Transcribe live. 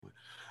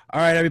All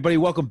right, everybody,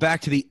 welcome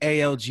back to the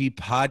ALG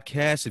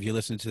podcast. If you're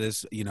listening to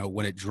this,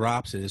 when it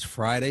drops, it is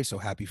Friday. So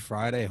happy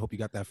Friday. I hope you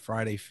got that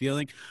Friday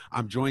feeling.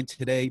 I'm joined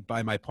today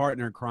by my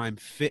partner in crime,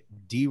 Fit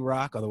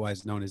D-Rock,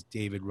 otherwise known as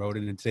David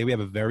Roden. And today we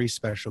have a very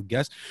special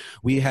guest.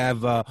 We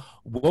have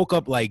Woke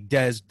Up Like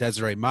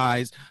Desiree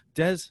Mize.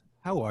 Des,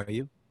 how are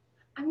you?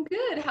 I'm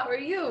good. How are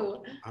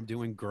you? I'm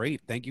doing great.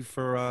 Thank you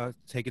for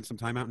taking some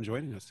time out and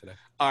joining us today.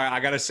 All right,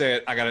 I gotta say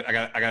it. I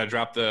gotta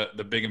drop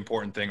the big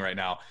important thing right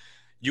now.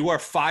 You are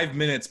 5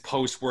 minutes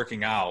post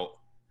working out.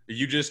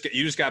 You just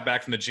got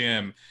back from the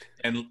gym,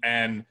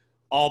 and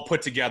all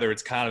put together,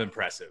 it's kind of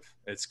impressive.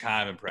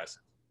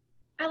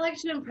 I like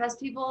to impress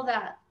people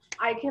that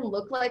I can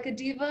look like a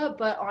diva,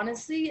 but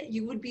honestly,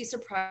 you would be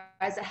surprised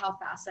at how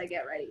fast I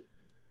get ready.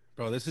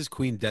 Bro, this is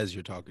Queen Des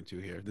you're talking to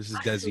here. This is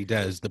Desi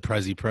Des, the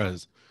Prezi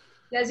Prez.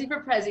 Desi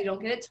for Prezi, don't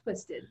get it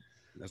twisted.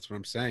 That's what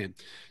I'm saying.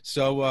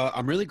 So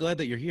I'm really glad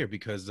that you're here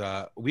because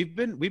we've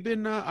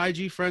been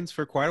IG friends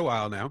for quite a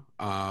while now,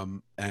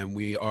 and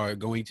we are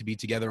going to be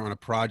together on a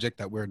project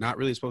that we're not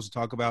really supposed to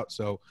talk about.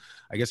 So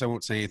I guess I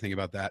won't say anything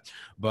about that.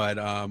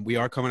 But we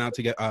are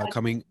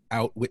coming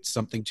out with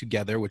something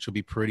together, which will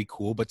be pretty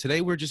cool. But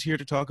today we're just here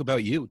to talk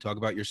about you, talk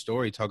about your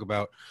story, talk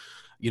about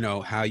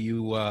how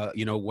you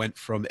went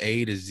from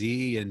A to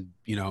Z, and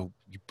you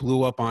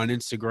blew up on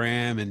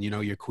Instagram, and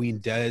you're Queen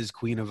Des,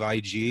 Queen of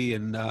IG,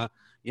 and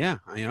yeah,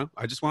 I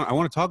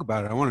want to talk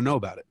about it. I want to know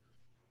about it.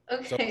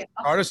 Okay.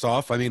 So start us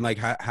off. I mean, like,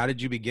 how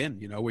did you begin?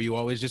 Were you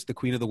always just the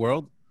queen of the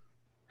world?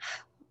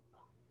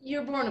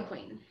 You're born a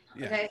queen.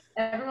 Yeah. Okay.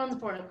 Everyone's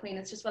born a queen.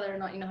 It's just whether or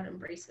not you know how to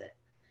embrace it.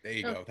 There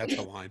you go. That's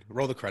the line.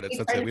 Roll the credits.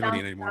 That's it. We don't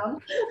need any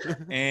more.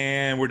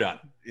 And we're done.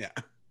 Yeah.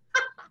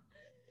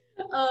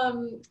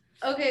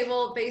 Okay.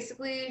 Well,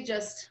 basically,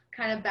 just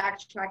kind of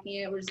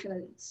backtracking it. We're just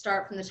gonna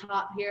start from the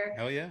top here.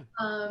 Hell yeah.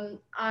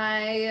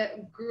 I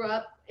grew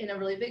up in a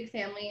really big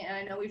family, and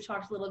I know we've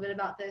talked a little bit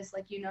about this.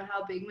 Like,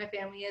 how big my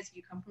family is.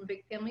 You come from a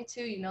big family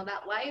too. You know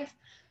that life.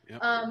 Yep.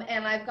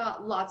 And I've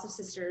got lots of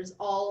sisters,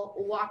 all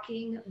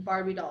walking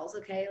Barbie dolls.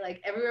 Okay,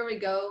 like everywhere we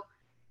go,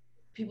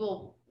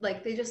 people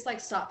they just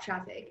stop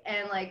traffic,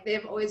 and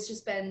they've always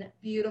just been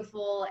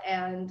beautiful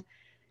and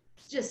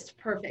just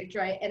perfect,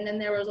 right? And then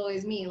there was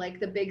always me,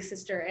 the big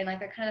sister, and I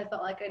kind of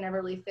felt like I never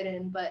really fit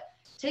in. But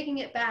taking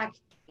it back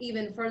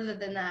even further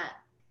than that,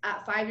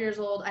 at 5 years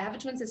old, I have a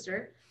twin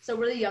sister, so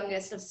we're the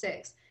youngest of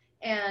 6,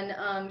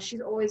 and she's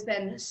always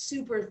been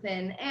super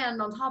thin, and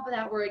on top of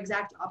that, we're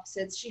exact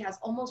opposites. She has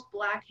almost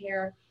black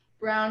hair,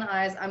 brown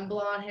eyes, I'm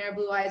blonde hair,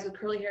 blue eyes with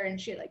curly hair, and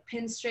she had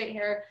pin straight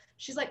hair.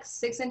 She's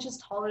 6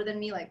 inches taller than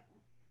me.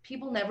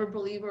 People never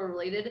believe we're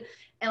related,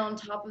 and on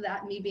top of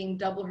that, me being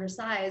double her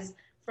size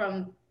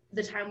from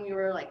the time we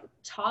were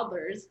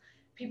toddlers,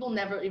 people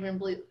never even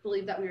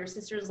believe that we were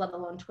sisters, let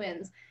alone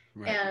twins.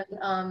 Right.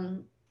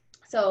 And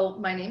so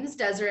my name is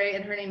Desiree,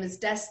 and her name is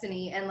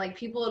Destiny, and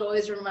people would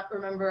always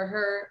remember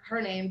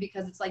her name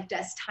because it's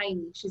Des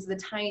Tiny. She's the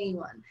tiny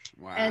one.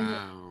 Wow.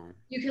 And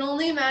you can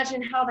only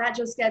imagine how that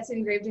just gets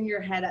engraved in your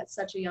head at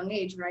such a young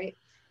age, right?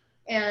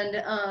 And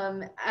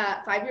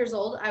at 5 years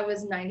old, I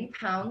was 90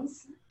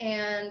 pounds,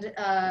 and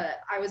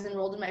I was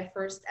enrolled in my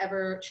first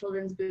ever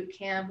children's boot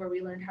camp where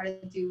we learned how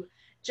to do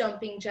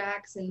jumping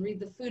jacks and read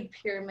the food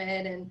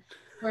pyramid and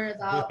learn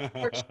about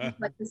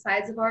the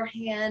size of our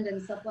hand and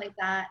stuff like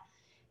that.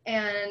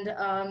 And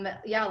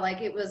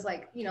it was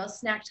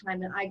snack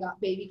time, and I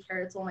got baby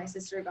carrots while my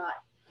sister got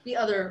the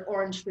other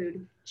orange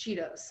food,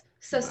 Cheetos.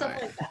 So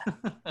stuff like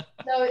that.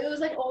 So it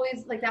was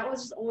always that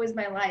was just always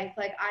my life.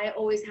 I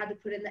always had to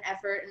put in the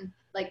effort and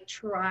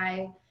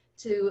try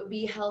to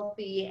be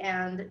healthy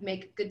and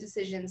make good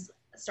decisions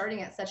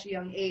starting at such a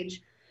young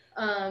age.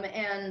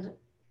 And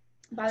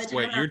by the time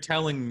wait, you're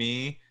telling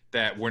me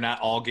that we're not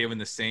all given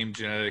the same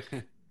genetic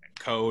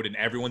code and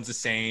everyone's the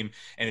same,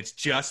 and it's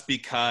just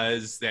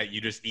because that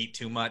you just eat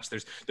too much?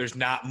 There's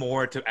not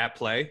more at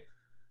play?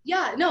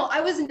 Yeah, no,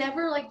 I was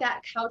never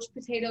that couch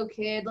potato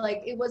kid.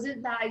 It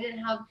wasn't that I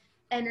didn't have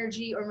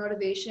energy or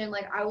motivation.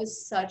 I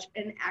was such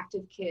an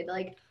active kid,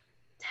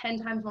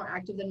 10 times more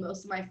active than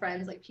most of my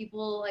friends.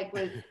 People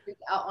would freak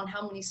out on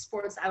how many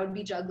sports I would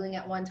be juggling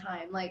at one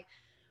time.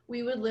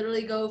 We would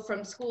literally go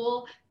from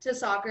school to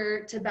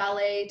soccer to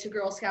ballet to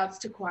Girl Scouts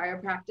to choir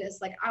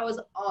practice. I was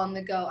on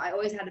the go. I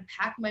always had to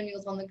pack my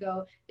meals on the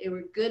go. They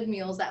were good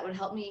meals that would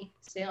help me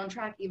stay on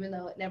track, even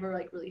though it never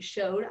really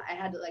showed. I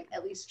had to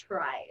at least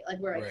try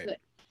where I could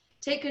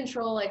take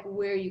control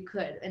where you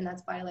could, and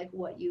that's by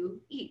what you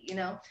eat,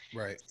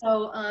 Right.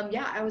 So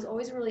I was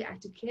always a really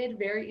active kid,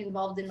 very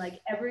involved in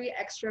every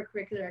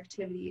extracurricular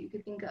activity you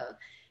could think of.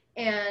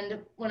 And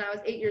when I was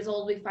 8 years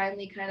old, we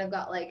finally kind of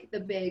got the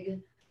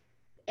big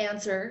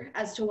answer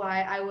as to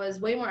why I was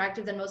way more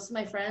active than most of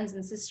my friends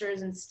and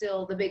sisters, and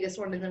still the biggest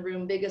one in the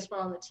room, biggest one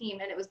on the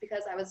team. And it was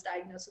because I was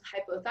diagnosed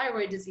with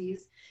hypothyroid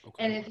disease.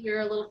 Okay. And if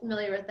you're a little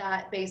familiar with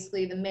that,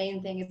 basically the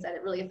main thing is that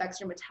it really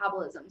affects your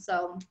metabolism.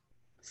 So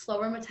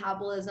slower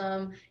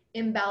metabolism,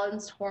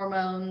 imbalanced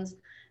hormones,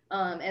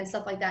 and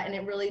stuff like that. And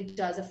it really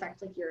does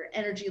affect your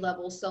energy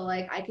levels. So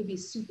I could be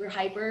super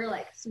hyper,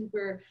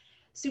 super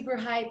super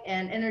hype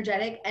and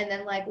energetic, and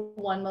then like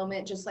one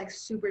moment just like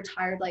super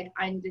tired, like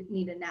I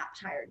need a nap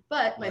tired.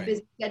 But my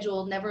busy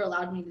schedule never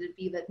allowed me to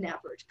be the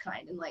napper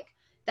kind, and like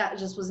that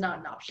just was not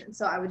an option.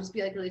 So I would just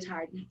be like really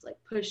tired and have to like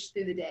push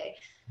through the day.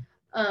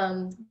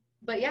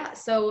 But yeah,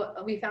 so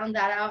we found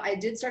that out. I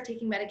did start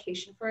taking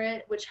medication for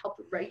it, which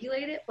helped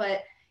regulate it,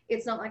 but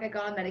it's not like I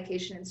got on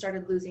medication and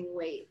started losing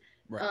weight.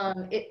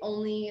 It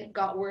only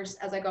got worse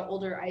as I got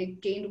older. I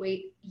gained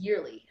weight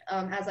yearly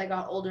as I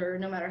got older,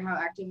 no matter how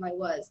active I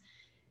was.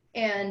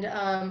 And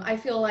I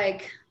feel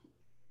like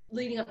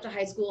leading up to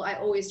high school, I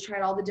always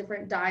tried all the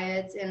different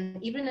diets.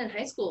 And even in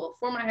high school,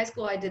 for my high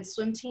school, I did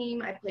swim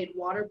team. I played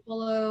water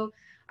polo.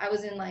 I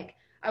was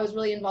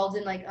really involved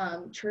in like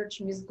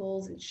church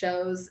musicals and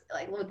shows,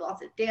 like with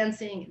lots of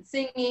dancing and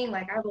singing.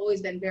 Like I've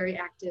always been very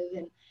active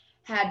and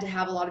had to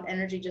have a lot of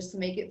energy just to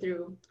make it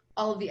through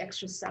all of the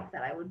extra stuff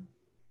that I would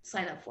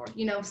sign up for,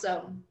 you know.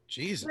 So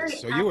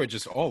Jesus, so you were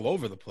just all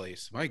over the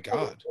place. My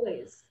God.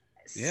 Always.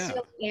 Yeah.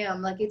 Still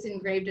am. Like it's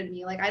engraved in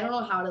me. Like I don't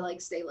know how to like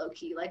stay low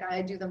key. Like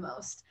I do the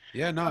most.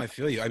 Yeah, no, I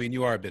feel you. I mean,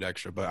 you are a bit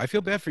extra, but I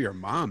feel bad for your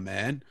mom,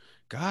 man.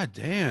 God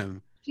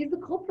damn. She's the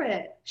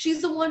culprit.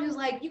 She's the one who's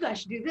like, you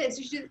guys should do this.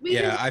 You should.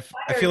 Yeah, I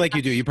feel like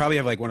you do. You probably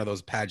have like one of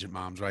those pageant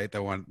moms, right?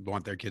 That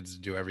want their kids to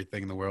do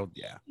everything in the world.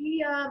 Yeah.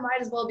 She might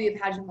as well be a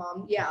pageant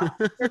mom. Yeah.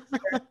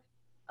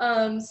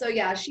 So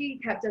yeah, she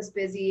kept us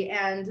busy,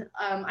 and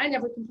I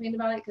never complained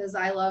about it because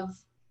I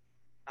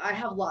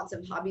have lots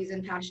of hobbies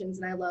and passions,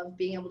 and I love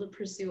being able to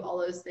pursue all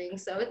those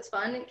things. So it's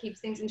fun. It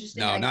keeps things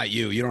interesting. No, not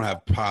you. You don't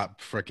have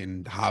pop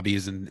freaking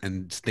hobbies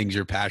and things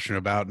you're passionate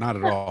about. Not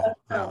at all.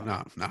 No.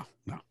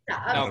 Yeah,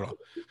 not at all.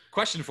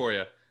 Question for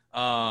you.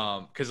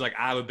 Because like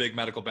I have a big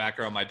medical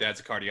background. My dad's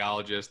a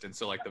cardiologist, and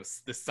so like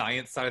the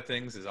science side of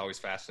things is always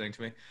fascinating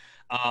to me.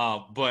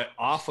 But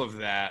off of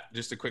that,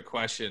 just a quick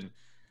question.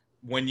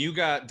 When you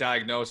got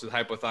diagnosed with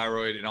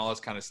hypothyroid and all this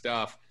kind of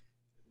stuff,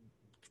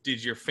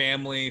 did your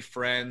family,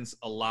 friends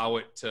allow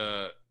it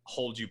to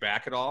hold you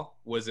back at all?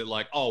 Was it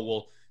like, oh,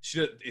 well,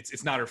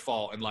 it's not her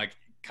fault, and like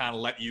kind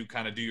of let you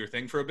kind of do your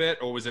thing for a bit?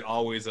 Or was it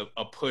always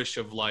a push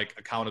of like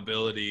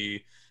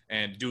accountability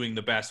and doing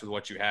the best with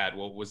what you had?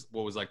 What was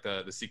like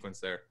the sequence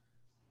there?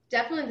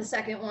 Definitely the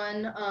second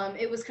one.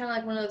 It was kind of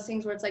like one of those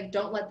things where it's like,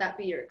 don't let that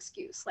be your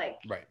excuse. Like,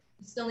 you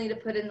still need to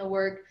put in the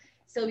work,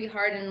 still be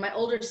hard. And my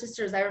older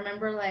sisters, I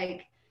remember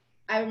they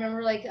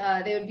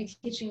would be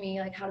teaching me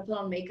like how to put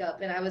on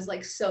makeup, and I was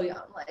like so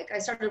young. Like I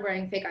started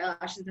wearing fake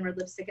eyelashes and red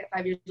lipstick at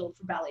 5 years old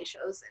for ballet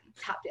shows and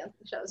tap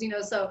dancing shows, you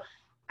know. So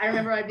I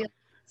remember I'd be like,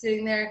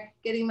 sitting there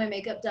getting my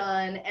makeup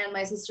done, and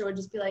my sister would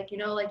just be like, you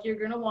know, like you're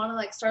gonna want to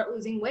like start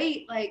losing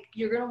weight, like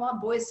you're gonna want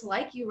boys to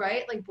like you,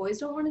 right? Like boys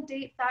don't want to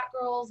date fat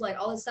girls, like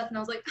all this stuff. And I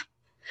was like,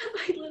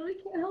 I literally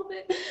can't help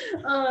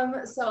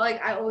it. So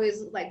like I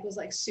always like was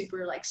like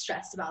super like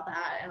stressed about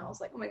that, and I was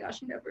like, oh my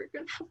gosh, I'm never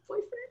gonna have a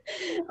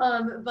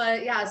boyfriend.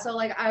 But yeah, so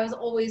like I was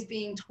always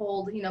being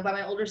told, you know, by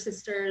my older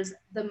sisters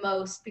the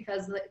most,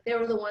 because they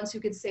were the ones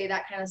who could say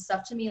that kind of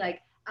stuff to me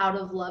like out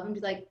of love and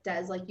be like,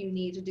 Des, like you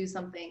need to do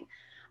something.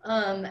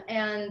 And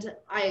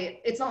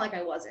it's not like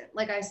I wasn't,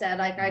 like I said,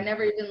 like I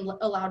never even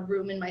allowed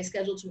room in my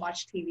schedule to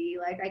watch TV.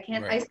 Like I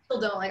can't, I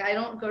still don't, like I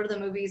don't go to the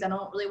movies, I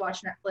don't really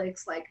watch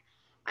Netflix. Like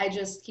I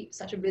just keep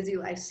such a busy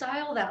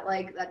lifestyle that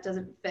like that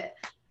doesn't fit.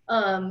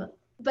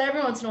 But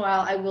every once in a while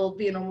I will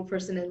be a normal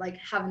person and like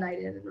have a night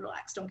in and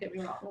relax. Don't get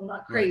me wrong, I'm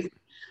not crazy.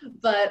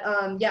 But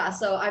yeah,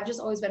 so I've just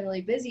always been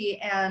really busy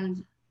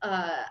and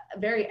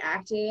very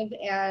active,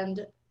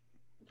 and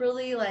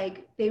really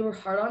like they were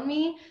hard on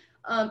me,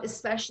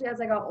 especially as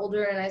I got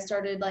older and I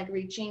started like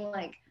reaching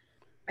like,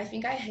 I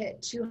think I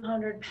hit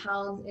 200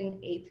 pounds in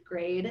 8th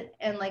grade,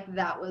 and like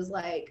that was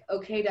like,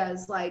 okay,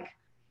 Des, like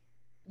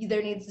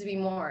there needs to be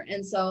more.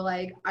 And so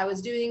like I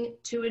was doing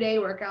 2-a-day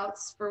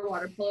workouts for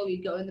water polo.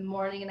 We'd go in the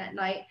morning and at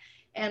night,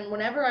 and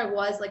whenever I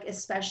was like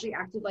especially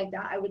active like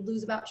that, I would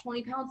lose about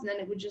 20 pounds and then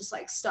it would just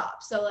like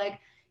stop. So like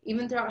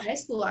even throughout high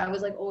school, I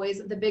was like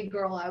always the big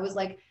girl. I was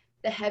like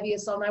the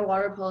heaviest on my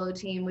water polo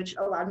team, which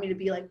allowed me to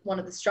be like one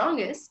of the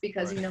strongest,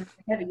 because you know,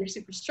 heavy, you're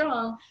super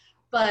strong.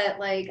 But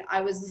like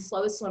I was the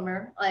slowest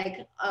swimmer,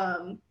 like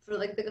for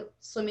like the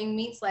swimming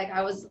meets, like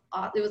it was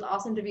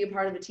awesome to be a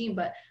part of a team,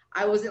 but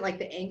I wasn't like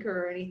the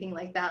anchor or anything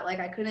like that. Like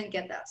I couldn't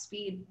get that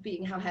speed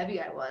being how heavy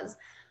I was.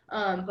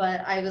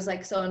 But I was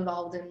like so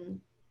involved and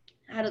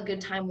had a good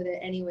time with it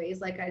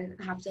anyways. Like I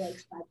didn't have to like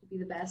strive to be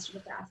the best or the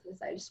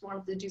fastest. I just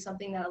wanted to do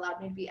something that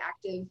allowed me to be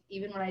active.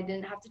 Even when I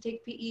didn't have to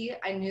take PE,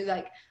 I knew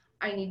like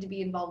I need to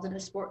be involved in a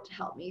sport to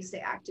help me stay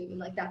active. And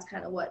like that's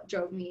kind of what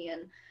drove me.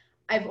 And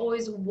I've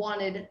always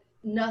wanted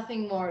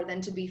nothing more than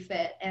to be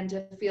fit and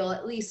to feel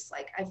at least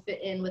like I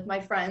fit in with my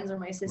friends or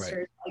my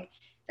sisters. Like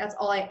that's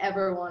all I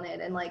ever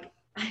wanted. And like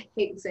I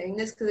hate saying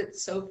this because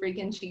it's so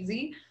freaking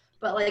cheesy,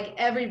 but like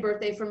every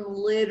birthday from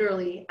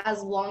literally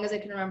as long as I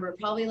can remember,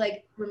 probably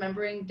like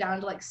remembering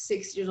down to like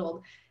 6 years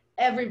old,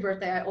 every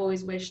birthday I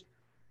always wished,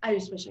 I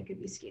just wish I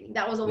could be skating.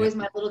 That was always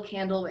my little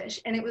candle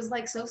wish. And it was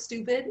like so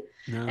stupid.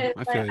 No, and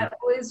it's I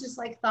always just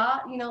like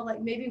thought, you know,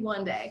 like maybe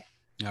one day.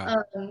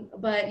 Yeah.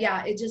 But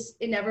yeah,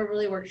 it never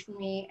really worked for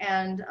me.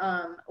 And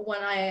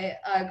when I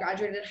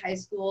graduated high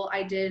school,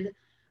 I did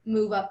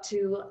move up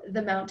to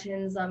the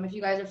mountains. If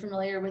you guys are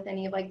familiar with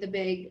any of like the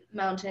big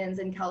mountains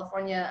in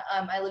California,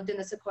 I lived in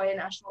the Sequoia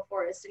National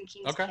Forest in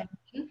Kings Canyon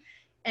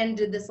and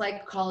did this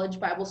like college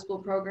Bible school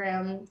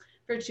program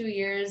for 2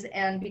 years.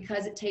 And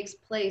because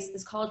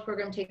this college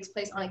program takes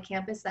place on a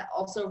campus that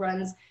also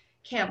runs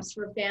camps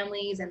for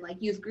families and like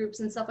youth groups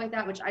and stuff like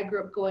that, which I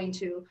grew up going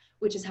to,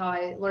 which is how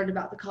I learned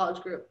about the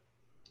college group.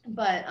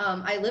 But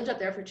I lived up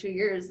there for 2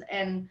 years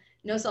and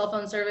no cell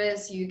phone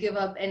service. You give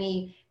up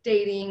any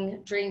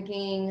dating,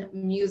 drinking,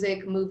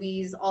 music,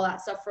 movies, all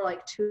that stuff for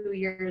like 2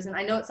 years. And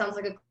I know it sounds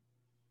like a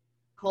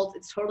cult.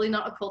 It's totally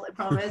not a cult, I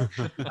promise.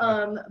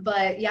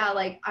 But yeah,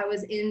 like I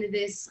was in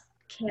this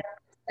camp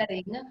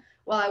setting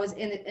while I was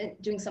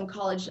doing some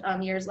college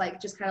years,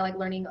 like just kind of like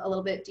learning a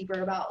little bit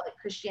deeper about like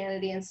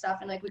Christianity and stuff.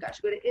 And like we got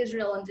to go to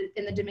Israel and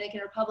in the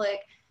Dominican Republic.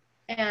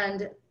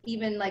 And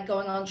even like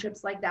going on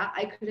trips like that,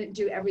 I couldn't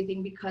do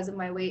everything because of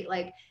my weight.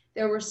 Like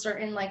there were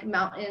certain like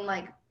mountain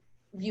like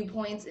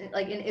viewpoints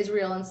like in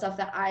Israel and stuff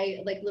that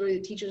I like literally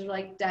the teachers were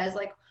like, Des,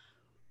 like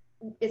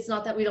it's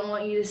not that we don't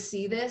want you to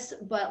see this,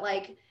 but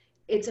like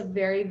it's a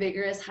very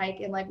vigorous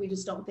hike and like we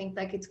just don't think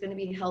like it's going to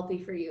be healthy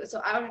for you.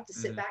 So I would have to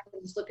sit back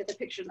and just look at the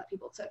pictures that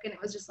people took, and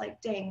it was just like,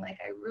 dang, like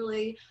I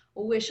really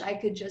wish I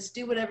could just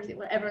do what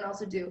everyone else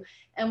would do.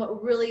 And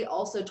what really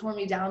also tore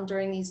me down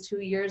during these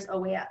 2 years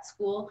away at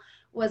school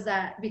was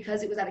that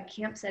because it was at a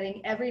camp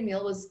setting, every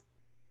meal was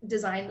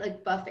designed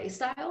like buffet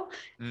style,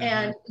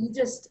 and you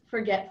just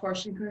forget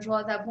portion control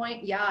at that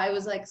point. Yeah, I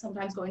was like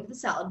sometimes going to the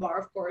salad bar,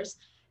 of course,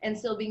 and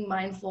still being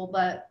mindful,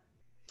 but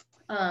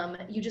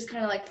you just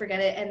kind of like forget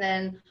it. And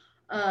then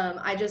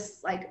I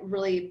just like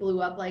really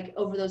blew up like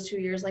over those 2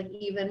 years, like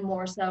even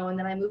more so. And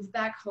then I moved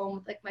back home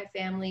with like my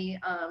family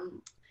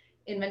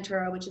in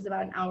Ventura, which is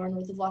about an hour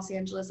north of Los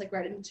Angeles, like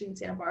right in between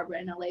Santa Barbara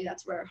and LA.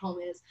 That's where home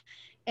is.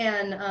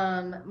 And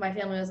my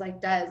family was like,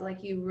 Des,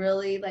 like you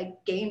really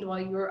like gained while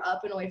you were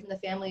up and away from the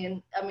family.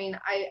 And I mean,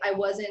 I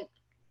wasn't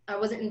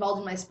involved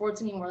in my sports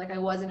anymore. Like I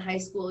was in high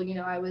school, you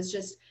know, I was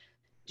just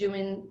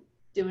doing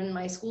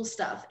my school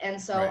stuff. And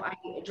so I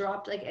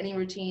dropped like any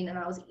routine, and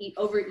I was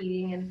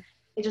overeating, and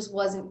it just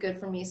wasn't good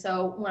for me.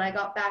 So when I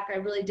got back, I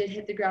really did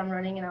hit the ground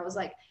running, and I was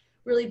like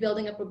really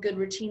building up a good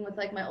routine with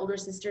like my older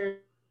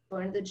sister,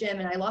 going to the gym,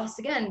 and I lost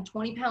again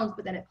 20 pounds,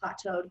 but then it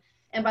plateaued.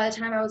 And by the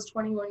time I was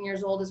 21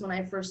 years old is when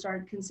I first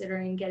started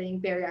considering getting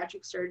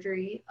bariatric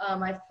surgery.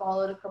 I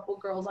followed a couple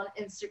girls on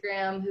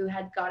Instagram who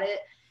had got it.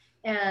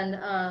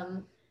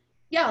 And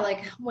yeah,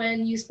 like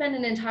when you spend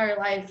an entire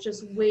life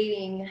just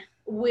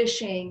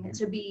wishing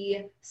to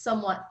be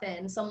somewhat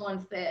thin, someone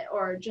fit,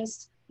 or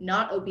just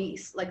not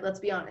obese, like let's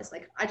be honest,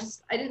 like I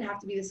didn't have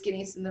to be the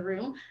skinniest in the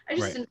room. I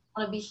just didn't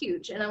want to be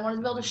huge, and I wanted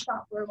to be able to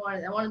shop where I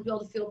wanted. I wanted to be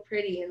able to feel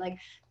pretty and like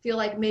feel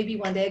like maybe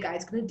one day a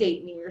guy's gonna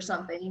date me or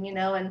something, you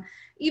know. And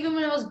even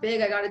when I was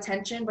big, I got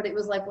attention, but it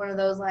was like one of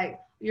those like,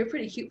 you're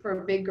pretty cute for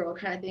a big girl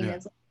kind of thing. And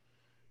it's like,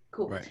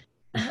 cool. But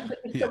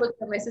you still look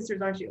at my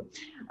sisters, aren't you?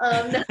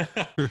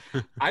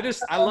 I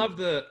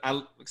love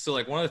so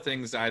like one of the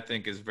things I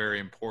think is very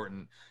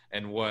important,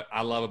 and what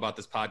I love about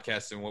this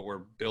podcast and what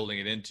we're building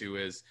it into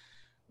is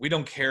we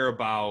don't care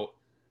about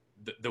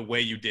the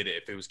way you did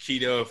it. If it was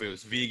keto, if it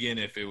was vegan,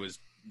 if it was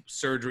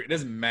surgery, it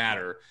doesn't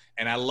matter.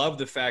 And I love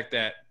the fact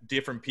that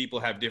different people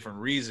have different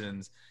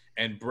reasons,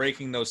 and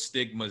breaking those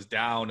stigmas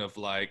down of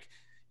like,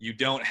 you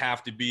don't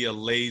have to be a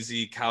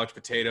lazy couch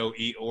potato,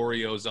 eat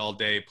Oreos all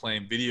day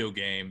playing video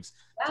games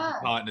to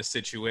be caught in a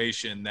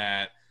situation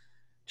that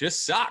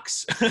just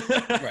sucks.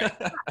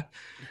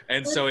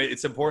 And so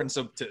it's important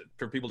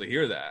for people to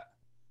hear that.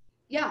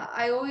 Yeah,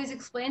 I always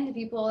explain to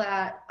people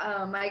that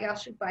my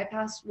gastric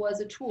bypass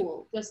was a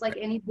tool, just like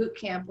any boot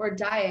camp or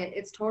diet.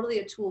 It's totally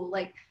a tool.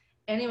 Like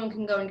anyone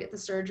can go and get the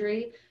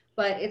surgery,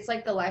 but it's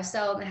like the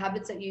lifestyle and the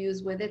habits that you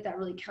use with it that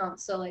really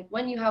counts. So like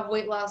when you have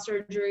weight loss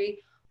surgery,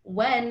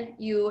 when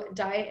you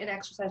diet and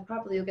exercise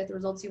properly, you'll get the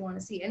results you want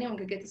to see. Anyone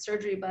could get the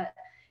surgery, but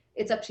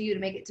it's up to you to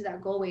make it to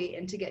that goal weight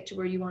and to get to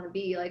where you want to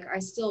be. Like I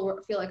still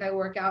feel like I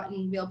work out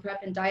and meal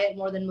prep and diet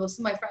more than most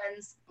of my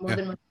friends, more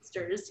than my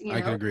sisters. You know?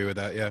 I can agree with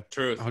that. Yeah,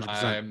 truth.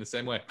 100%. I'm the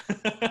same way.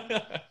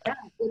 Yeah,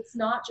 it's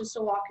not just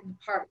a walk in the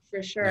park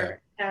for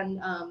sure. Yeah. And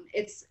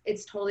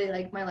it's totally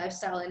like my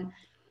lifestyle. And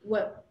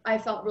what I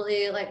felt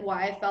really like,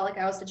 why I felt like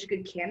I was such a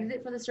good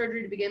candidate for the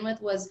surgery to begin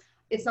with was,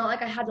 it's not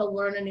like I had to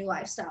learn a new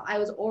lifestyle. I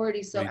was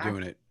already so active.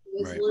 Doing it. It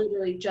was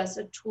literally just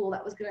a tool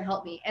that was going to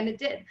help me. And it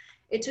did.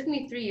 It took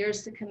me 3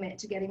 years to commit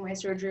to getting my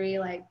surgery.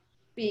 Like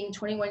being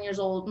 21 years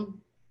old,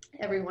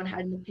 everyone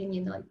had an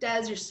opinion. They're like,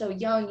 Des, you're so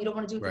young. You don't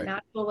want to do it the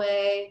natural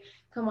way.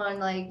 Come on.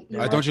 Like,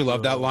 don't you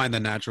love that line, the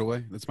natural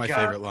way? That's my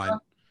favorite line.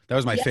 That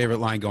was my favorite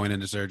line going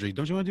into surgery.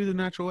 Don't you want to do the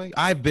natural way?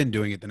 I've been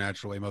doing it the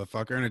natural way,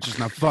 motherfucker. And it's just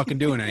not fucking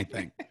doing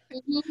anything.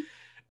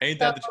 Ain't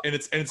that and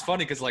it's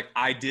funny because like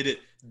I did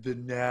it the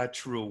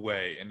natural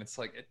way, and it's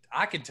like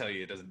I can tell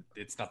you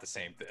it's not the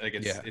same thing. Like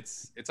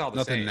it's all the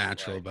nothing same.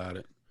 Natural about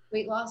it.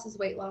 Weight loss is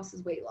weight loss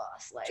is weight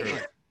loss.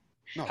 Like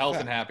No, Health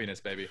fact. and happiness,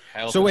 baby.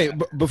 Health. So and wait,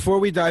 happiness. before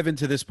we dive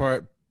into this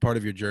part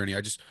of your journey,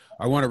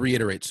 I want to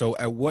reiterate. So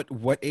at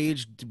what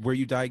age were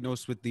you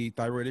diagnosed with the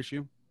thyroid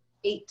issue?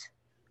 8.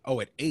 Oh,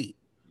 at 8.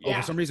 Oh, for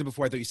Yeah. some reason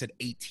before I thought you said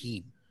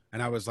 18,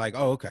 and I was like,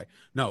 oh, okay,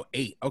 no,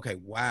 8. Okay,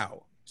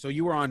 wow. So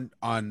you were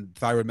on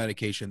thyroid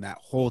medication that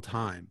whole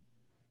time,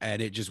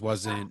 and it just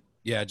wasn't,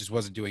 yeah, it just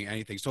wasn't doing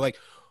anything. So like,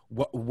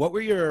 what were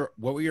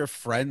your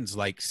friends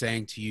like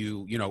saying to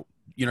you?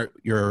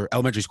 Your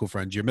elementary school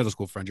friends, your middle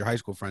school friends, your high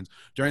school friends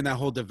during that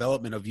whole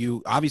development of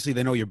you. Obviously,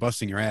 they know you're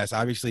busting your ass.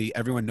 Obviously,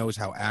 everyone knows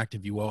how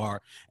active you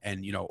are,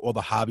 and all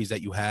the hobbies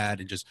that you had,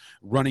 and just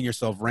running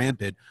yourself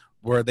rampant.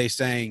 Were they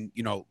saying,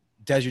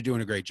 Des, you're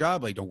doing a great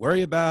job, like don't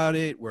worry about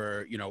it?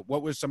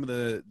 What was some of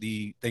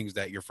the things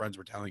that your friends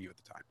were telling you at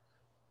the time?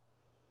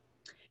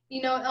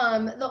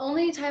 The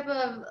only type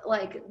of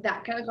like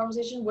that kind of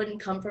conversation wouldn't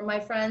come from my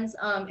friends.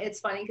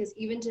 It's funny because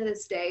even to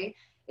this day,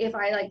 if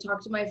I like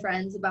talk to my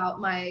friends about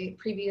my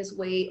previous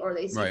weight, or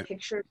they see Right.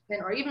 pictures,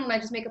 or even when I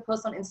just make a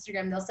post on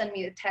Instagram, they'll send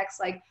me a text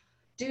like,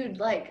 dude,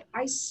 like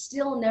I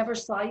still never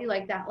saw you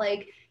like that.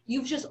 Like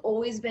you've just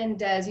always been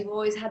Des. You've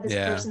always had this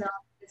Yeah. personality,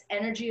 this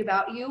energy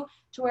about you,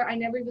 to where I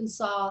never even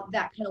saw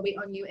that kind of weight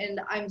on you. And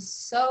I'm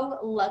so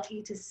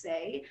lucky to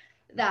say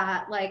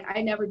that like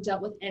I never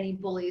dealt with any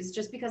bullies,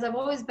 just because I've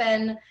always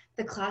been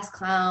the class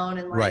clown,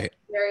 and like Right.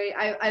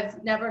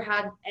 I've never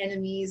had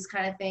enemies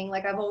kind of thing.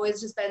 Like I've always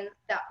just been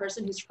that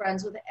person who's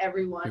friends with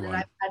everyone. And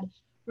I've had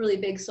really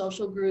big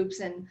social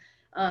groups, and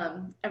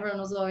everyone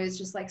was always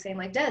just like saying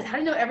like, Des, how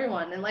do you know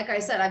everyone? And like I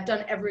said, I've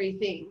done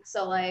everything.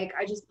 So like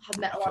I just have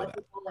met a lot of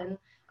people, and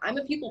I'm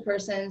a people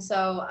person.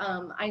 So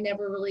I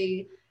never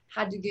really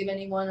had to give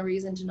anyone a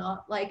reason to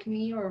not like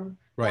me or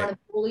Right. want to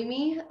bully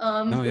me.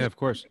 No, yeah, of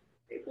course.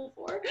 Grateful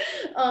for.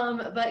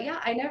 But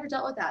yeah, I never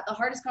dealt with that. The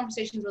hardest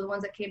conversations were the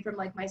ones that came from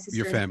like my sister.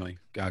 Your family.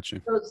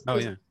 Gotcha. Those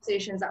Yeah.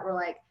 conversations that were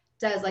like,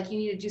 Des, like you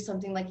need to do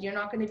something, like you're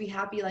not going to be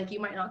happy, like you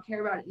might not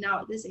care about it now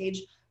at this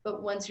age,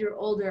 but once you're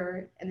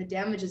older and the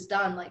damage is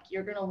done, like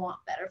you're going to want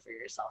better for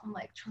yourself. I'm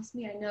like, trust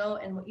me, I know.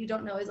 And what you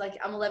don't know is like,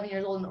 I'm 11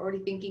 years old and already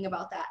thinking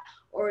about that,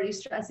 already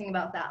stressing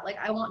about that. Like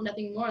I want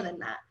nothing more than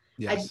that.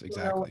 Yes, I just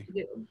exactly. don't know what to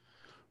do.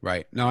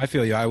 Right. No, I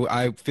feel you.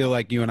 I feel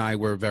like you and I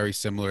were very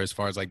similar as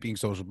far as like being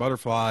social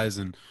butterflies,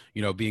 and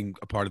being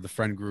a part of the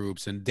friend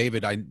groups. And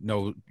David, I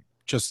know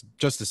just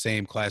the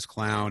same, class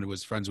clown. Who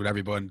was friends with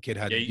everyone. Kid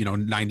had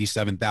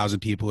 97,000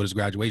 people at his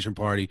graduation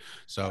party.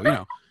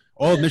 So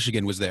all of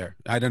Michigan was there.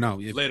 I don't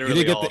know if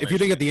Literally you all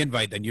didn't get the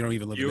invite, then you don't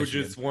even live in You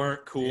Michigan. just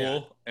weren't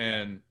cool,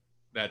 and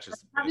that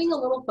just I'm having a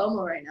little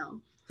FOMO right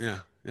now.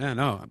 Yeah.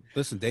 No,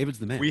 listen, David's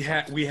the man. We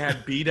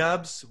had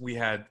B-dubs, we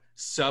had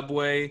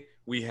Subway,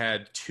 we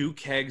had 2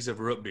 kegs of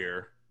root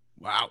beer.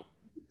 Wow.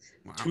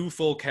 2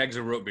 full kegs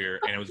of root beer,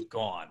 and it was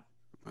gone.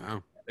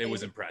 Wow. It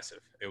was impressive.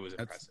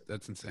 Impressive.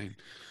 That's insane.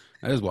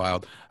 That is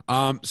wild.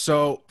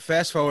 So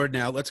fast forward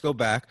now, let's go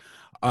back.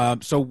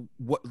 So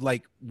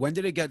when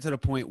did it get to the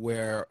point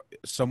where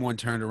someone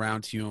turned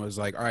around to you and was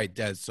like, all right,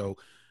 Des, so,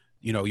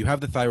 you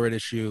have the thyroid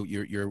issue,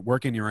 you're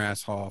working your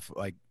ass off,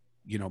 like,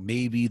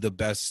 maybe the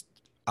best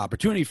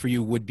opportunity for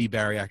you would be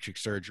bariatric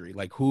surgery.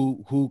 Like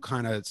who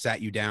kind of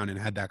sat you down and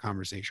had that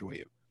conversation with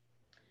you?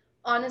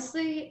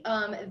 Honestly,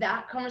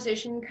 that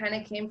conversation kind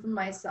of came from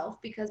myself,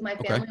 because my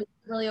family wasn't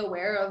really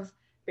aware of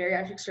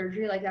bariatric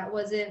surgery. Like that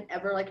wasn't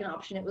ever like an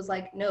option. It was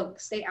like, no,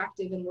 stay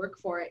active and work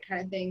for it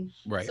kind of thing.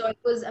 Right. So it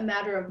was a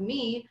matter of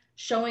me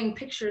showing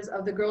pictures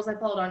of the girls I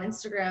followed on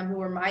Instagram who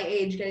were my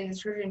age getting the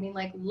surgery, and being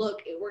like,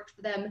 look, it worked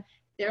for them.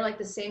 They're like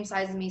the same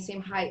size as me,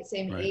 same height,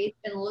 same age,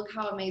 and look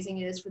how amazing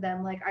it is for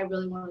them. Like, I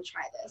really want to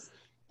try this.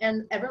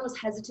 And everyone was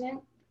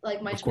hesitant,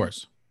 like my twin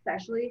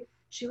especially.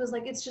 She was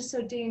like, it's just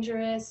so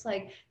dangerous.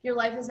 Like, your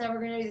life is never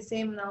going to be the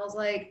same. And I was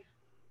like,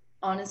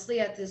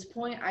 honestly, at this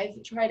point,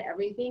 I've tried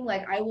everything.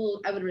 Like, I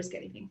would risk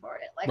anything for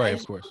it. Like, I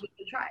just want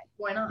to try.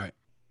 Why not? Right.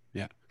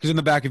 Yeah. Because in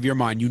the back of your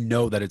mind,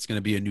 that it's going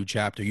to be a new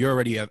chapter. You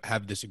already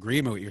have this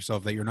agreement with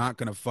yourself that you're not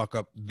going to fuck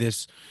up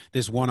this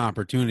one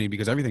opportunity,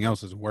 because everything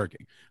else isn't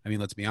working. I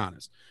mean, let's be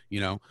honest,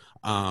 when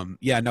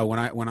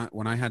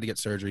I had to get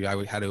surgery,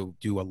 I had to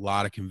do a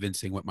lot of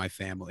convincing with my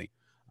family.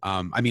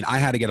 I mean, I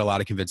had to get a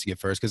lot of convincing at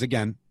first, because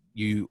again,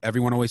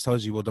 everyone always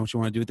tells you, well, don't you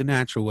want to do it the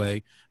natural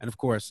way? And of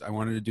course, I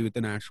wanted to do it the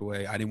natural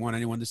way. I didn't want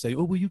anyone to say,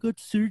 oh, well, you got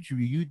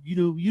surgery. You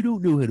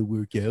don't know how to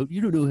work out.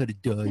 You don't know how to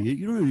diet.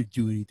 You don't know how to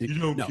do anything. You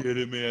don't get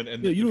it, man.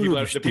 And the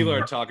people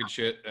that are talking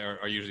shit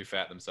are usually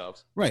fat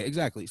themselves. Right,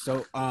 exactly.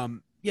 So, I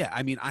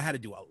mean, I had to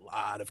do a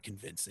lot of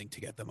convincing to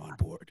get them on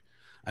board.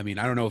 I mean,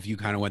 I don't know if you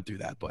kind of went through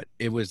that, but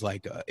it was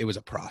like it was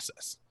a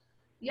process.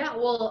 Yeah,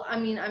 well, I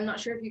mean, I'm not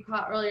sure if you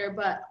caught earlier,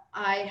 but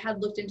I had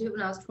looked into it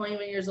when I was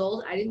 21 years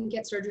old. I didn't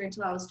get surgery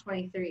until I was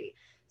 23.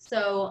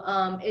 So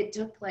it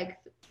took like,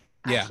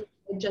 actually,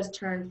 I just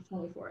turned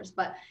 24.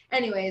 But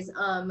anyways,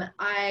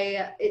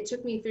 it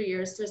took me 3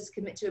 years to just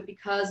commit to it,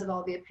 because of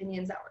all the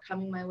opinions that were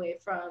coming my way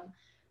from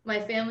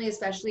my family,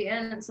 especially,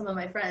 and some of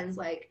my friends.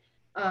 Like,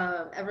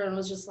 everyone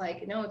was just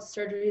like, no, it's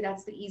surgery.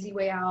 That's the easy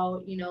way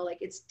out. Like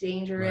it's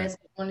dangerous.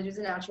 I want to do it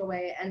the natural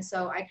way. And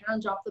so I kind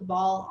of dropped the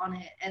ball on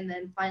it. And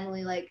then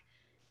finally, like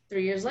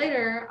 3 years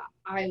later,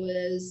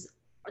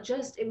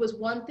 it was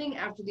one thing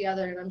after the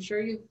other. And I'm sure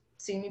you've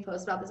seen me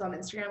post about this on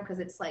Instagram because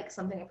it's like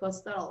something I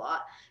post about a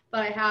lot.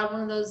 But I had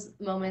one of those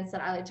moments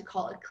that I like to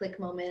call a click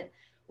moment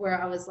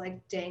where I was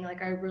like, dang,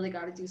 like I really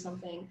got to do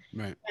something.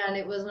 Right. And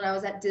it was when I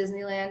was at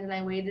Disneyland and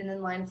I waited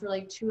in line for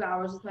like 2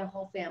 hours with my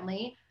whole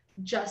family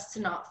just to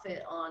not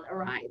fit on a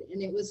ride.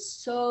 And it was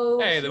so.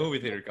 Hey, the movie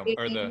theater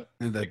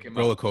the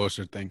roller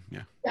coaster thing.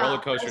 Yeah. Roller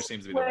coaster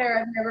seems to be the one.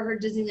 I've never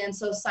heard Disneyland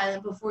so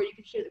silent before. You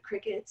could hear the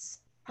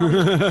crickets.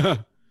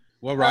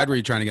 What ride were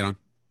you trying to get on?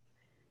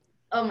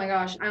 Oh my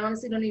gosh, I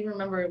honestly don't even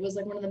remember. It was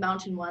like one of the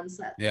mountain ones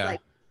that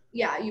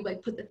you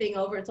like put the thing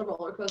over. It's a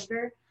roller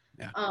coaster.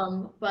 Yeah.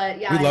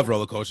 But yeah, we love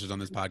roller coasters on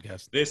this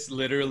podcast. This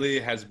literally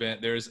has been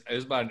there's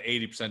about an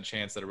 80%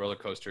 chance that a roller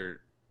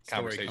coaster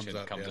conversation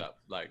comes up.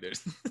 Like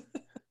there's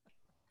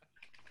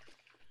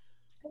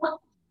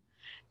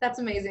That's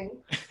amazing.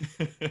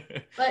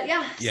 But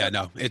yeah. Yeah,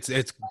 no.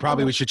 It's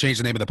probably we should change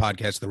the name of the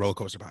podcast to the Roller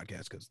Coaster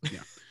Podcast because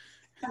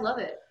I love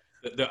it.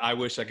 I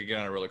wish I could get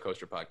on a roller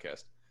coaster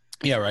podcast.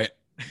 Yeah, right.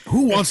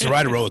 Who wants to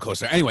ride a roller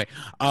coaster? Anyway,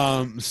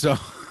 so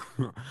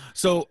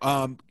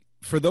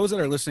for those that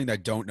are listening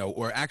that don't know,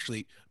 or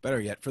actually better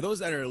yet, for those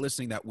that are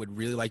listening that would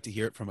really like to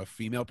hear it from a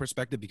female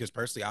perspective, because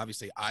personally,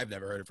 obviously, I've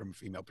never heard it from a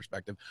female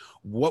perspective.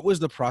 What was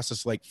the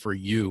process like for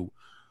you,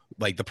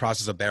 like the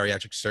process of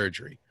bariatric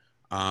surgery?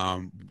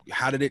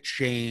 How did it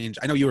change?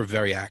 I know you were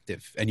very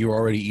active and you were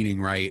already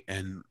eating right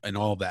and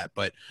all that,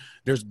 but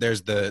there's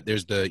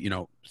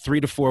the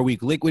 3 to 4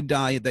 week liquid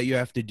diet that you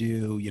have to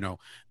do,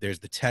 there's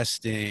the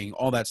testing,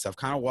 all that stuff.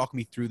 Kind of walk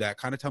me through that.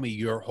 Kind of tell me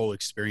your whole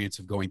experience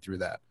of going through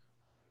that.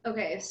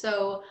 Okay.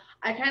 So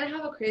I kind of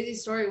have a crazy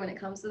story when it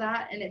comes to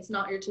that, and it's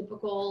not your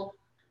typical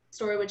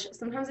story, which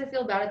sometimes I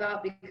feel bad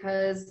about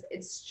because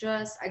it's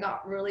just, I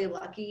got really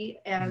lucky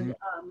and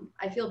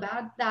I feel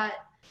bad that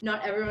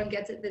not everyone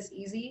gets it this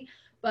easy.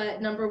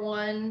 But number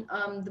one,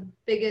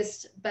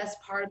 the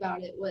best part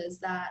about it was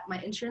that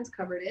my insurance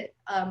covered it.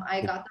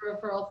 I got the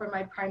referral from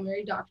my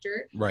primary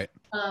doctor. Right.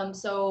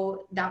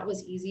 So that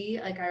was easy.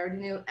 Like I already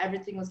knew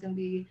everything was going to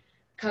be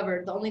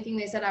covered. The only thing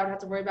they said I would have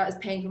to worry about is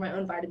paying for my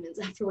own vitamins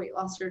after weight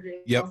loss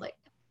surgery. Yep. I was like,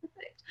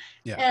 perfect.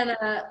 Yeah. And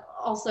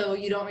also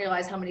you don't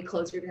realize how many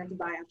clothes you're going to have to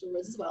buy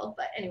afterwards as well.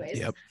 But anyways.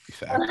 Yep.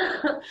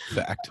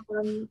 Fact.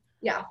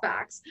 Yeah,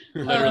 facts.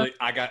 Literally,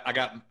 I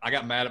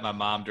got mad at my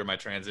mom during my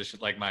transition,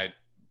 like my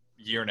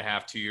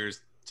 1.5 2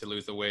 years to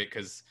lose the weight,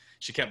 because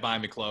she kept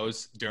buying me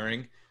clothes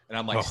during, and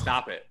I'm like,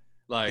 stop it.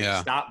 Like,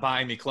 stop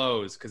buying me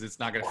clothes because it's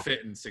not going to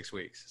fit in 6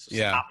 weeks. So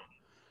stop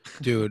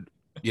it. Dude.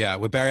 Yeah.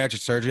 With bariatric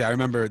surgery, I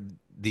remember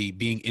the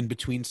being in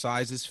between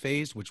sizes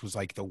phase, which was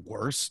like the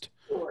worst.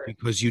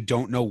 Because you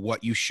don't know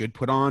what you should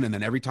put on, and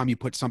then every time you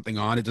put something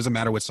on, it doesn't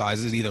matter what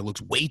size it is, either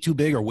looks way too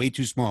big or way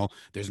too small.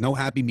 There's no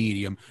happy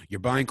medium. You're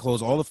buying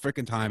clothes all the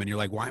freaking time, and you're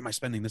like, why am I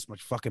spending this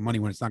much fucking money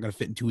when it's not going to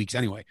fit in 2 weeks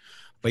anyway?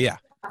 But yeah,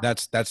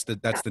 that's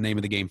the name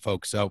of the game,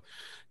 folks. So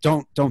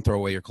don't throw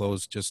away your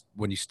clothes just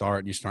when you start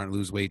and you're starting to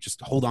lose weight.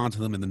 Just hold on to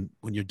them, and then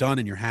when you're done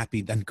and you're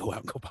happy, then go out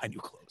and go buy new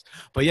clothes.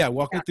 But yeah,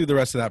 walk me through the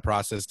rest of that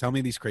process. Tell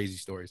me these crazy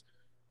stories.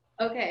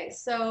 Okay,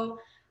 so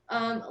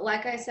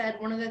like I said,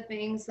 one of the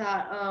things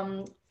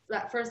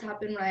that first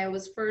happened when I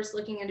was first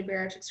looking into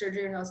bariatric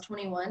surgery when I was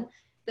 21.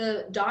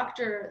 The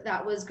doctor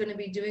that was going to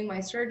be doing my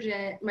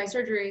surgery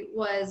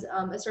was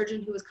a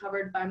surgeon who was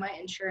covered by my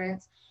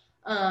insurance.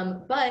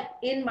 But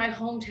in my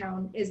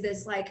hometown is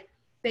this like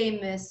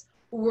famous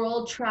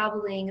world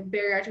traveling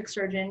bariatric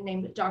surgeon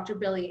named Dr.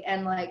 Billy.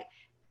 And like,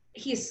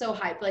 he's so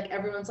hyped. Like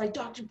everyone's like,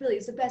 Dr. Billy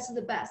is the best of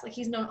the best. Like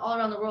he's known all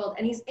around the world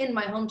and he's in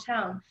my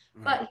hometown,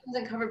 but he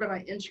wasn't covered by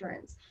my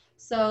insurance.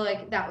 So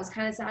like that was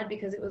kind of sad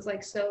because it was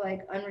like so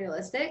like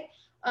unrealistic.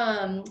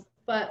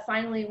 But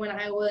finally, when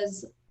I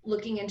was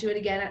looking into it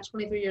again at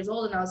 23 years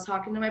old and I was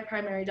talking to my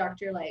primary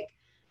doctor,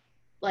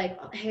 like,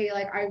 hey,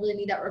 like I really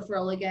need that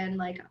referral again.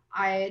 Like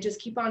I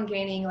just keep on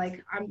gaining.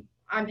 Like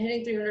I'm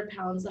hitting 300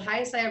 pounds. The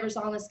highest I ever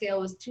saw on the scale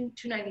was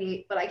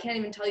 298, but I can't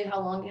even tell you how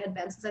long it had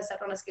been since I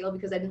stepped on a scale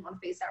because I didn't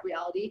want to face that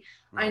reality.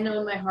 I know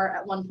in my heart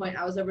at one point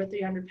I was over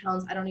 300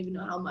 pounds. I don't even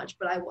know how much,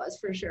 but I was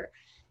for sure.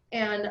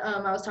 And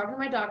I was talking to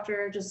my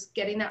doctor, just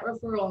getting that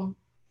referral.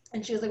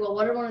 And she was like, well,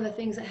 what are one of the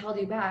things that held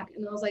you back?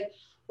 And I was like,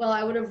 well,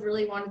 I would have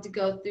really wanted to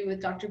go through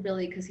with Dr.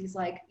 Billy because he's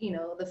like,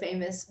 the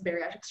famous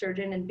bariatric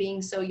surgeon, and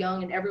being so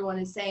young and everyone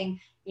is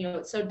saying,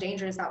 it's so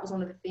dangerous. That was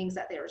one of the things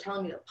that they were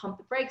telling me to pump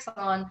the brakes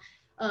on.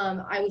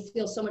 I would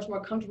feel so much more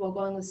comfortable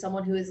going with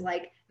someone who is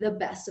like the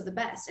best of the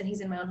best. And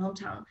he's in my own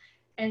hometown.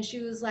 And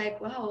she was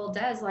like, wow, well,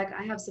 Des, like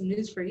I have some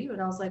news for you.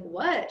 And I was like,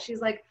 what? She's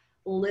like,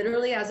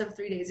 literally as of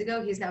 3 days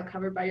ago, he's now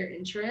covered by your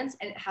insurance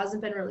and it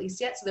hasn't been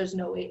released yet. So there's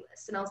no wait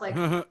list. And I was like,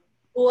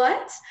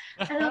 what?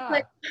 And I was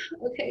like,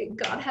 okay,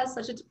 God has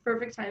such a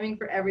perfect timing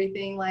for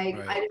everything. Like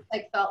I just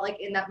like felt like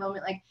in that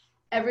moment, like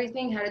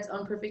everything had its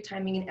own perfect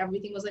timing and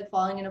everything was like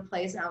falling into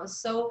place. And I was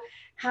so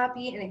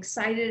happy and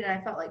excited and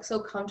I felt like so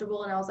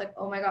comfortable. And I was like,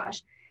 oh my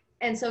gosh.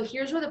 And so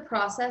here's where the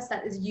process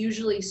that is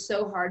usually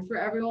so hard for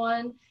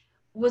everyone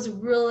was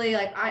really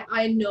like,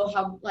 I know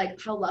how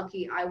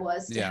lucky I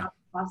was to have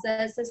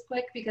process this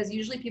quick, because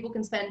usually people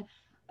can spend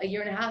a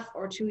year and a half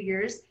or 2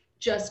 years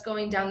just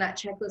going down that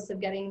checklist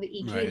of getting the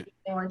EKG. Right.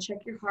 They want to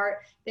check your heart.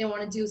 They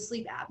want to do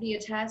sleep apnea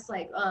tests,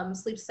 like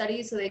sleep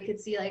studies, so they could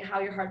see like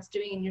how your heart's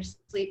doing in your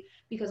sleep.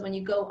 Because when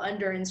you go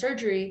under in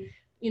surgery,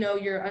 you know,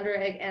 you're under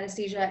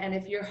anesthesia, and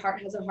if your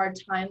heart has a hard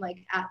time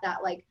like at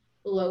that like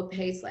low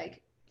pace,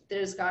 like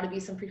there's got to be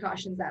some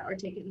precautions that are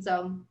taken.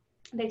 So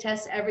they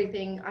test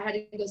everything. I had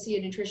to go see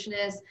a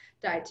nutritionist,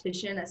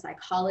 dietitian, a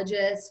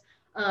psychologist,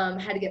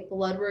 had to get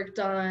blood work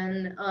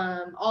done,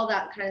 all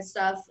that kind of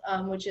stuff,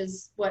 which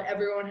is what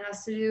everyone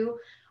has to do.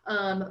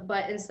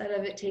 But instead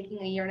of it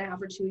taking a year and a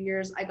half or 2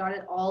 years, I got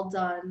it all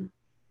done.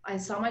 I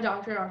saw my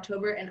doctor in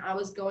October, and I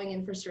was going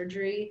in for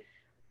surgery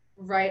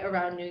right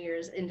around New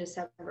Year's in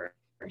December.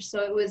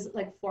 So it was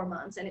like 4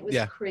 months, and it was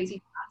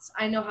crazy fast.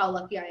 I know how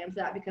lucky I am for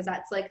that, because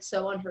that's like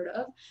so unheard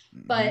of.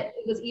 But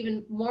it was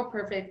even more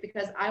perfect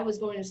because I was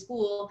going to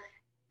school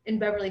in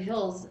Beverly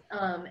Hills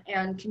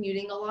and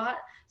commuting a lot.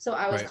 So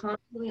I was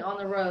constantly on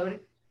the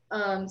road.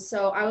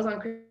 So I was on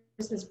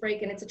Christmas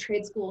break, and it's a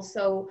trade school.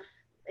 So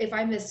if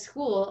I miss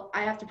school,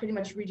 I have to pretty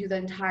much redo the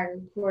entire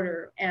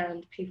quarter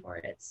and pay for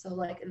it. So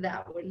like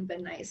that wouldn't have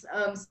been nice.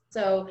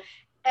 So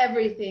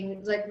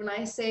everything, like when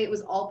I say it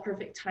was all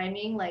perfect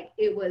timing, like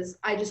it was,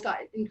 I just got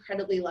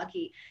incredibly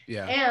lucky.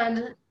 Yeah.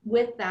 And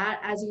with that,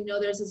 as you know,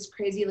 there's this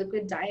crazy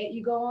liquid diet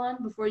you go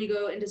on before you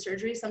go into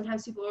surgery.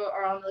 Sometimes people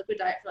are on the liquid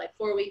diet for like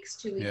 4 weeks,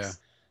 2 weeks.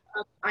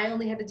 Yeah. I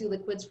only had to do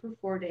liquids for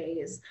 4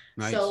 days.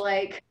 Nice. So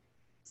like,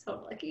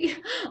 so lucky.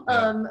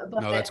 Yeah.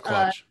 But no, that's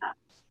clutch.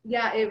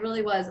 Yeah, it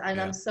really was.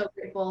 And I'm so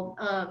grateful.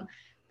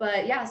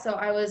 But yeah, so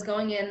I was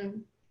going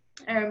in,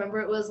 I remember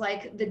it was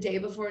like the day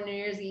before New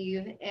Year's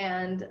Eve,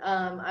 and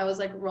I was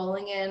like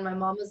rolling in. My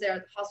mom was there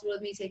at the hospital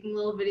with me taking a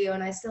little video,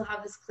 and I still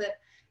have this clip,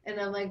 and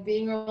I'm like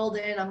being rolled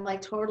in. I'm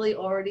like totally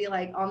already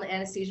like on the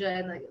anesthesia,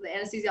 and like the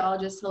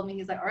anesthesiologist told me,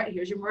 he's like, all right,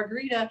 here's your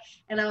margarita.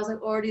 And I was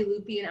like already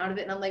loopy and out of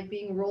it, and I'm like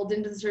being rolled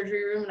into the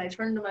surgery room, and I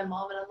turned to my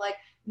mom and I'm like,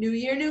 new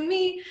year, new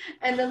me.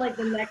 And then like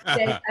the next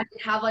day I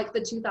have like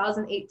the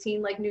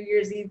 2018 like New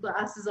Year's Eve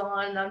glasses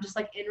on, and I'm just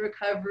like in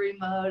recovery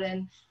mode.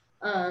 And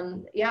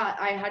yeah,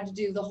 I had to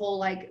do the whole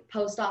like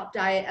post-op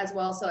diet as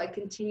well. So I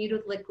continued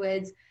with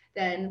liquids,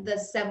 then the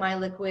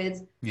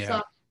semi-liquids,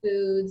 soft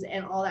foods,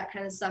 and all that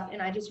kind of stuff.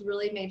 And I just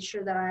really made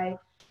sure that I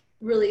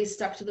really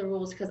stuck to the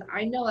rules, because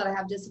I know that I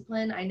have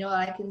discipline. I know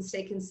that I can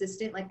stay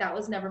consistent. Like that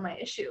was never my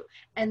issue.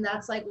 And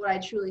that's like what I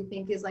truly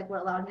think is like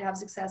what allowed me to have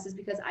success, is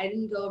because I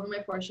didn't go over my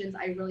portions.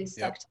 I really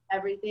stuck to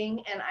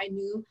everything. And I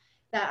knew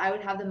that I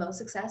would have the most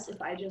success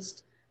if I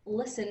just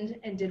listened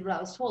and did what I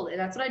was told. And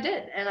that's what I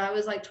did. And I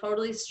was like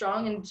totally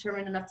strong and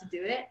determined enough to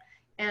do it.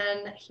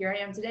 And here I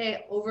am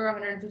today, over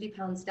 150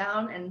 pounds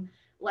down, and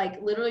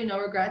like literally no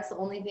regrets. The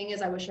only thing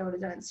is I wish I would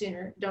have done it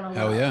sooner. Don't know.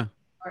 Hell yeah.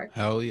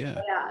 Hell yeah.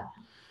 But yeah.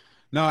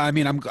 No, I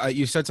mean,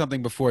 you said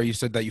something before. You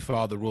said that you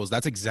follow the rules.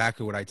 That's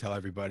exactly what I tell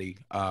everybody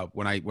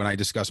when I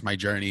discuss my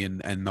journey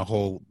and the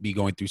whole me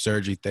going through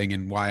surgery thing,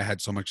 and why I had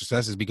so much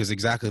success is because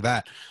exactly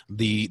that.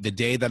 The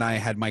day that I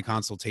had my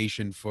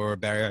consultation for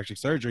bariatric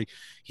surgery,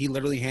 he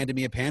literally handed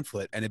me a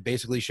pamphlet, and it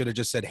basically should have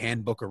just said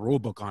handbook or rule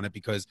book on it,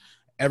 because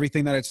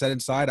everything that it said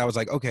inside, I was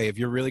like, okay, if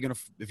you're going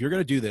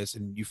to do this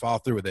and you follow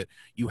through with it,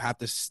 you have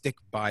to stick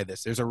by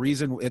this. There's a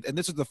reason. And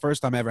this is the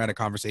first time I ever had a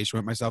conversation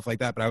with myself like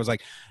that. But I was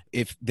like,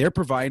 if they're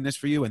providing this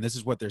for you and this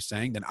is what they're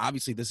saying, then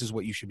obviously this is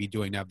what you should be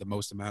doing to have the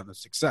most amount of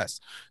success.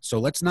 So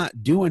let's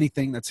not do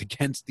anything that's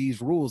against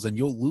these rules, and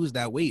you'll lose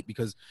that weight.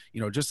 Because, you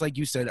know, just like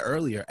you said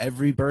earlier,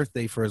 every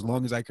birthday for as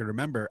long as I could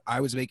remember,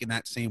 I was making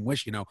that same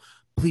wish, you know,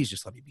 please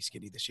just let me be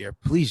skinny this year.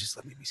 Please just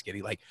let me be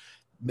skinny. Like,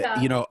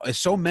 you know,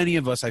 so many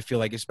of us, I feel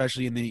like,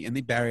 especially in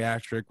the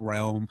bariatric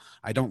realm,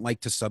 I don't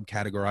like to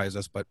subcategorize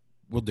us, but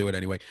we'll do it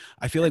anyway.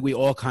 I feel like we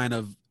all kind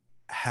of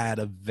had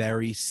a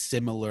very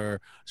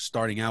similar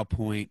starting out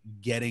point,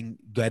 getting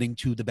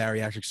to the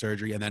bariatric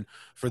surgery. And then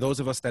for those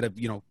of us that have,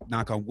 you know,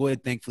 knock on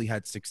wood, thankfully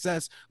had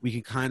success, we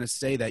can kind of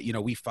say that, you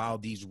know, we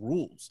followed these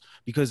rules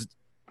because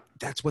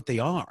that's what they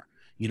are.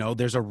 You know,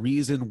 there's a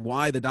reason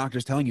why the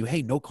doctor's telling you,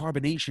 hey, no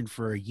carbonation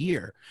for a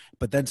year.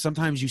 But then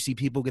sometimes you see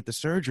people get the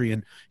surgery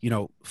and, you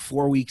know,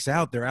 4 weeks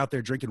out, they're out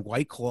there drinking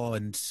White Claw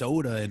and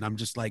soda. And I'm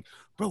just like,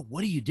 bro,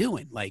 what are you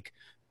doing? Like,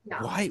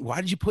 why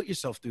did you put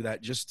yourself through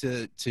that just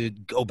to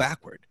go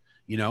backward?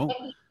 You know,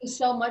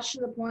 so much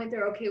to the point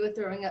they're okay with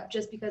throwing up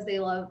just because they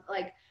love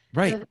like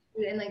right the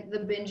food and like the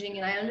binging.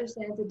 And I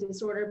understand it's a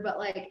disorder, but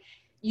like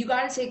you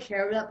got to take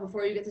care of that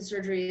before you get the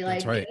surgery. Like,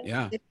 that's right.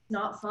 Yeah, it's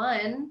not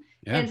fun.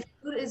 Yeah. And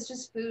food is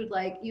just food.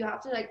 Like you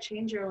have to like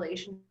change your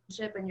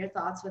relationship and your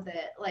thoughts with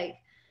it. Like,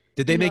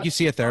 did they make you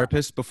see a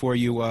therapist before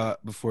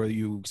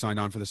you signed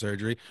on for the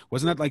surgery?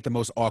 Wasn't that like the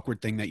most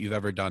awkward thing that you've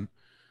ever done?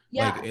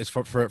 Yeah. Like, it's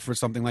for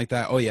something like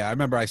that. Oh yeah, I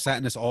remember I sat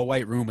in this all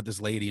white room with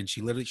this lady, and she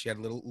had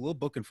a little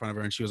book in front of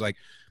her, and she was like,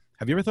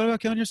 "Have you ever thought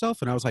about killing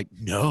yourself?" And I was like,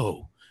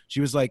 "No."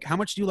 She was like, "How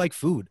much do you like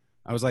food?"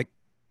 I was like,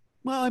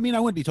 "Well, I mean, I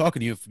wouldn't be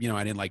talking to you if, you know,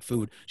 I didn't like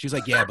food." She was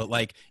like, "Yeah, but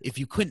like if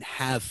you couldn't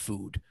have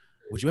food,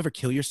 would you ever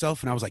kill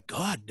yourself?" And I was like,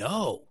 "God,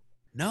 no,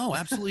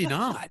 absolutely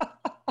not.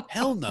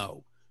 Hell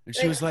no." And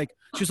she was like,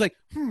 She was like,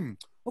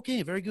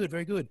 okay, very good,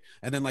 very good.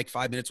 And then like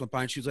 5 minutes went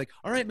by and she was like,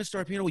 all right,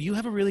 Mr. Arpino, well, you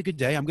have a really good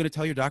day. I'm going to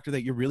tell your doctor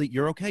that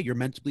you're okay. You're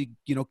mentally,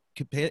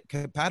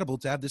 compatible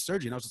to have this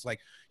surgery. And I was just like,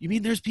 you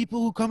mean there's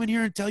people who come in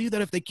here and tell you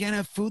that if they can't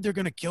have food, they're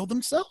going to kill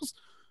themselves?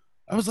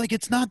 I was like,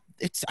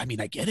 I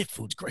mean, I get it.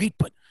 Food's great,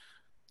 but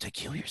to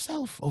kill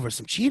yourself over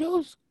some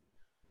Cheetos?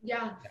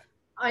 Yeah.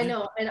 I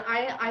know, and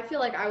I feel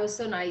like I was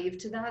so naive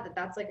to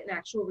that's like an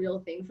actual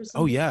real thing for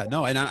some Oh people. yeah,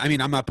 no, and I mean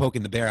I'm not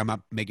poking the bear, I'm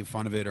not making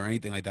fun of it or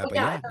anything like that,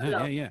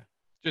 but yeah.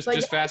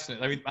 Just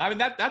fascinating. I mean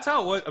that's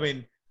how it was. I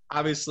mean,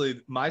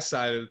 obviously my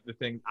side of the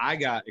thing, I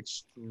got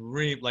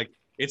extreme. Like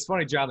it's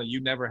funny, John, that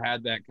you never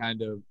had that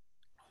kind of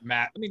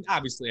I mean,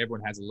 obviously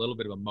everyone has a little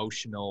bit of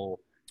emotional.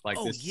 Like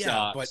this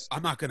sucks. But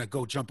I'm not gonna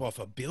go jump off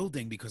a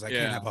building because I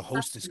can't have a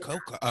Hostess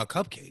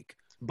cupcake.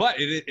 But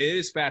it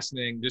is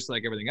fascinating, just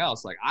like everything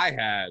else. Like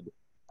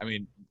I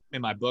mean,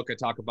 in my book, I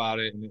talk about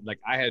it, and like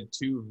I had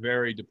two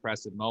very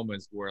depressive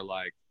moments where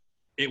like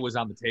it was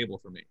on the table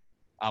for me.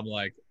 I'm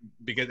like,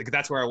 because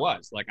that's where I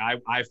was. Like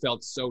I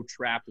felt so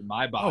trapped in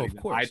my body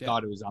that I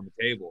thought it was on the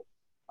table.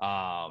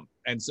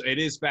 And so it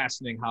is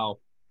fascinating how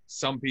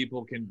some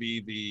people can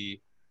be the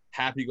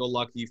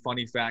happy-go-lucky,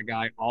 funny fat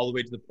guy all the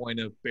way to the point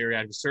of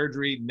bariatric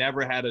surgery,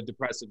 never had a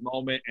depressive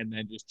moment, and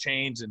then just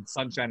change and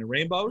sunshine and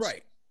rainbows.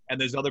 Right. And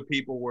there's other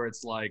people where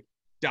it's like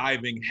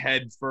diving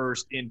head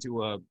first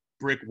into a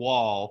brick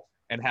wall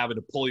and having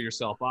to pull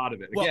yourself out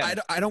of it. Well,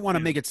 I don't want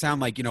to make it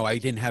sound like, I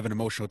didn't have an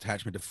emotional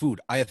attachment to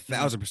food. I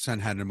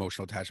 1,000% had an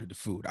emotional attachment to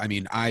food. I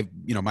mean,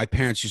 my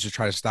parents used to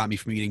try to stop me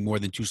from eating more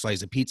than 2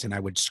 slices of pizza, and I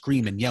would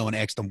scream and yell and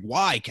ask them,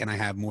 why can I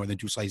have more than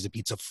 2 slices of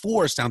pizza?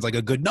 4 sounds like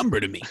a good number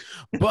to me.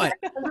 But,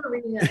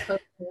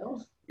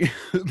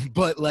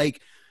 but like,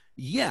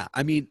 yeah,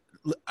 I mean,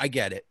 I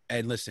get it.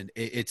 And listen,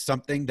 it's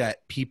something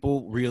that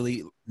people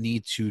really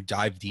need to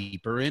dive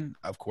deeper in.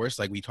 Of course,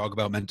 like we talk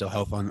about mental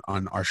health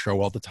on our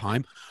show all the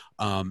time.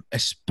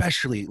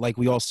 Especially like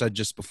we all said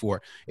just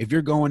before, if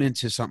you're going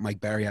into something like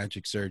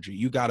bariatric surgery,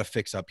 you got to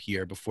fix up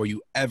here before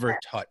you ever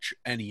touch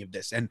any of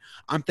this. And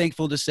I'm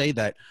thankful to say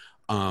that,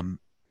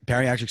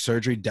 bariatric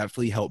surgery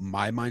definitely helped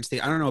my mind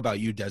state. I don't know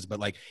about you, Des, but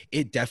like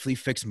it definitely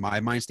fixed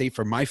my mind state.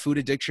 For my food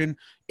addiction,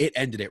 it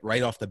ended it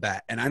right off the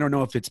bat. And I don't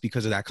know if it's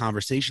because of that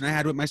conversation I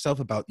had with myself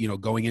about,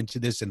 going into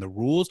this and the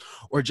rules,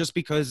 or just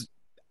because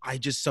I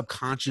just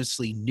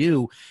subconsciously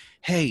knew,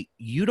 hey,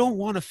 you don't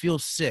want to feel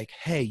sick.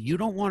 Hey, you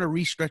don't want to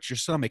re-stretch your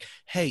stomach.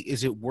 Hey,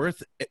 is it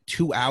worth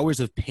 2 hours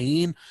of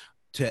pain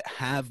to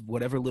have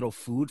whatever little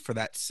food for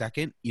that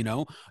second,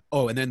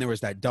 Oh, and then there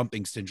was that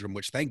dumping syndrome,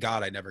 which thank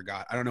God I never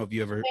got. I don't know if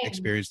you ever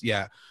experienced,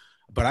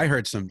 but I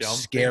heard some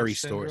scary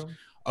stories.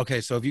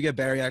 Okay, so if you get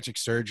bariatric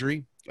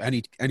surgery,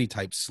 any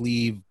type,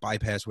 sleeve,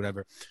 bypass,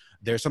 whatever,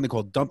 there's something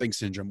called dumping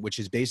syndrome, which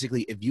is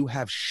basically if you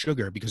have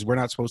sugar, because we're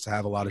not supposed to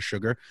have a lot of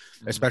sugar,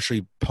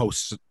 especially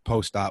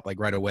post-op, like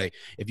right away.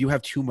 If you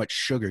have too much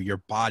sugar, your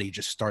body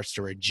just starts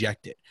to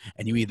reject it,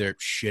 and you either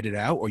shit it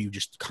out or you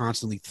just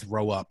constantly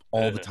throw up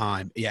all the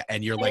time. Yeah,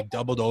 and you're like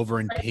doubled over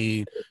in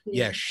pain.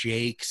 Yeah,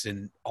 shakes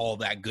and all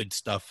that good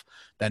stuff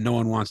that no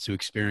one wants to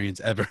experience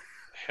ever.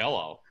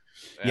 Hello.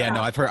 Yeah,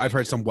 no, I've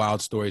heard some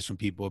wild stories from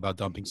people about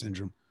dumping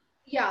syndrome.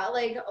 Yeah,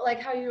 like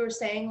how you were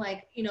saying,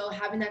 like,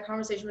 having that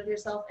conversation with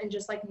yourself and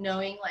just like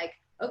knowing like,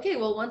 okay,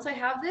 well, once I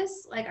have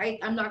this, like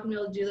I'm not gonna be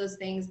able to do those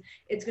things.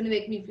 It's gonna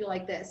make me feel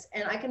like this.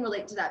 And I can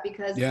relate to that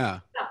because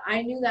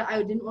I knew that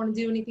I didn't want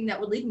to do anything that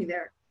would lead me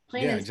there.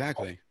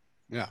 Exactly.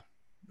 Yeah.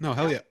 No,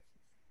 hell yeah.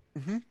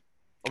 Mm-hmm.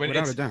 I mean,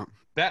 without a doubt.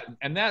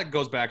 That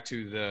goes back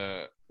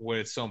to what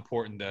it's so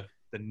important,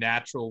 the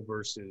natural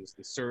versus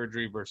the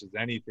surgery versus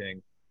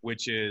anything,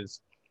 which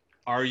is,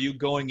 are you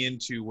going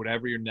into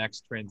whatever your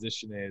next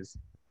transition is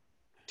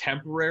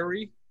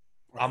temporary?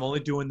 Right. I'm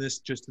only doing this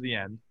just to the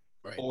end.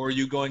 Right. Or are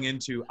you going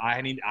into,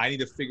 I need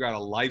to figure out a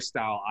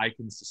lifestyle I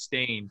can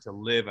sustain to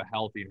live a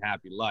healthy and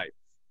happy life.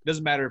 It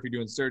doesn't matter if you're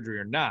doing surgery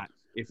or not.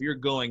 If you're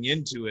going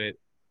into it,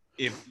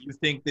 if you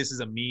think this is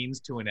a means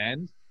to an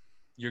end,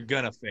 you're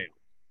going to fail.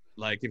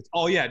 Like,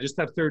 just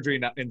have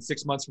surgery in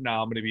 6 months from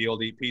now, I'm going to be able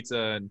to eat pizza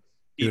and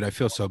Dude, I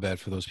feel so bad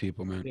for those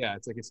people, man. Yeah,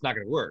 it's like it's not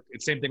going to work.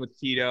 It's same thing with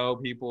keto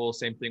people,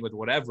 same thing with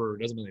whatever.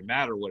 It doesn't really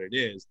matter what it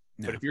is.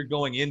 No. But if you're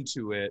going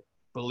into it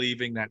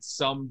believing that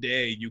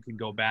someday you can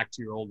go back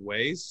to your old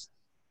ways,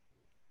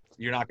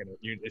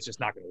 it's just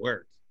not going to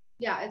work.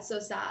 Yeah, it's so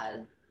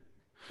sad.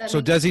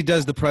 So Desi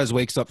does the Prez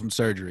wakes up from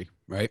surgery,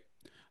 right?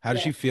 How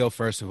did she feel,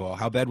 first of all?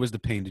 How bad was the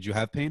pain? Did you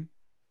have pain?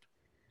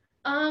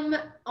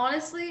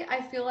 Honestly,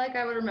 I feel like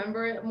I would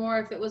remember it more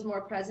if it was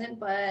more present,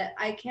 but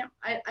I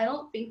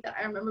don't think that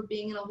I remember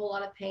being in a whole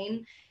lot of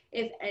pain.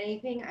 If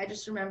anything, I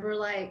just remember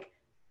like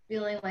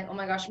feeling like, oh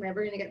my gosh, am I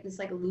ever going to get this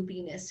like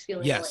loopiness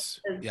feeling? Yes.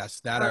 Yes.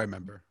 That I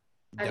remember.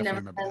 I've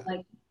never had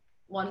like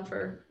one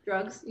for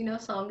drugs,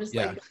 so I'm just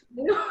like,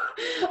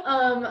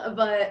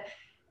 but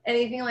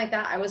anything like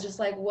that, I was just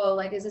like, whoa,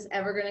 like, is this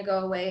ever going to go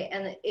away?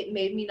 And it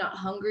made me not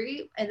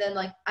hungry. And then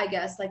like, I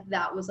guess like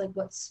that was like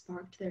what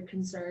sparked their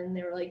concern.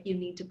 They were like, you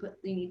need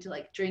to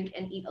like drink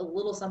and eat a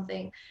little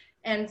something.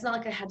 And it's not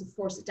like I had to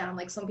force it down.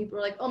 Like some people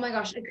were like, oh my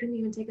gosh, I couldn't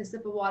even take a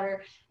sip of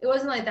water. It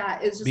wasn't like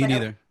that. It was just Me like I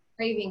neither. wasn't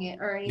craving it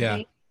or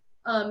anything.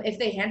 If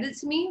they handed it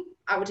to me,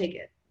 I would take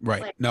it.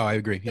 Right. Like, No, I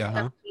agree. Yeah.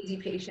 I'm an easy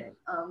patient.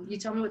 You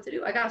tell me what to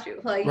do, I got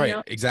you. Like, Right. you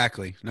know?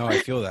 Exactly. No, I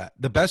feel that.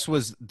 The best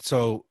was,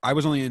 so I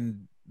was only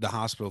in the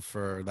hospital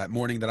for that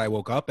morning that I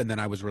woke up, and then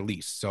I was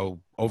released. So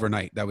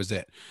overnight, that was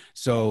it.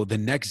 So the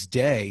next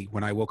day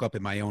when I woke up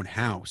in my own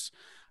house,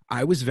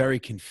 I was very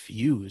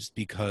confused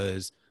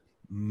because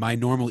my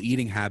normal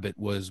eating habit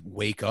was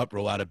wake up,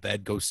 roll out of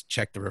bed, go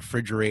check the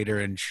refrigerator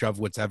and shove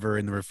whatever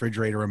in the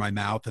refrigerator in my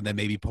mouth, and then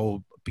maybe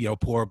pour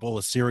a bowl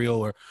of cereal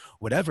or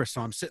whatever.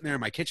 So I'm sitting there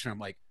in my kitchen. I'm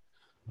like,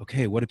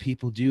 okay, what do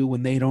people do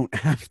when they don't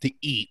have to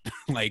eat?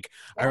 Like,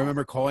 I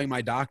remember calling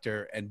my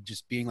doctor and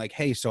just being like,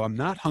 hey, so I'm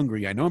not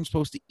hungry. I know I'm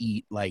supposed to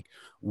eat. Like,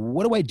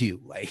 what do I do?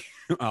 Like,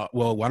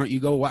 well, why don't you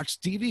go watch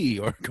TV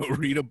or go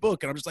read a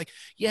book? And I'm just like,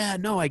 yeah,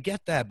 no, I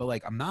get that. But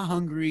like, I'm not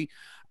hungry.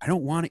 I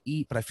don't want to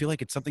eat, but I feel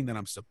like it's something that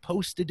I'm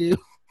supposed to do.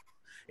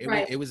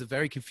 It was a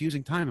very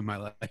confusing time in my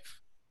life.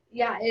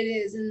 Yeah, it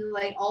is. And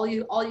like, all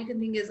you can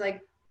think is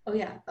like, oh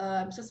yeah,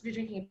 I'm supposed to be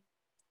drinking.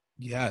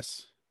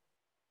 Yes.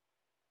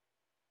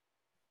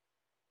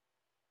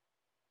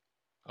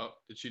 Oh,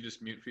 did she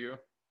just mute for you?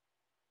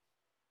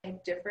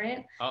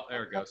 Different. Oh,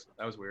 there it goes.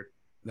 That was weird.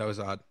 That was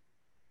odd.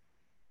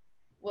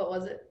 What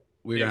was it?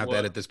 We're going to have to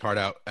edit this part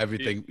out.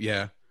 Everything.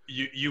 Yeah.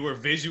 You were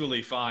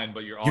visually fine,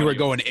 but your audio You were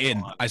going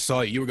in. I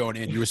saw you. You were going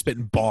in. You were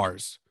spitting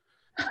bars.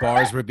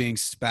 Bars were being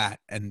spat,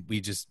 and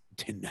we just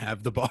didn't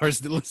have the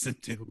bars to listen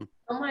to.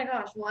 Oh my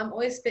gosh. Well, I'm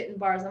always spitting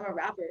bars. I'm a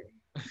rapper.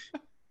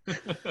 All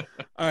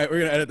right. We're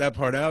going to edit that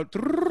part out.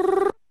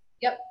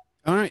 Yep.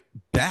 All right.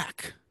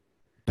 Back.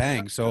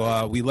 Bang.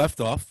 So we left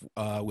off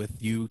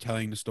with you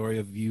telling the story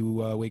of you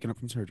waking up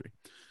from surgery.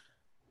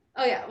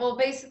 Oh yeah, well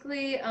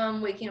basically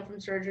waking up from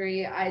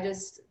surgery,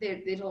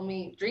 they told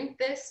me drink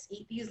this,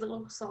 eat these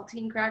little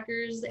saltine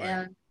crackers, Right.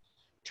 and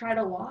try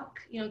to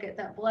walk, get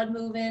that blood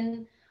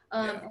moving.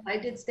 And I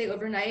did stay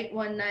overnight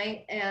one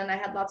night, and I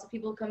had lots of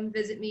people come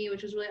visit me,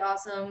 which was really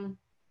awesome.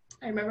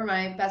 I remember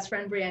my best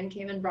friend Brienne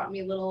came and brought me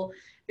a little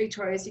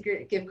Victoria's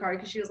Secret gift card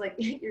because she was like,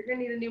 you're gonna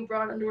need a new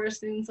bra and underwear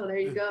soon, so there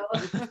you go.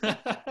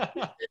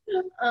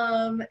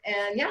 And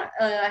yeah,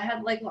 I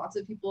had like lots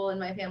of people in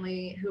my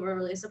family who were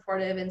really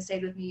supportive and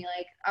stayed with me.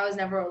 Like I was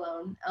never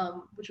alone,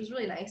 which was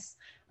really nice.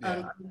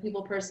 I'm a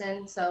people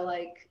person, so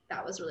like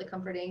that was really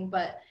comforting.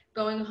 But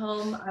going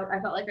home, I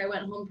felt like I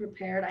went home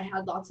prepared. I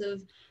had lots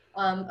of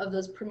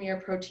those Premier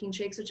protein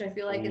shakes, which I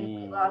feel like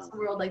in the last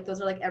world, like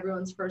those are like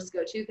everyone's first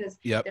go-to because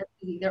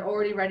they're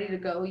already ready to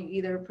go. You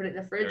either put it in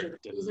the fridge or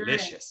the freezer.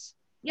 Delicious.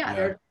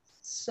 They're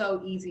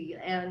so easy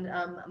and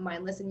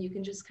mindless, and you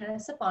can just kind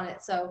of sip on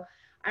it. So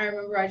I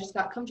remember I just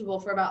got comfortable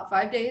for about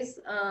 5 days.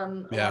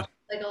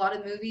 Like a lot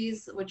of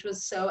movies, which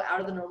was so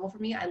out of the normal for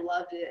me. I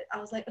loved it. I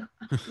was like,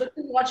 look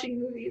at watching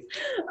movies.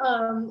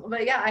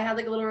 But yeah, I had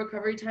like a little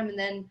recovery time, and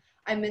then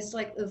I missed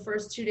like the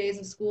first 2 days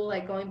of school,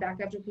 like going back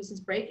after Christmas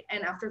break.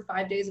 And after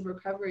 5 days of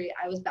recovery,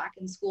 I was back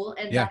in school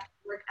and back to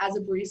work as a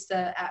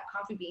barista at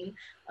Coffee Bean.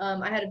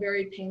 I had a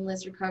very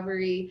painless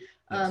recovery.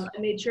 I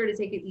made sure to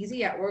take it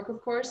easy at work,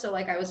 of course. So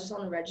like I was just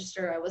on the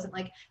register. I wasn't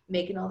like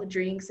making all the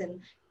drinks and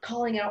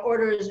calling out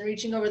orders and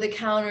reaching over the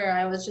counter.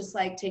 I was just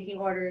like taking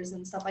orders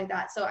and stuff like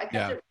that. So I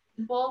kept it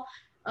simple.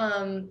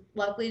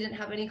 Luckily didn't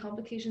have any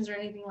complications or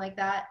anything like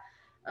that.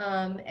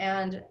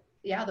 And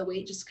yeah, the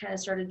weight just kind of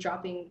started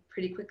dropping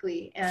pretty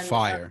quickly. And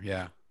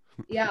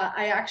yeah,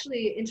 I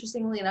actually,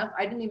 interestingly enough,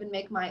 I didn't even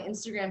make my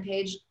Instagram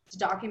page to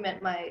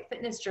document my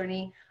fitness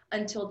journey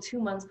until 2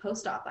 months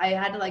post-op. I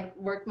had to like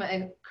work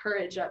my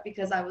courage up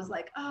because I was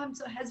like, oh, I'm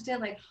so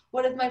hesitant. Like,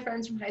 what if my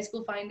friends from high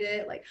school find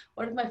it? Like,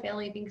 what if my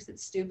family thinks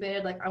it's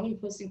stupid? Like, I'm gonna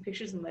be posting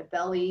pictures of my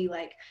belly.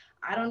 Like,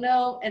 I don't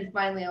know. And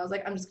finally I was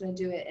like, I'm just gonna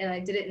do it. And I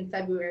did it in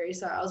February.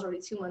 So I was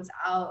already 2 months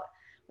out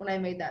when I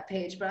made that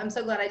page. But I'm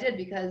so glad I did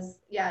because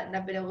and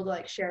I've been able to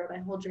like share my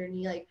whole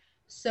journey like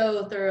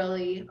so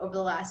thoroughly over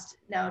the last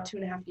now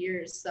 2.5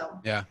 years. So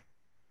yeah,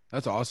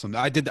 that's awesome.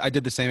 I did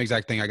the same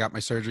exact thing. I got my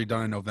surgery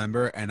done in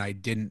November, and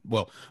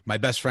my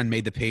best friend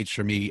made the page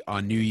for me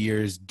on New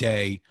Year's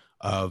Day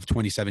of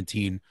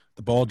 2017.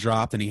 The ball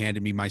dropped, and he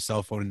handed me my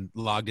cell phone and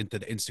logged into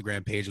the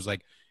Instagram page. It was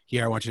like,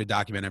 here, I want you to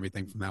document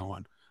everything from now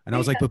on. And I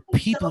was like, but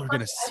people are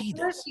going to see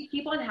this. We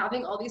keep on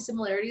having all these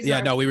similarities. Yeah,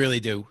 no, we really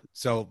do.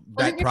 So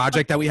that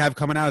project that we have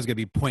coming out is going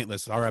to be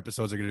pointless. Our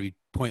episodes are going to be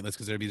pointless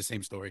because they're going to be the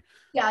same story.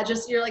 Yeah,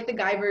 just you're like the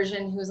guy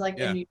version who's like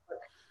in New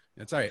York.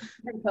 That's all right.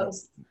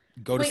 Post.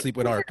 Go to sleep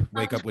with Arp.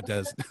 Wake up with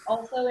Des.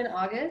 Also in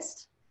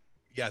August?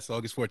 Yes,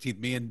 August 14th.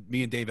 Me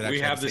and David actually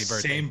have the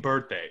same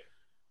birthday.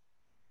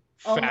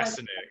 Oh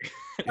fascinating.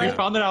 We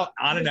found it out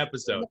on an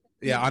episode.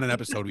 Yeah, on an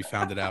episode we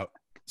found it out.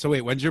 So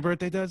wait, when's your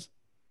birthday, Des?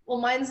 Well,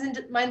 mine's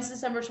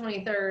December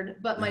 23rd,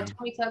 but my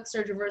Tummy Tuck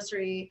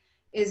surgery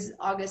is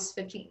August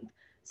 15th.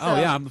 So,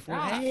 I'm the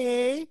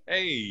 4th.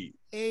 Hey.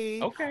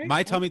 Okay.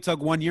 My Tummy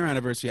Tuck 1 year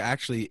anniversary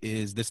actually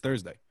is this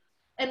Thursday.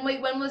 And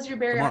wait, when was your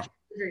bariatric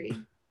surgery?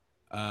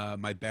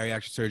 My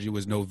bariatric surgery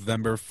was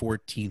November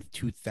 14th,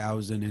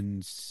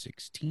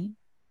 2016.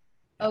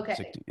 Okay.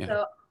 16, yeah.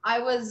 So I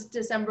was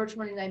December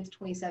 29th,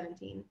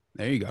 2017.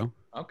 There you go.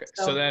 Okay.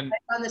 So then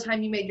right on the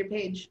time you made your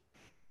page.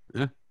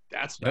 Yeah.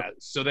 that's Yep. bad.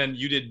 So then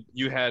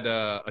you had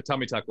a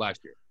tummy tuck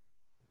last year.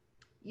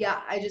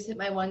 Yeah, I just hit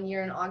my 1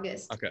 year in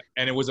August. Okay.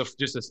 And it was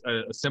just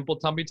a simple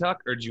tummy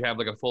tuck, or did you have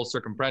like a full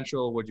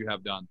circumferential? What'd you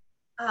have done?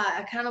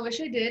 I kind of wish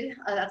I did.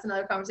 That's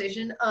another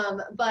conversation.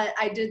 But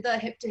I did the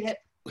hip to hip.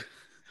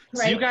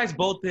 So you guys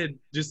both did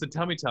just a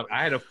tummy tuck.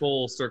 I had a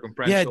full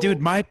circumferential. Yeah, dude,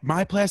 my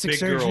plastic big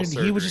girl surgeon, he was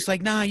surgery. just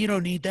like, nah, you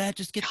don't need that.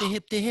 Just get the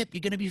hip to hip.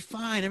 You're gonna be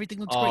fine. Everything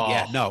looks great. Oh.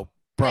 Yeah, no,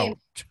 bro.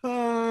 When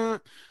I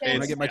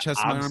It's- get my chest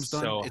and my I'm arms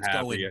done, so it's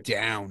happy. going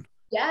down.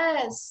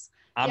 Yes.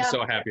 I'm Yeah.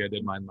 so happy I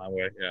did mine my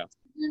way. Yeah.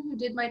 Who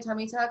did my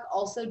tummy tuck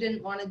also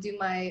didn't want to do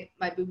my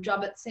boob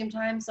job at the same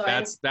time. So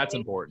That's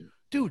important.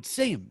 Dude,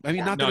 same. I mean,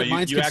 Yeah. not No, that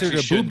mine's you considered actually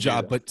a shouldn't boob do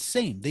job, that. but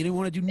same. They didn't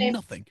want to do Same.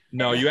 nothing.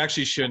 No, you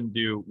actually shouldn't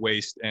do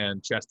waist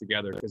and chest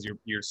together because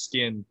your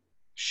skin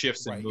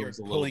shifts and Right, you're moves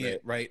a little pulling bit.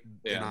 it right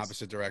in Yeah.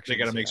 opposite directions. They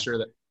got to make yeah. sure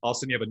that all of a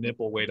sudden you have a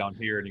nipple way down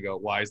here and you go,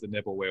 why is the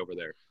nipple way over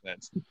there?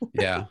 That's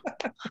Yeah.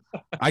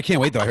 I can't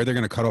wait though. I heard they're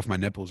gonna cut off my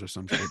nipples or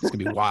some shit. It's gonna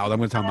be wild. I'm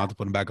gonna tell them not to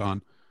put them back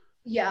on.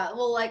 Yeah,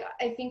 well, like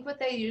I think what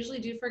they usually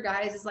do for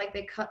guys is like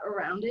they cut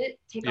around it,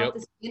 take Yep. out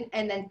the skin,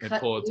 and then And cut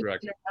pull it the through.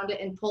 skin around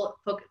it and poke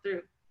it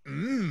through.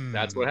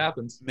 that's what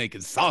happens. Making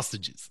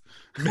sausages.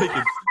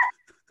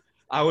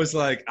 I was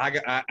like, I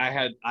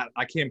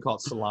can't even call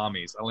it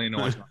salamis. I don't even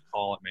know what to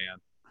call it, man.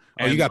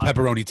 Oh, you And got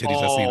pepperoni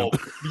titties. I've seen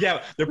them.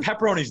 Yeah, they're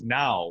pepperonis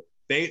now.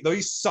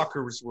 Those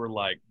suckers were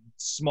like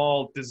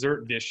small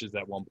dessert dishes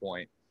at one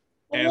point.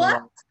 And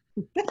What?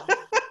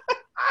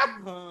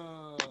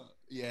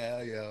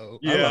 Yeah, yo.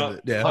 Yeah, I love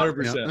it. Yeah,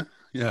 100%.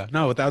 Yeah,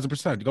 no,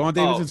 1,000%. Go on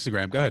David's Oh.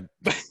 Instagram. Go ahead.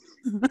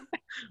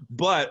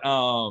 But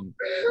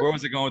where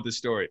was it going with this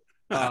story?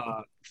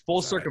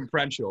 Full Sorry.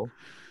 circumferential.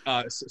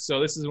 So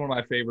this is one of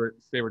my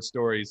favorite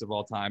stories of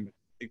all time.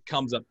 It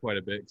comes up quite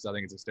a bit because I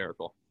think it's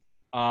hysterical.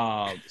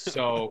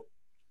 So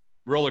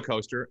roller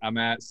coaster. I'm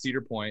at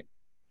Cedar Point,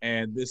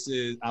 and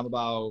I'm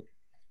about,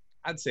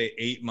 I'd say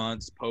 8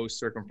 months post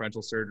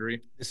circumferential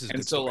surgery. This is a And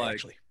good so, story, like,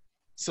 actually.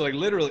 So like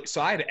literally,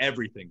 so I had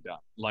everything done.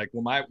 Like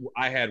when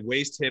I had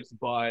waist, hips,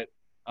 butt,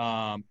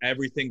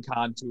 everything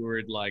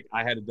contoured. Like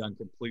I had it done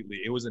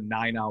completely. It was a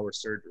 9-hour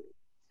surgery.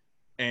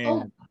 And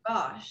Oh my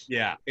gosh.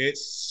 yeah, it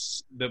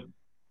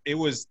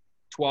was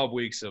 12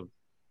 weeks of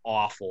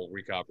awful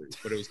recovery,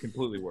 but it was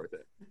completely worth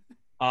it.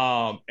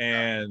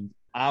 And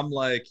I'm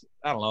like,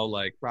 I don't know,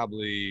 like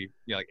probably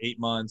like 8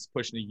 months,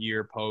 pushing a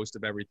year post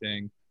of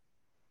everything.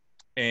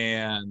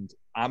 And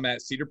I'm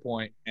at Cedar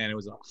Point, and it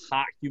was a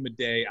hot, humid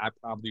day. I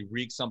probably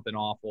reeked something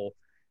awful,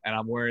 and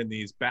I'm wearing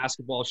these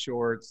basketball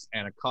shorts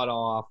and a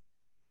cutoff,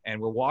 and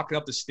we're walking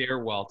up the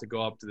stairwell to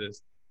go up to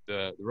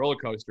the roller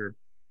coaster,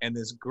 and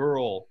this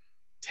girl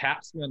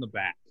taps me on the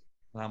back,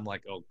 and I'm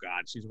like, oh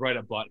God, she's right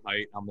at butt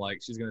height. I'm like,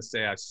 she's gonna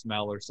say I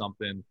smell or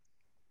something.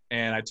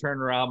 And I turn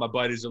around, my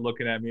buddies are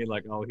looking at me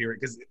like, oh, here,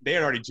 because they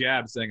had already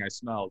jabbed saying I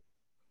smelled.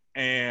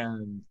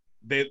 And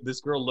this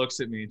girl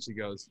looks at me and she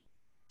goes,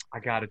 I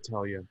gotta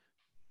tell you,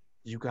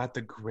 you got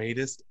the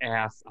greatest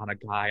ass on a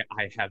guy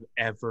I have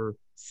ever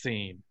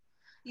seen.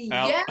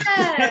 Yes.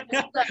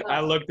 I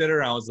looked at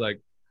her and I was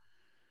like,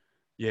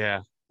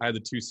 yeah, I had the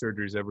 2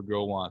 surgeries every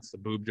girl wants, a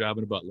boob job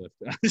and a butt lift.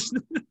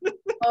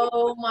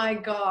 Oh my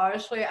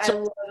gosh. Wait, I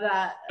love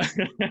that.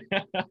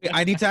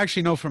 I need to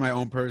actually know from my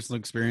own personal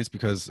experience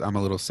because I'm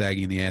a little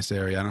saggy in the ass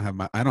area.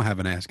 I don't have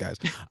an ass, guys.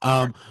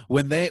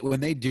 When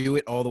they do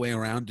it all the way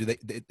around,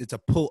 it's a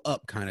pull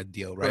up kind of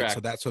deal, right? Correct. So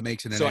that's what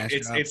makes it an So ass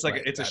job. it's like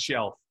Right, it's a that's-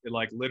 shelf. It,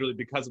 like literally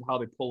because of how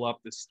they pull up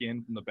the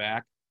skin from the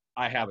back,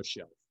 I have a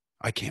shelf.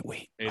 I can't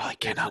wait. It's- I it's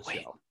cannot a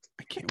wait. shelf.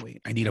 I can't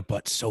wait. I need a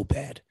butt so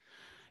bad.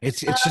 It's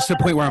just to the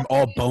point where I'm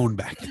all bone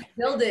back there.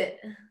 Build it.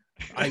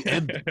 I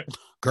am.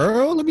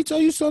 Girl, let me tell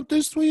you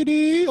something,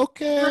 sweetie.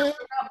 Okay.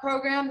 Workout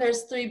program,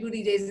 there's 3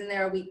 booty days in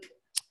there a week.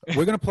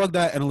 We're gonna plug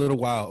that in a little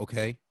while,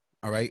 okay?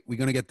 All right, we're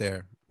gonna get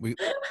there.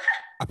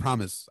 I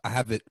promise. I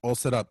have it all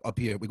set up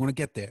here. We're gonna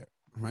get there.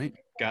 All right.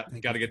 Got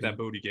Thank to you, get that Steve.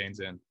 booty gains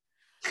in.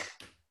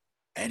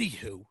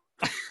 Anywho,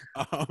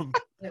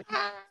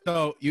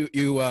 so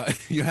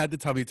you had the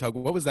tummy tuck.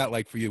 What was that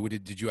like for you?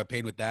 Did you have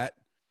pain with that?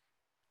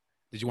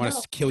 Did you want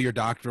No. to kill your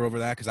doctor over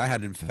that? Because I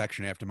had an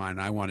infection after mine,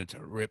 and I wanted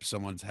to rip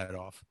someone's head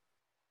off.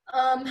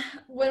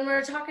 When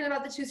we're talking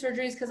about the 2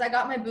 surgeries, because I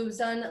got my boobs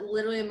done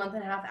literally a month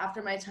and a half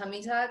after my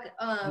tummy tuck.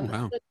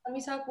 wow. The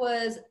tummy tuck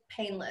was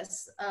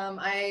painless.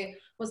 I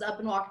was up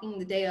and walking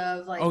the day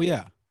of, like, Oh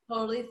yeah.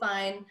 totally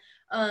fine.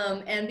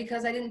 And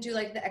because I didn't do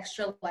like the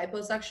extra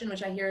liposuction,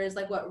 which I hear is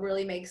like what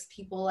really makes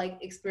people like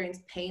experience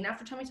pain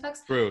after tummy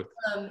tucks, Truth.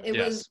 it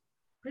Yes. was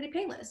pretty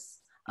painless.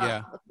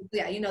 Yeah.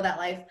 Yeah, you know that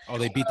life. Oh,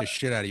 they beat the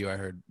shit out of you. I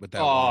heard with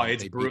that. Oh, one.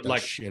 it's They beat brutal. the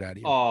Like, shit out of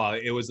you. Oh,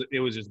 it was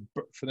just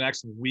for the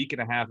next week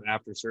and a half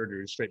after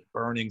surgery, straight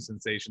burning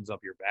sensations up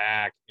your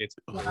back.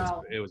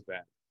 Wow. It was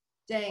bad.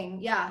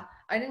 Dang, yeah.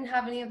 I didn't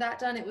have any of that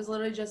done. It was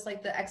literally just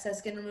like the excess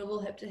skin removal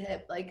hip to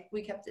hip. Like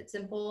we kept it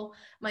simple.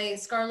 My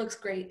scar looks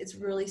great. It's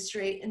really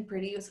straight and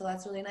pretty, so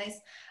that's really nice.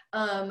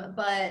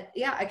 But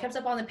yeah, I kept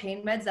up on the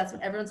pain meds. That's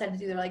what everyone said to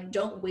do. They're like,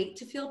 don't wait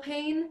to feel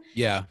pain.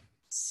 Yeah.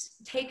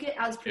 Take it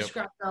as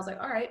prescribed. And I was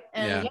like, all right.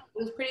 And yeah, it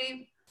was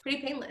pretty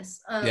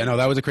painless. Yeah, no,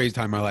 that was a crazy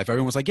time in my life.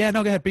 Everyone was like, yeah,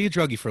 no, go ahead, be a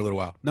druggie for a little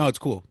while. No, it's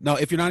cool. No,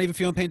 if you're not even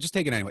feeling pain, just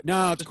take it anyway.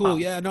 No, it's cool.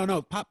 Yeah,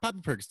 no, pop a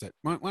Percocet.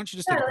 Why don't you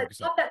just take a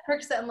Percocet? Pop that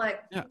Percocet. I'm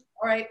like, all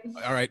right.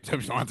 All right. You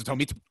don't have to tell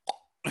me to.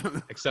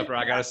 Except for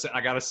I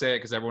gotta say it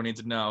because everyone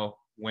needs to know,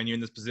 when you're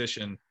in this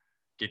position,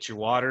 get your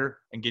water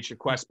and get your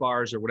Quest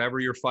bars or whatever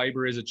your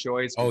fiber is of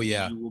choice. Oh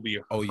yeah. You will be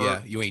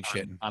you ain't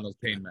shitting on those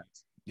pain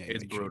meds. Yeah,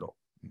 it's brutal.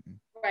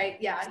 Right.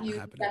 Yeah. You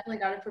definitely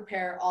got to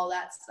prepare all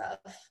that stuff.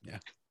 Yeah.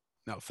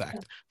 No,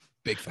 fact.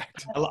 Big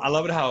fact. I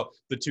love it how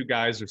the two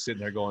guys are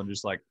sitting there going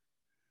just like,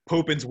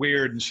 pooping's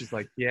weird. And she's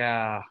like,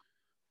 yeah,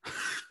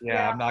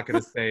 I'm not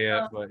going to say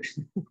it, but.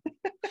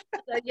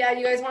 Yeah,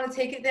 you guys want to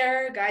take it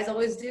there? Guys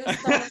always do.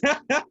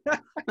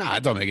 Nah,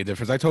 it don't make a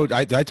difference. I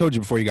told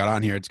you before you got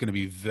on here, it's going to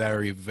be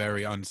very,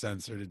 very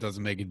uncensored. It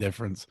doesn't make a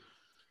difference.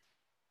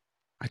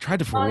 I tried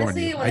to forewarn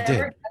you. I did.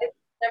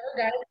 Whenever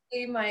guys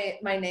see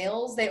my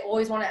nails, they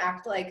always want to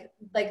act like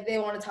they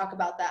want to talk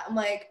about that. I'm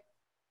like,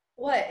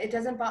 what? It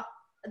doesn't bother.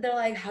 They're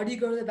like, how do you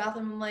go to the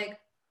bathroom? I'm like,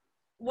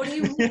 what do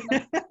you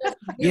mean?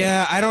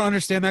 Yeah, I don't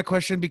understand that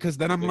question, because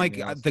then I'm like,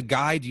 the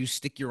guy, do you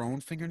stick your own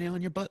fingernail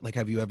in your butt? Like,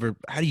 how do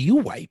you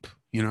wipe?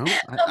 You know,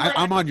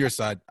 I'm on your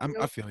side.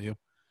 I feel you.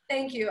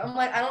 Thank you. I'm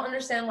like, I don't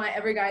understand why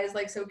every guy is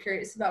like so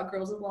curious about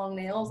girls with long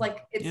nails.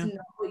 Like, it's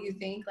not what you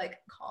think. Like,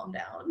 calm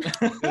down.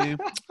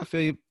 I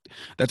feel you.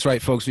 That's right,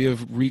 folks. We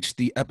have reached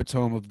the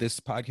epitome of this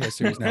podcast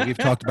series now. We've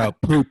talked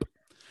about poop.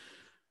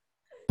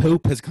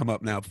 Poop has come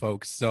up now,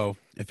 folks. So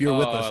if you're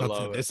with us up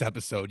to this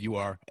episode, you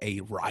are a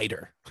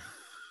rider.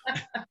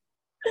 I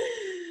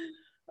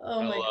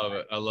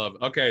love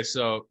it. Okay,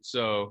 so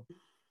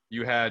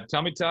you had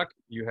tummy tuck,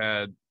 you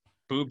had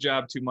boob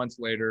job 2 months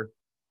later.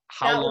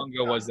 How long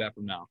ago was that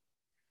from now?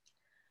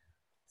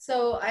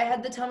 So I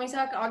had the tummy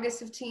tuck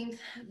August 15th,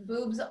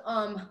 boobs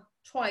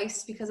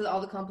twice because of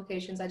all the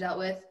complications I dealt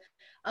with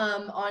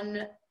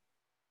on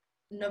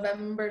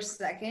November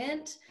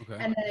 2nd,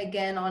 and then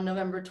again on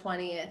November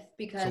 20th.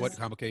 Because, so what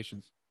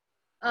complications?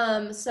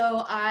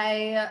 So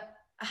I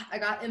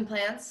got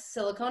implants,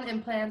 silicone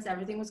implants.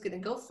 Everything was going to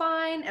go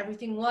fine.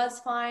 Everything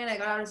was fine. I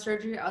got out of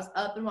surgery. I was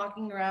up and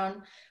walking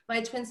around.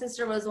 My twin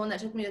sister was the one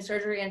that took me to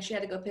surgery, and she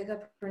had to go pick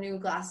up her new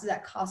glasses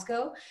at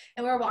Costco.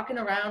 And we were walking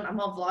around. I'm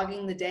all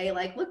vlogging the day.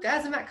 Like, look,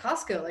 guys, I'm at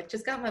Costco. Like,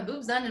 just got my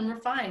boobs done, and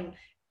we're fine.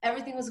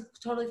 Everything was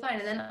totally fine.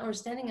 And then we're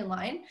standing in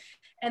line,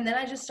 and then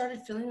I just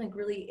started feeling like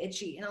really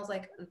itchy. And I was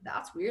like,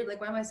 that's weird. Like,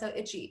 why am I so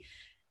itchy?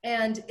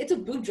 And it's a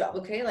boob job,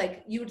 okay?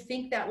 Like, you would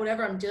think that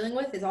whatever I'm dealing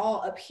with is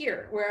all up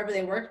here, wherever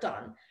they worked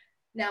on.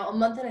 Now, a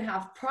month and a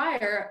half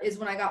prior is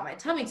when I got my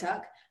tummy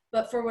tuck,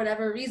 but for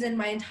whatever reason,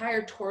 my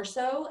entire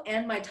torso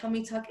and my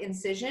tummy tuck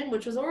incision,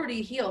 which was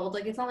already healed,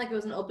 like, it's not like it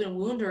was an open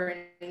wound or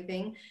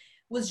anything,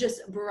 was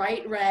just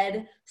bright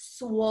red,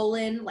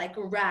 swollen, like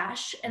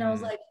rash. And I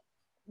was like,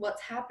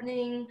 what's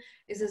happening?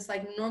 Is this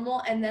like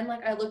normal? And then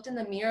like I looked in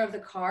the mirror of the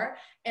car,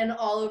 and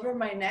all over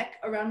my neck,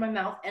 around my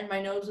mouth, and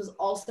my nose was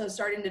also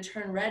starting to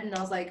turn red. And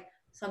I was like,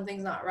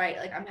 something's not right.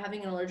 Like, I'm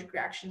having an allergic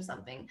reaction to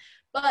something.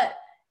 But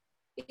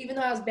even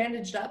though I was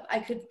bandaged up, I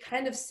could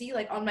kind of see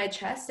like on my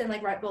chest and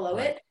like right below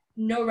it,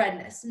 no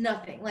redness,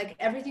 nothing. Like,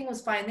 everything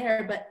was fine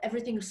there, but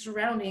everything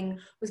surrounding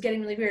was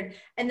getting really weird.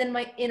 And then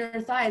my inner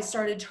thighs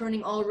started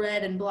turning all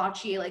red and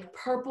blotchy, like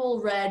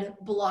purple, red,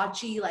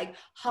 blotchy, like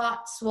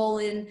hot,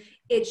 swollen,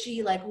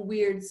 itchy, like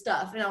weird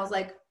stuff. And I was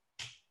like,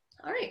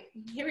 all right,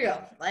 here we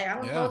go. Like, I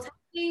don't know what's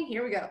happening.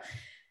 Here we go.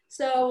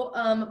 So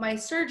my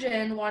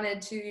surgeon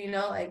wanted to, you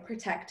know, like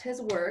protect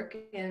his work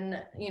and,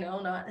 you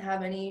know, not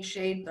have any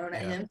shade thrown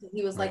at him. So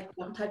he was like,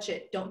 don't touch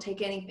it. Don't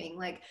take anything.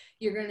 Like,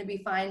 you're going to be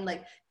fine.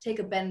 Like, take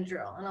a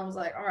Benadryl. And I was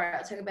like, all right,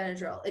 I'll take a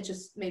Benadryl. It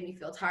just made me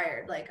feel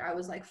tired. Like, I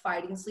was like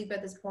fighting sleep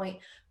at this point,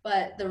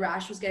 but the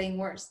rash was getting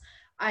worse.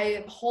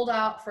 I hold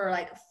out for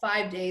like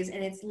 5 days,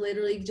 and it's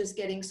literally just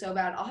getting so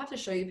bad. I'll have to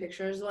show you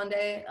pictures one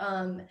day.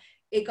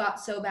 It got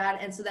so bad.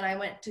 And so then I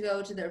went to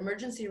go to the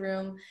emergency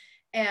room,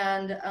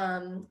 and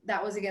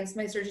that was against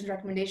my surgeon's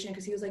recommendation,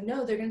 because he was like,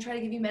 no, they're going to try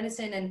to give you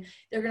medicine, and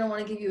they're going to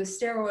want to give you a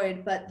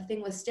steroid. But the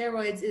thing with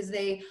steroids is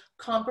they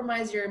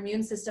compromise your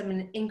immune system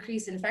and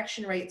increase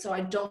infection rate. So I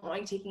don't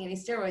want you taking any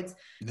steroids.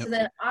 So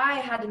then I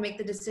had to make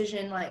the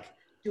decision, like,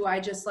 do I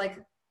just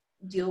like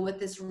deal with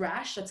this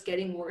rash that's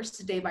getting worse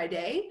day by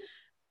day,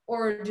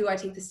 or do I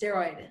take the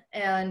steroid?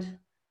 And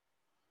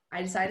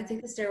I decided to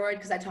take the steroid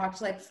because I talked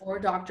to like 4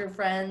 doctor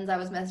friends. I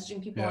was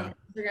messaging people on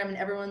Instagram, and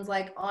everyone's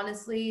like,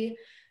 honestly,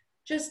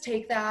 just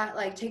take that,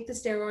 like, take the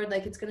steroid,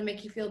 like, it's going to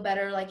make you feel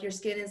better, like, your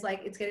skin is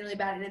like, it's getting really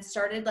bad. And it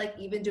started like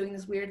even doing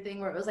this weird thing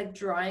where it was like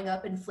drying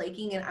up and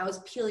flaking, and I was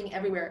peeling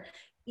everywhere,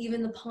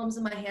 even the palms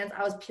of my hands.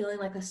 I was peeling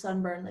like a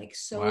sunburn, like,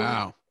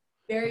 so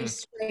very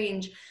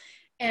strange.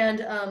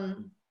 And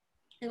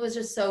it was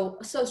just so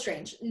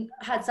strange.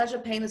 Had such a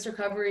painless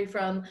recovery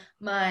from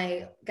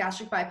my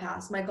gastric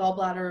bypass, my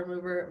gallbladder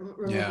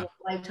removal,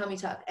 my tummy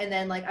tuck, and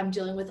then like I'm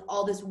dealing with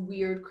all this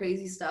weird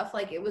crazy stuff.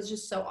 Like, it was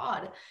just so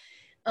odd.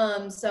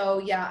 So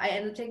yeah, I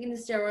ended up taking the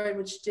steroid,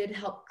 which did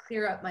help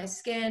clear up my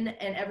skin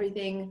and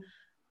everything.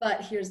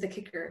 But here's the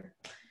kicker.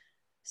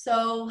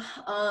 So,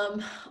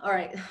 all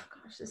right,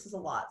 gosh, this is a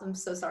lot. I'm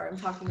so sorry. I'm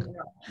talking a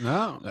lot.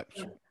 No,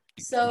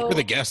 So you're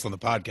the guest on the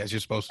podcast. You're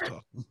supposed to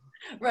talk.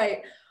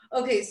 right.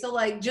 Okay, so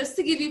like just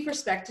to give you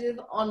perspective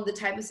on the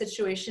type of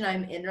situation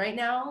I'm in right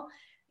now,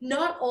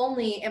 not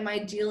only am I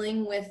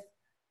dealing with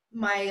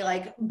my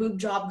like boob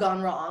job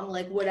gone wrong,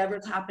 like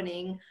whatever's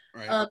happening,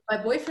 Right. my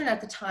boyfriend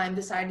at the time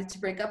decided to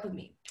break up with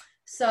me.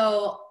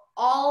 So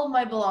all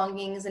my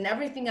belongings and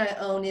everything I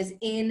own is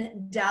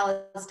in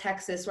Dallas,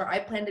 Texas, where I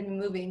plan to be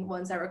moving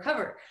once I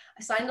recover.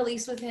 I signed a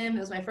lease with him. It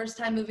was my first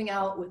time moving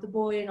out with the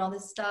boy and all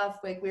this stuff.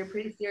 Like we were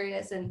pretty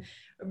serious and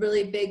a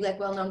really big, like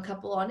well-known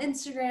couple on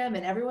Instagram,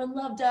 and everyone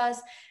loved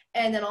us.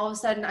 And then all of a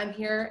sudden I'm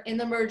here in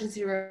the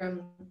emergency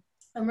room.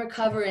 I'm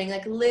recovering,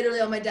 like literally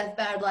on my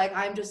deathbed, like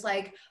I'm just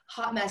like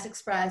hot mess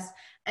express.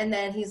 And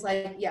then he's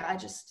like, yeah, I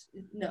just,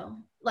 no,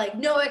 like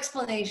no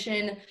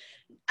explanation,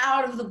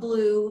 out of the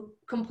blue,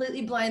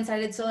 completely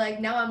blindsided. So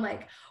like now I'm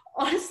like,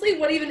 honestly,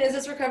 what even is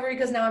this recovery?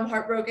 Because now I'm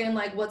heartbroken.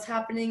 Like what's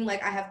happening?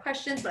 Like I have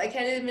questions, but I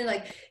can't even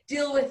like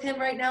deal with him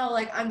right now.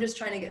 Like I'm just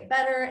trying to get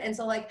better. And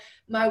so like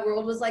my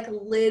world was like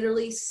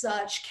literally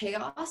such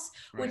chaos,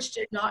 Right. which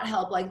did not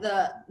help. Like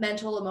the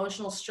mental,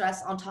 emotional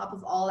stress on top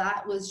of all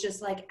that was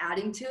just like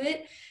adding to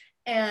it.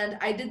 And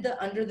I did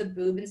the under the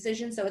boob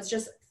incision. So it's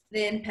just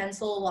thin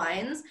pencil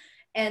lines.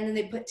 And then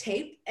they put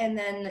tape, and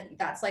then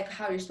that's like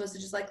how you're supposed to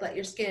just like let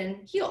your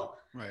skin heal.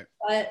 Right.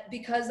 But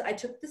because I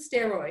took the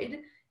steroid,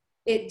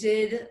 it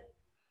did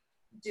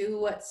do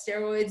what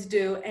steroids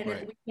do, and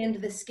Right. it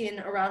weakened the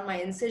skin around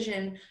my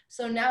incision.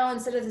 So now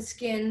instead of the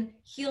skin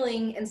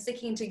healing and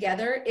sticking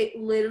together, it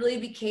literally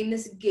became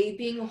this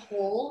gaping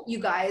hole. You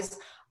guys,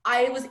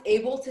 I was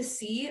able to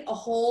see a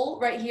hole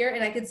right here,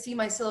 and I could see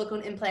my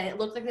silicone implant. It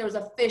looked like there was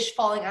a fish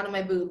falling out of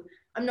my boob.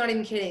 I'm not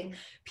even kidding.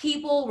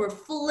 People were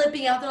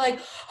flipping out. They're like,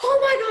 oh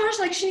my gosh,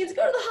 like she needs to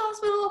go to the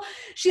hospital.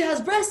 She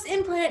has breast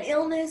implant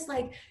illness.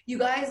 Like you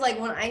guys, like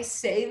when I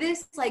say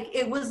this, like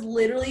it was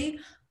literally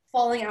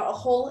falling out a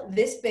hole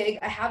this big.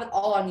 I have it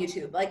all on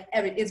YouTube. Like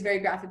it's very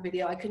graphic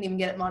video. I couldn't even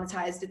get it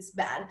monetized. It's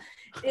bad.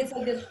 It's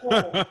like this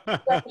hole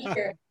right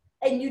here.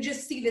 And you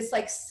just see this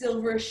like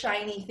silver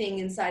shiny thing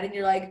inside and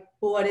you're like,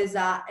 what is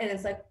that? And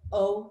it's like,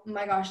 oh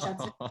my gosh,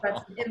 that's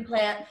an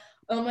implant.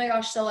 Oh my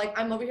gosh. So like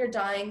I'm over here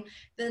dying.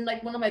 Then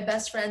like one of my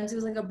best friends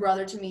who's like a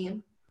brother to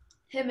me,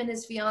 him and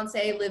his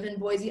fiance live in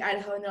Boise,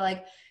 Idaho. And they're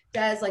like,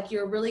 Des, like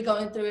you're really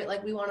going through it.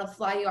 Like we want to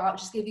fly you out,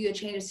 just give you a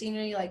change of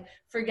scenery. Like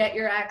forget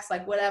your ex,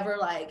 like whatever.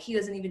 Like he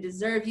doesn't even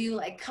deserve you.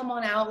 Like come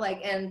on out.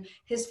 Like, and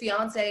his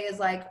fiance is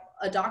like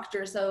a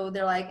doctor. So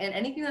they're like, and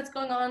anything that's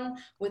going on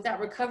with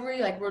that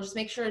recovery, like we'll just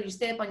make sure you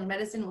stay up on your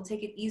medicine. We'll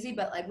take it easy,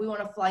 but like we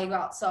want to fly you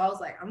out. So I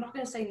was like, I'm not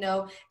going to say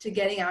no to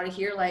getting out of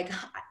here. Like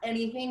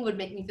anything would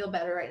make me feel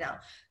better right now.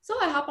 So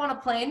I hop on a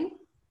plane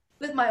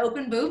with my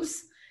open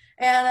boobs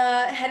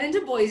and head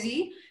into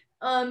Boise.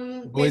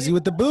 Boise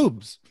with the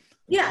boobs.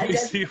 Yeah,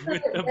 Boise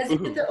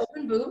with the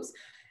open boobs.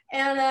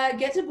 And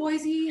get to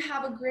Boise,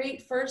 have a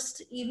great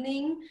first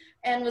evening,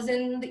 and was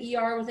in the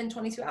ER within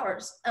 22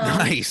 hours.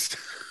 Nice.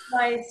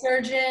 My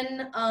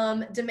surgeon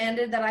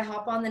demanded that I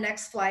hop on the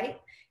next flight,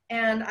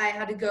 and I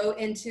had to go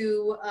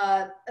into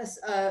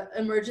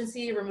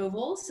emergency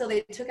removal. So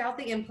they took out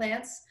the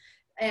implants,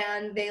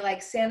 and they like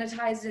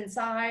sanitized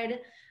inside.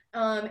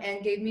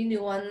 And gave me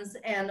new ones,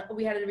 and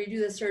we had to redo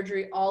the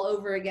surgery all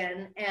over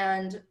again.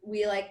 And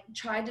we like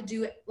tried to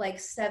do like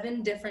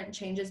 7 different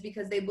changes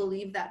because they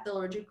believed that the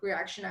allergic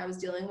reaction I was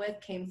dealing with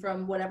came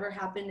from whatever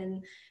happened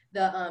in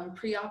the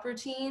pre-op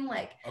routine.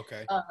 Like,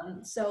 okay.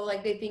 So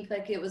like they think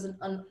like it was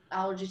an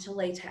allergy to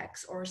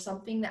latex or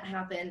something that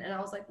happened. And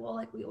I was like, well,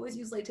 like we always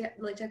use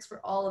latex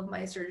for all of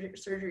my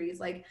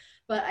surgeries. Like,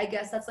 but I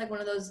guess that's like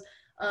one of those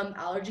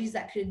allergies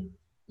that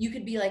you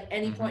could be like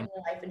any point in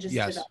your life and just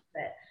develop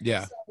it.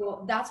 Yeah.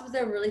 So that's what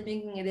they're really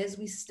thinking it is.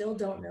 We still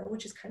don't know,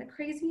 which is kind of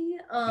crazy.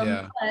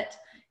 Yeah. But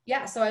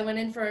yeah, so I went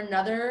in for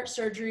another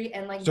surgery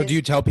and like. So do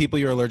you tell people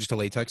you're allergic to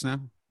latex now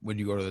when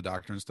you go to the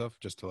doctor and stuff,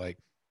 just to like?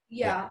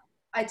 Yeah,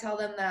 I tell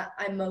them that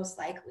I'm most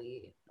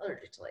likely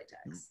allergic to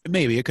latex.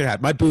 Maybe it could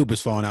happen. My boob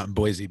was falling out in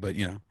Boise, but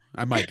you know,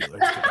 I might be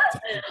allergic to latex.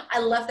 I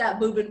left that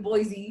boob in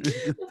Boise.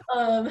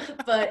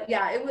 But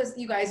yeah, it was,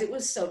 you guys, it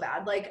was so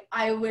bad. Like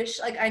I wish,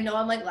 like I know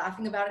I'm like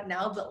laughing about it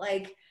now, but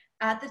like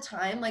at the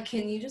time, like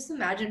can you just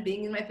imagine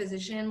being in my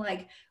position?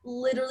 Like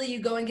literally you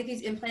go and get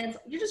these implants,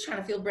 you're just trying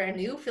to feel brand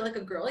new, feel like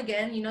a girl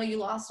again, you know, you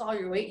lost all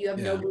your weight, you have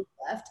no boobs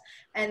left.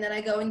 And then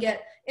I go and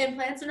get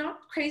implants. They're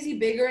not crazy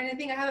big or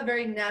anything. I have a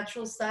very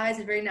natural size,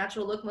 a very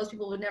natural look. Most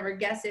people would never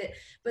guess it.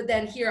 But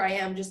then here I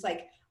am just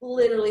like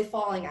literally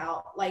falling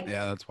out. Like,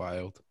 yeah, that's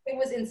wild. It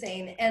was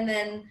insane. And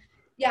then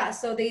yeah,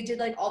 so they did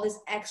like all this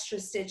extra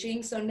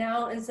stitching. So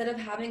now instead of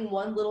having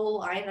one little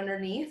line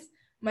underneath,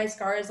 my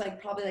scar is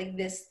like probably like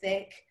this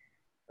thick.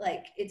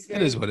 Like it's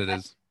very, it is what it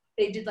is.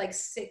 They did like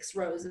 6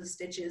 rows of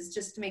stitches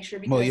just to make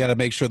sure. Well, you got to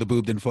make sure the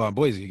boob didn't fall on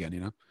Boise again,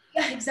 you know?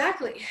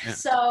 Exactly. Yeah.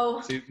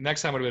 So See,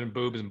 next time would have been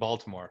boobs in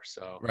Baltimore.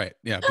 So Right.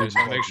 Yeah. just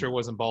want to make sure it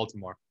wasn't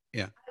Baltimore.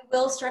 Yeah. I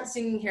will start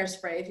singing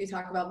Hairspray if you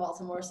talk about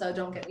Baltimore, so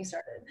don't get me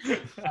started.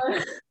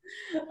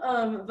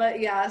 But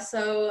yeah,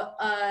 so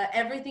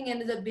everything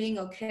ended up being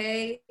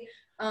okay.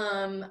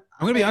 I'm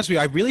gonna be honest with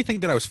you. I really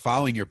think that I was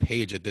following your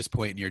page at this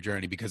point in your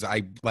journey because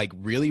I like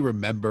really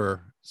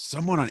remember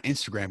someone on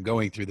Instagram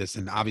going through this,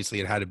 and obviously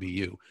it had to be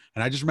you.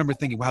 And I just remember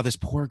thinking, "Wow, this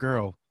poor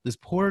girl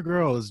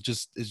is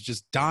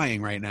just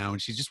dying right now,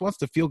 and she just wants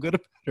to feel good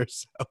about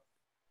herself."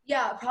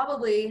 Yeah,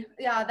 probably.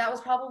 Yeah, that was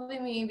probably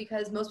me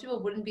because most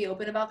people wouldn't be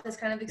open about this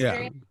kind of Yeah,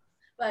 experience.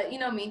 But you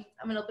know me,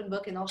 I'm an open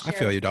book and I'll I share.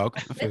 feel you, dog.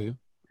 I feel you.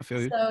 I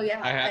feel you. So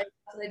yeah, that's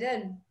what I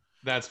did.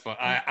 That's fun.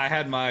 I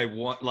had my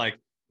one, like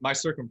my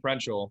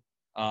circumferential.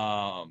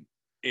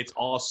 It's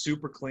all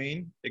super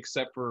clean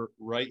except for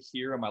right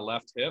here on my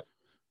left hip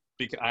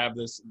because I have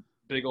this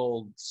big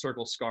old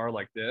circle scar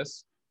like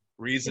this.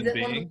 Reason Is it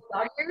being, one of the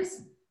dog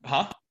ears?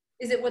 huh?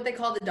 Is it what they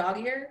call the dog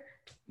ear?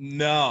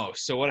 No.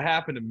 So what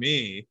happened to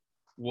me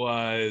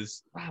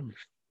was I'm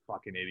a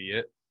fucking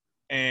idiot,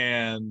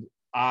 and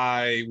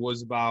I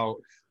was about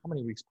how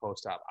many weeks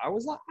post-op? I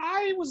was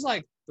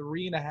like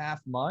 3.5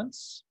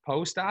 months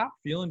post-op,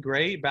 feeling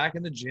great, back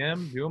in the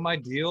gym, doing my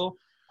deal.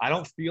 I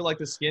don't feel like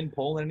the skin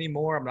pulling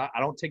anymore. I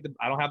don't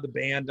have the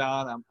band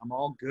on. I'm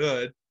all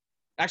good.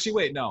 Actually,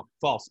 wait, no,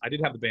 false. I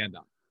did have the band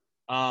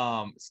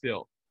on.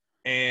 Still.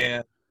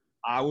 And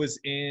I was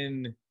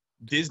in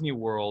Disney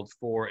World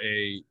for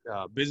a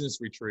business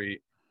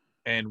retreat,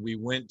 and we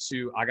went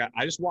to.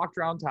 I just walked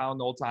around town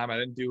the whole time. I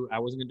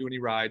wasn't gonna do any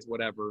rides,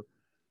 whatever.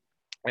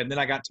 And then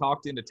I got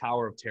talked into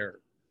Tower of Terror.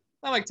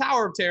 I'm like,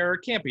 Tower of Terror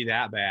can't be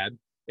that bad.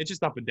 It's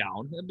just up and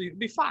down. It'd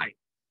be fine.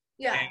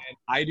 Yeah. And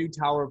I do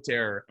Tower of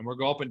Terror, and we're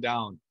going up and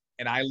down,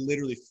 and I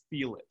literally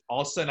feel it.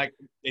 All of a sudden,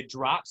 it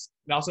drops,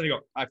 and all of a sudden you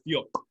go, I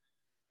feel it.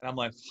 And I'm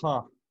like,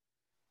 huh,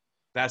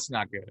 that's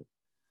not good.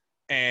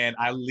 And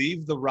I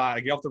leave the ride. I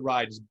get off the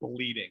ride just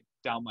bleeding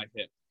down my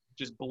hip,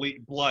 just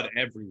blood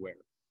everywhere.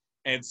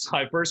 And so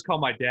I first call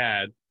my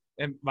dad,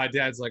 and my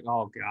dad's like,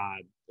 oh,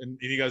 God. And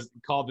he goes,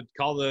 call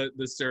the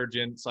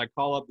surgeon. So I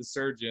call up the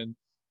surgeon,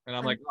 and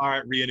I'm like, all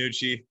right,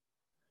 Rianucci,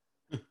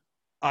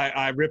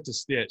 I ripped a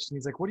stitch. And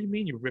he's like, what do you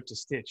mean you ripped a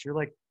stitch? You're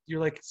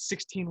like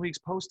 16 weeks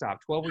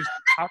post-op, 12 weeks.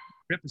 How did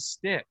you rip a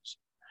stitch?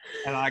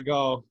 And I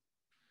go,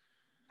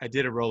 I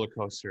did a roller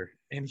coaster.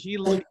 And he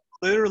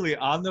literally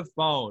on the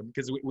phone,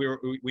 because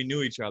we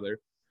knew each other,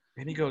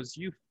 and he goes,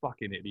 you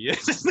fucking idiot.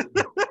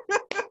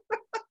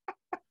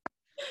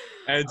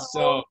 And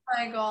so, oh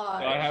my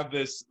God. So I have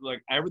this,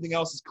 like, everything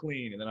else is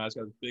clean, and then I just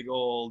got this big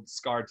old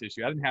scar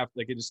tissue. I didn't have,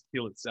 like, it just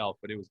healed itself,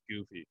 but it was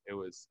goofy. It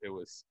was,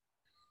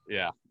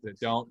 yeah.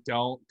 Don't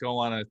go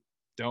on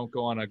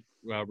a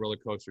roller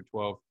coaster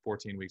 12,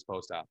 14 weeks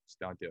post-op. Just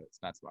don't do it. It's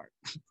not smart.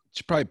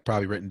 It's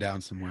probably written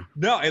down somewhere.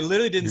 No, I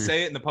literally didn't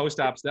say it in the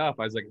post-op stuff.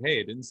 I was like, hey,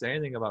 it didn't say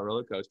anything about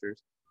roller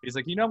coasters. He's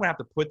like, I'm gonna have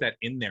to put that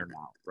in there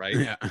now, right?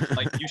 Yeah.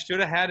 Like, you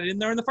should have had it in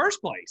there in the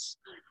first place.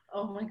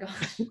 Oh my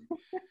gosh.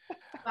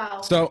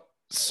 Wow.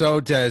 So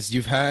Des,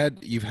 you've had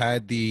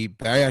the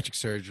bariatric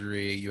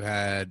surgery, you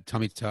had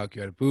tummy tuck,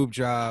 you had a boob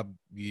job,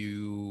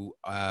 you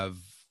have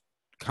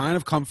kind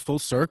of come full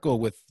circle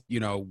with,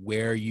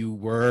 where you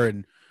were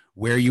and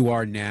where you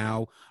are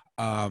now.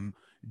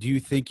 Do you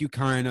think you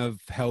kind of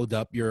held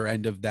up your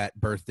end of that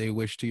birthday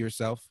wish to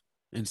yourself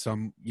in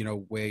some,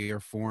 way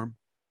or form?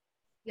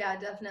 Yeah,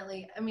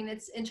 definitely. I mean,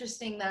 it's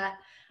interesting that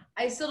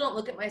I still don't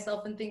look at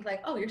myself and think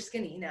like, oh, you're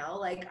skinny now.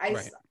 Like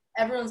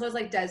everyone's always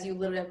like, Des, you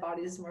literally have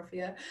body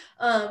dysmorphia.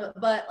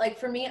 But like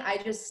for me, I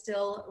just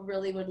still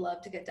really would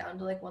love to get down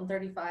to like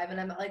 135, and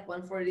I'm at like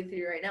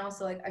 143 right now.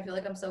 So like, I feel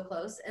like I'm so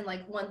close. And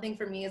like one thing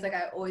for me is like,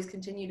 I always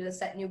continue to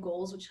set new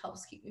goals, which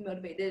helps keep me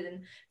motivated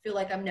and feel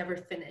like I'm never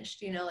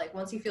finished. Like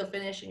once you feel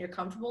finished and you're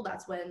comfortable,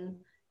 that's when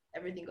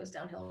everything goes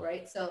downhill,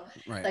 right? So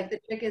like the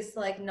trick is to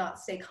like not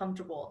stay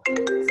comfortable.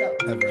 So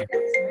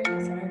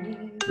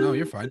sorry. No,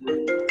 you're fine.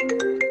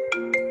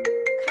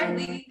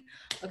 Kylie.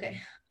 Okay.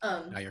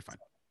 No, you're fine.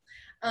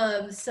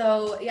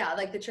 So yeah,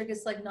 like the trick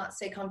is like not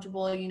stay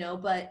comfortable,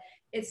 but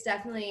it's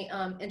definitely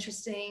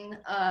interesting.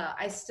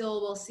 I still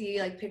will see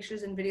like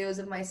pictures and videos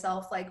of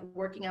myself like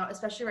working out,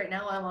 especially right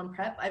now I'm on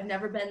prep. I've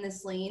never been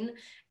this lean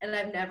and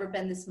I've never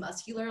been this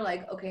muscular.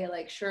 Like, okay,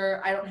 like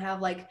sure, I don't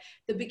have like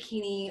the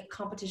bikini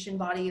competition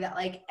body that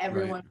like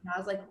everyone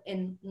has like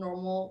in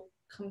normal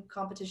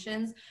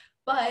competitions.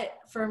 But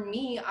for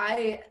me,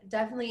 I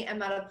definitely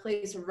am at a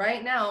place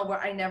right now where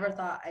I never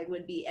thought I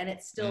would be. And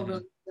it's still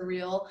really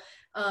surreal.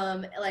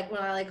 Like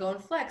when I like go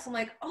and flex, I'm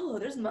like, oh,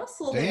 there's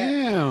muscle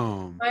there.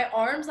 Damn. My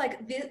arms,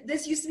 like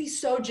this used to be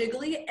so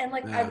jiggly, and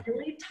like I've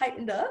really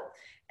tightened up.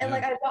 And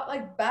like I got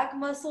like back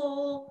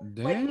muscle.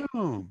 Damn.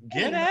 Like,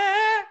 Get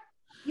it.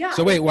 Yeah.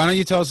 So wait, why don't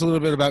you tell us a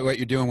little bit about what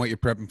you're doing, what you're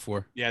prepping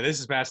for? Yeah,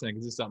 this is fascinating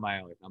because this is something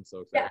I like. I'm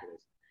so excited for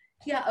this.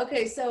 Yeah,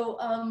 okay, so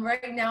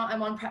right now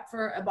I'm on prep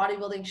for a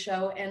bodybuilding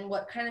show, and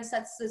what kind of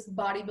sets this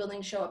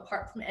bodybuilding show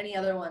apart from any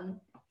other one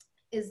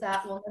is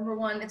that, well, number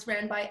one, it's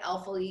ran by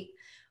Alphalete,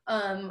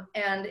 and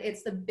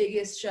it's the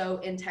biggest show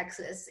in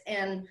Texas,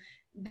 and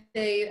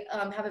they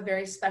have a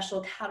very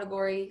special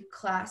category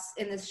class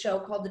in this show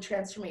called the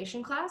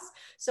transformation class.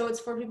 So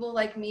it's for people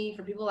like me,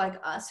 for people like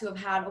us who have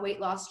had a weight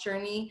loss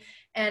journey,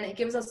 and it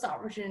gives us the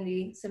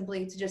opportunity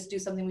simply to just do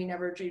something we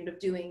never dreamed of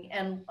doing.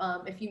 And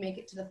if you make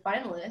it to the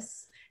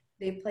finalists,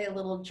 they play a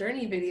little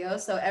journey video.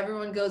 So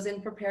everyone goes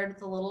in prepared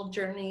with a little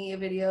journey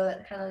video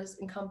that kind of just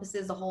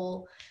encompasses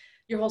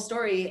your whole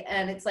story,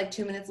 and it's like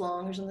 2 minutes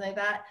long or something like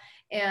that.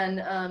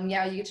 And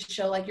yeah, you get to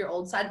show like your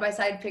old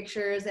side-by-side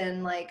pictures,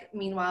 and like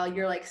meanwhile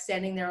you're like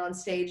standing there on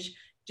stage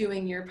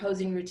doing your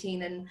posing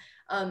routine. And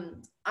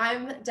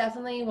I'm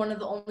definitely one of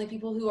the only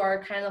people who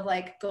are kind of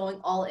like going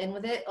all in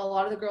with it. A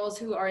lot of the girls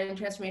who are in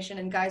transformation,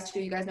 and guys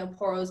too, you guys know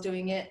Poro's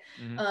doing it.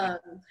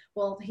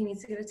 Well, he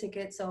needs to get a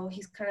ticket, so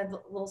he's kind of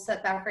a little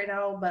set back right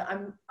now, but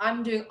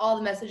I'm doing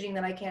all the messaging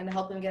that I can to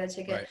help him get a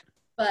ticket.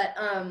 Right.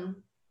 But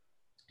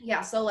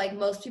yeah, so like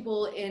most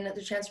people in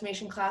the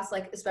transformation class,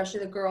 like especially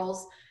the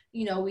girls,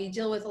 you know, we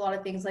deal with a lot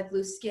of things like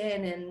loose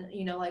skin, and,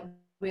 you know, like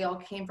we all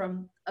came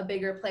from a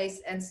bigger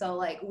place. And so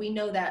like, we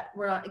know that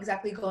we're not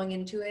exactly going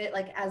into it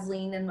like as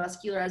lean and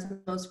muscular as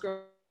most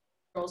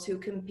girls who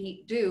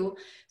compete do.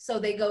 So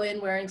they go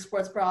in wearing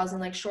sports bras and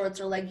like shorts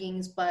or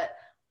leggings, but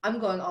I'm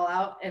going all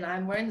out, and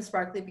I'm wearing the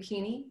sparkly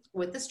bikini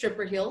with the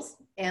stripper heels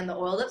and the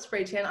oiled up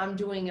spray tan. I'm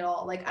doing it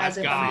all like as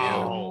if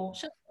I'm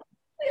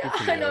yeah,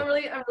 I know, I'm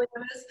really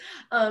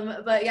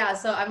nervous. But yeah,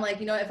 so I'm like,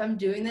 you know, if I'm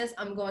doing this,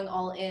 I'm going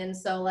all in.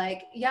 So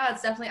like, yeah,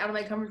 it's definitely out of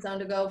my comfort zone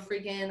to go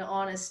freaking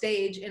on a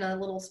stage in a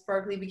little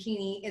sparkly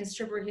bikini in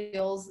stripper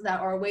heels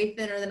that are way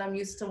thinner than I'm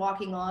used to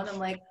walking on. I'm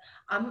like,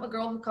 I'm a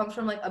girl who comes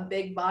from like a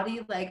big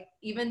body. Like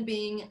even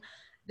being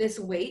this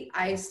weight,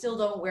 I still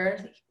don't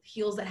wear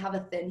heels that have a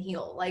thin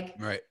heel. Like,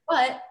 right.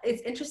 But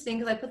it's interesting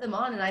because I put them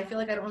on and I feel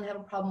like I don't really have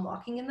a problem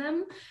walking in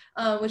them,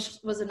 which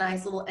was a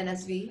nice little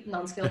NSV,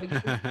 non-scale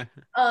bikini.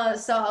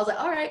 So I was like,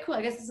 all right, cool.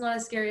 I guess it's not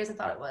as scary as I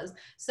thought it was.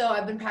 So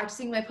I've been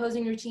practicing my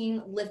posing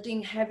routine,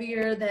 lifting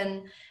heavier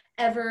than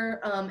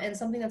ever. And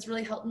something that's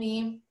really helped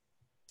me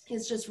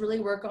is just really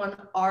work on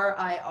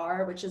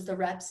RIR, which is the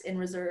reps in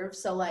reserve.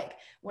 So like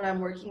when I'm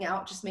working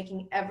out, just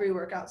making every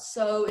workout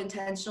so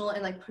intentional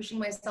and like pushing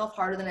myself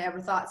harder than I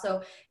ever thought.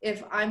 So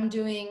if I'm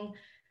doing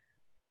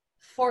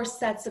 4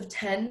 sets of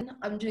 10,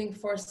 I'm doing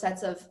 4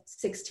 sets of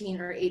 16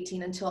 or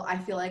 18 until I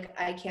feel like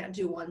I can't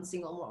do one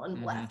single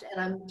one left.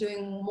 And I'm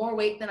doing more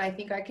weight than I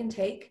think I can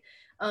take.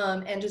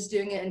 And just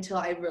doing it until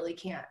I really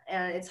can't.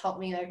 And it's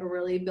helped me like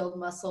really build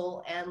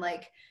muscle. And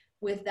like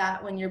with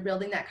that, when you're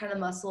building that kind of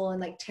muscle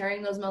and like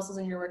tearing those muscles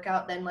in your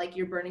workout, then like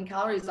you're burning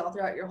calories all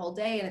throughout your whole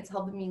day, and it's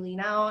helping me lean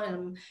out, and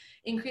I'm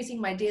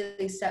increasing my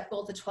daily step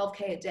goal to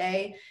 12K a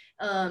day.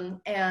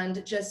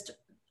 And just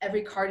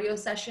every cardio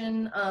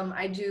session,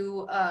 I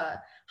do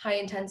high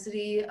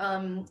intensity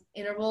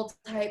interval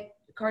type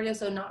cardio.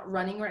 So not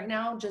running right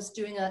now, just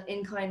doing an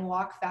incline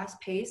walk, fast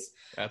pace.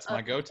 That's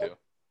my go-to.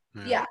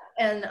 Yeah.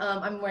 And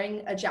I'm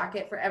wearing a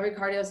jacket for every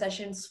cardio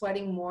session,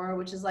 sweating more,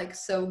 which is like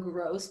so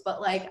gross,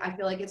 but like I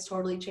feel like it's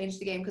totally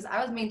changed the game, because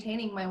I was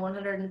maintaining my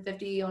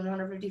 150,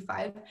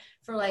 155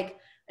 for like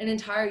an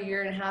entire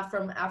year and a half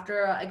from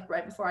after like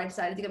right before I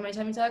decided to get my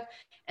tummy tuck,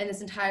 and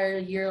this entire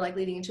year like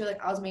leading into it,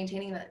 like I was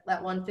maintaining that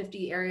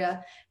 150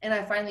 area, and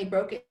I finally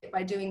broke it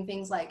by doing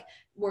things like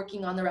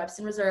working on the reps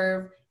in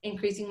reserve,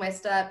 increasing my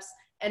steps,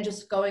 and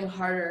just going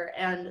harder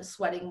and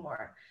sweating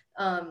more.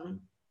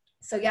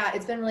 So yeah,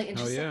 it's been really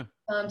interesting.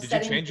 Oh, yeah. Did you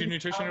change your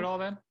nutrition at all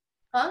then?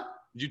 Huh?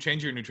 Did you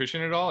change your nutrition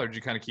at all, or did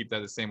you kind of keep that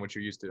the same, what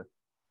you're used to?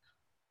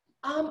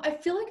 I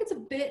feel like it's a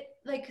bit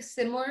like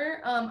similar.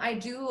 I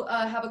do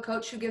have a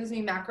coach who gives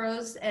me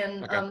macros,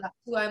 and that's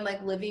who I'm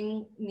like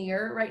living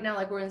near right now.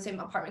 Like we're in the same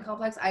apartment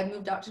complex. I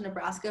moved out to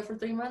Nebraska for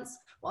 3 months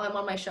while I'm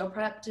on my show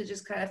prep to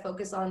just kind of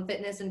focus on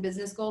fitness and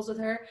business goals with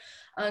her,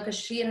 because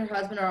she and her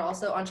husband are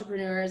also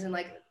entrepreneurs. And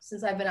like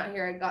since I've been out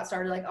here, I got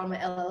started like on my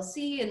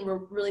LLC, and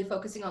we're really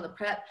focusing on the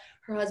prep.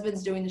 Her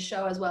husband's doing the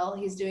show as well.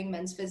 He's doing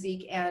men's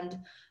physique and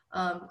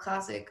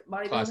classic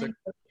bodybuilding.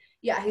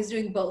 Yeah, he's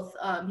doing both.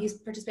 He's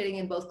participating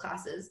in both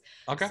classes.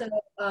 Okay. So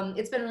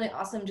it's been really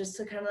awesome just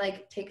to kind of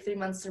like take 3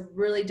 months to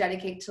really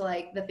dedicate to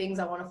like the things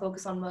I want to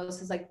focus on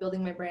most, is like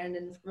building my brand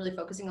and really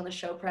focusing on the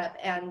show prep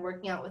and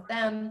working out with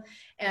them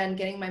and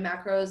getting my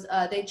macros.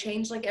 They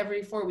change like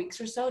every 4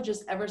 weeks or so,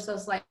 just ever so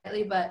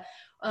slightly. But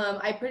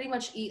I pretty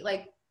much eat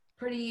like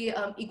pretty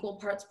equal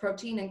parts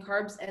protein and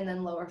carbs, and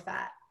then lower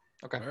fat.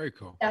 Okay. Very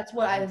cool. That's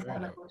what I've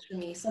found that works for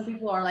me. Some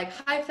people are like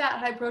high fat,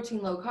 high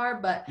protein, low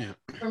carb, but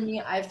for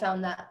me, I've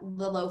found that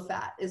the low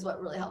fat is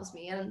what really helps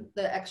me. And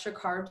the extra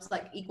carbs,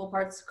 like equal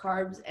parts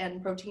carbs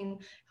and protein,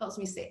 helps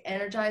me stay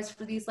energized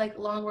for these like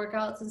long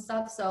workouts and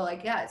stuff. So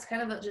like, yeah, it's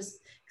kind of just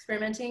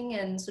experimenting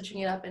and switching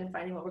it up and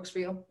finding what works for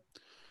you.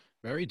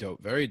 Very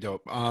dope. Very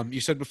dope. You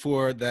said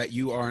before that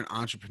you are an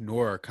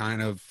entrepreneur.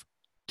 Kind of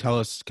tell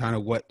us kind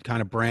of what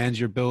kind of brands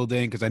you're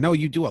building, because I know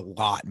you do a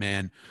lot,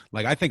 man.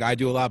 Like I think I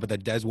do a lot, but then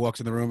Des walks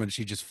in the room and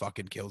she just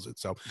fucking kills it.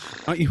 So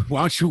why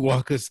don't you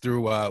walk us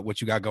through what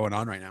you got going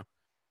on right now?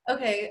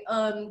 Okay,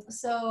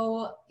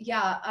 so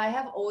yeah, I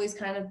have always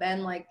kind of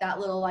been like that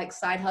little like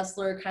side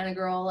hustler kind of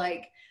girl.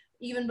 Like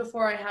even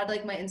before I had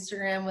like my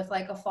Instagram with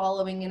like a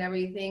following and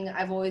everything,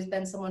 I've always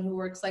been someone who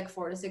works like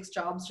 4 to 6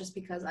 jobs just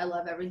because I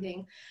love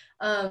everything.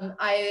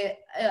 I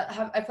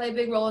play a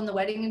big role in the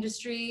wedding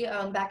industry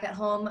back at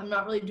home. I'm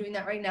not really doing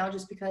that right now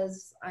just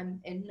because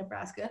I'm in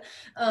Nebraska.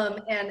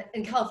 And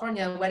in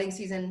California, wedding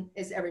season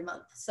is every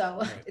month. So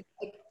it's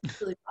like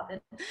really popping.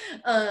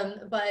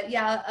 But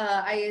yeah,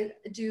 I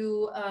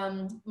do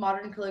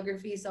modern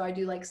calligraphy. So I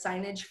do like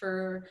signage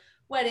for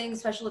weddings,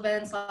 special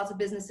events, lots of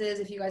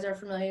businesses. If you guys are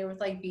familiar with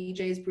like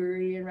BJ's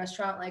Brewery and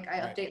Restaurant, like I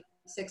update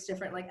 6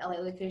 different like LA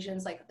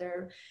locations, like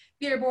their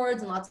beer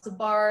boards and lots of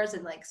bars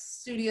and like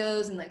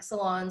studios and like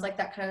salons, like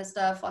that kind of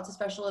stuff, lots of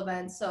special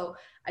events. So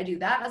I do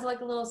that as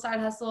like a little side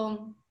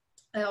hustle.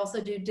 I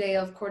also do day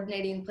of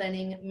coordinating,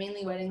 planning,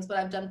 mainly weddings, but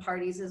I've done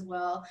parties as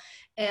well.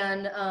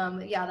 And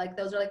yeah, like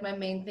those are like my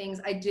main things.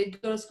 I did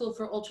go to school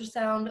for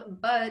ultrasound,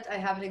 but I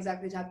haven't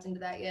exactly tapped into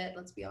that yet,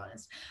 let's be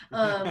honest.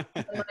 Mine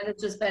has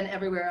just been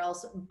everywhere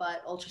else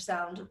but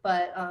ultrasound.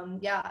 But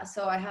yeah,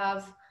 so I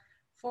have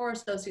 4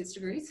 associate's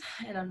degrees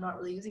and I'm not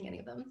really using any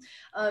of them.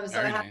 So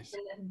I have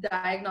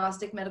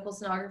diagnostic medical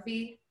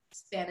sonography,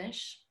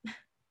 Spanish.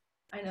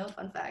 I know,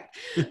 fun fact.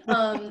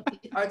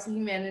 Arts and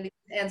humanities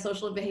and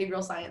social and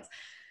behavioral science.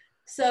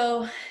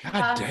 So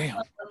God damn.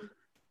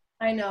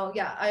 I know,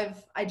 yeah,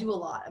 I do a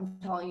lot. I'm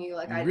telling you,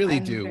 like I really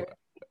do.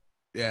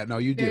 Yeah, no,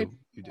 you do.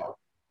 You do.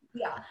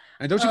 Yeah.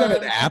 And don't you got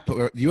an app,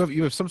 or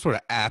you have some sort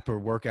of app or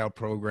workout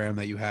program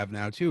that you have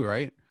now too,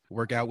 right?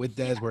 Workout with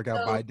Des,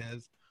 workout by Des.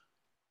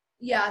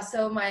 Yeah,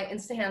 so my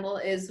Insta handle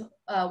is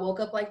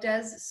woke up like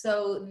Des.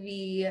 So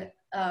the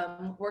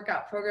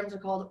workout programs are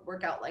called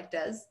Workout Like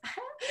Des,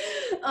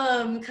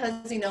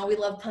 because you know we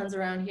love puns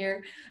around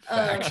here.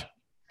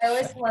 I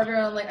always tell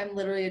everyone like I'm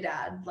literally a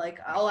dad. Like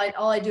all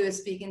I do is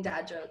speak in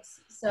dad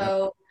jokes.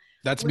 So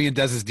that's me and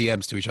Dez's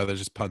DMs to each other,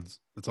 just puns.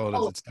 That's all it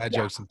is. It's dad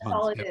jokes and puns.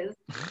 That's all it is.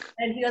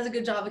 And he does a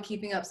good job of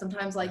keeping up.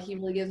 Sometimes like he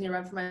really gives me a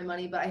run for my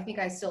money, but I think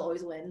I still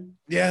always win.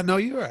 Yeah, no,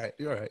 you're right.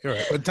 You're right. You're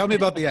right. But tell me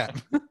about the app.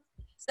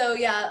 So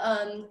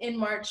yeah, in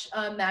March,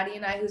 Maddie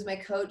and I, who's my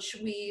coach,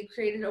 we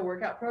created a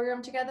workout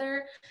program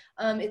together.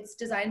 It's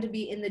designed to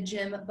be in the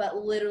gym, but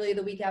literally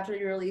the week after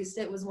we released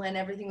it was when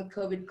everything with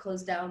COVID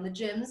closed down the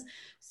gyms.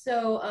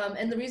 So,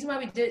 and the reason why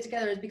we did it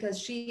together is because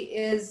she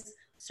is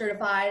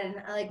certified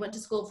and I like went to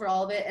school for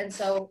all of it. And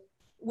so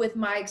with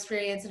my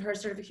experience and her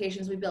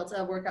certifications, we built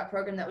a workout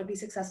program that would be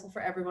successful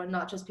for everyone,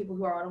 not just people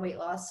who are on a weight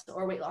loss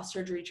or weight loss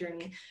surgery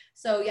journey.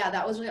 So yeah,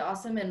 that was really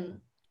awesome. And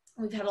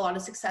we've had a lot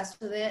of success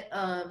with it.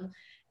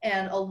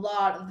 And a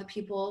lot of the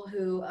people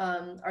who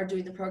are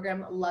doing the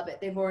program love it.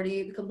 They've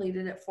already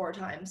completed it 4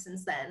 times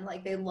since then.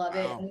 Like they love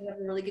it. And we have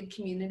a really good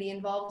community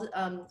involved.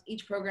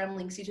 Each program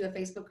links you to a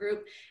Facebook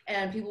group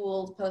and people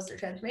will post their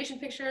transformation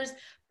pictures,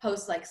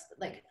 post like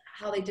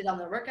how they did on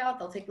their workout.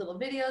 They'll take little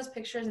videos,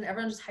 pictures, and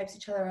everyone just hypes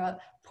each other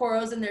up.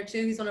 Poro's in there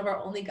too. He's one of our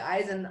only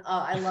guys and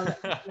I love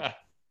it.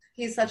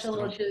 He's such a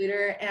little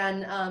cheerleader.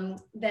 And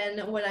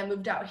then when I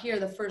moved out here,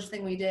 the first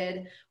thing we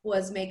did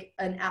was make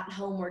an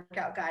at-home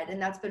workout guide. And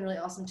that's been really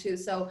awesome too.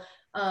 So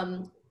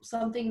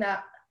something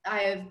that I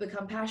have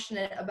become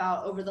passionate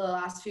about over the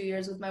last few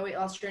years with my weight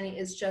loss journey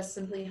is just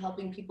simply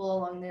helping people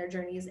along their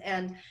journeys.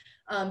 And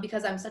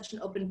because I'm such an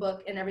open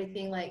book and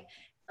everything, like,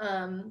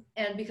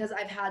 and because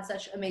I've had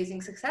such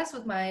amazing success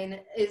with mine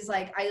is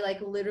like, I like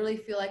literally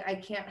feel like I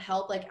can't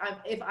help, like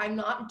if I'm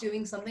not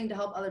doing something to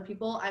help other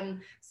people,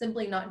 I'm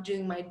simply not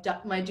doing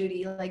my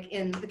duty like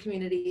in the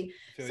community.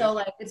 So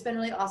like, it's been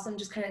really awesome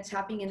just kind of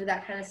tapping into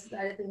that kind of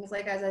side of things.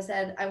 Like, as I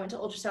said, I went to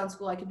ultrasound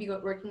school. I could be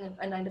working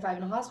a 9 to 5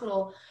 in a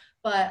hospital,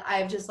 but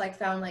I've just like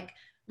found like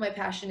my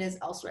passion is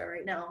elsewhere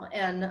right now.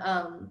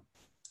 And,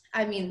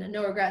 I mean,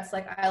 no regrets.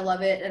 Like I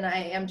love it. And I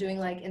am doing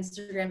like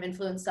Instagram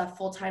influence stuff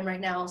full time right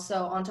now.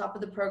 So on top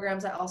of the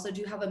programs, I also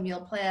do have a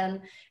meal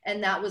plan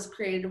and that was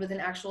created with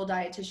an actual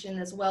dietitian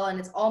as well. And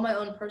it's all my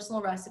own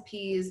personal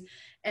recipes.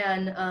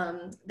 And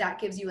that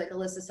gives you like a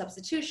list of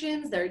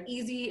substitutions. They're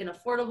easy and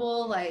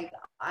affordable. Like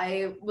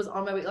I was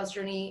on my weight loss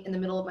journey in the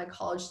middle of my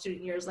college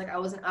student years. Like I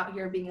wasn't out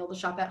here being able to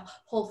shop at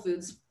Whole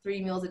Foods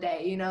 3 meals a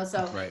day, you know?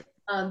 So right.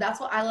 That's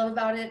what I love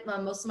about it.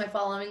 Most of my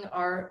following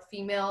are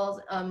females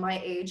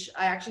my age.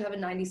 I actually have a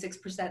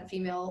 96%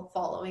 female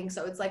following.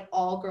 So it's like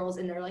all girls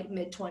in their like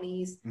mid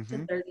 20s to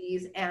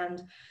 30s.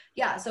 And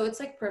yeah, so it's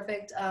like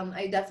perfect.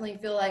 I definitely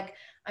feel like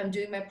I'm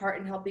doing my part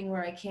in helping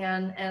where I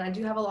can. And I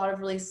do have a lot of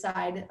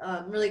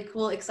really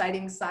cool,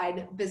 exciting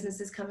side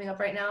businesses coming up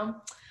right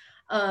now.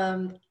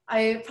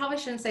 I probably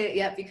shouldn't say it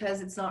yet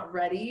because it's not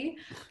ready,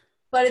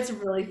 but it's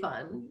really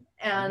fun.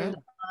 And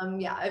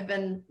yeah, I've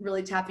been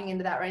really tapping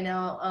into that right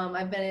now.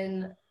 I've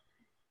been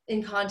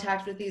in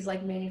contact with these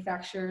like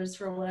manufacturers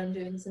for what I'm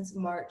doing since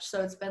March.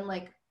 So it's been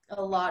like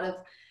a lot of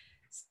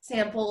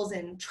samples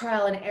and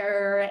trial and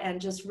error and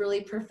just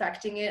really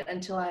perfecting it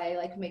until I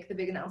like make the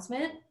big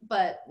announcement.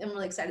 But I'm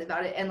really excited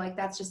about it. And like,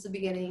 that's just the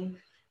beginning.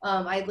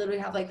 I literally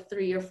have like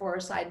 3 or 4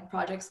 side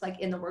projects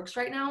like in the works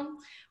right now,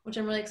 which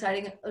I'm really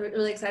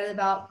excited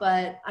about,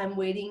 but I'm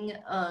waiting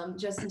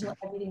just until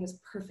everything is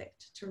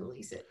perfect to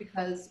release it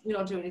because we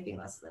don't do anything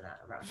less than that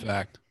around here.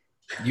 Fact.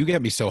 You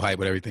get me so hyped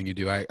with everything you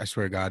do. I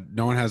swear to God,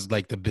 no one has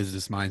like the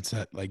business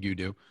mindset like you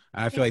do.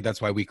 And I feel like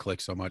that's why we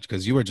click so much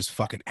because you are just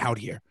fucking out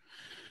here.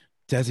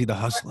 Desi the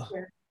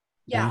hustler.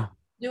 Yeah,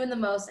 doing the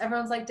most.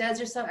 Everyone's like, Des,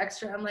 you're so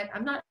extra. I'm like,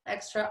 I'm not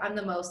extra. I'm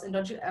the most. And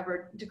don't you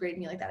ever degrade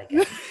me like that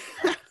again.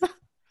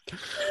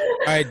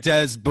 All right,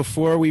 Des,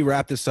 before we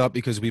wrap this up,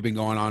 because we've been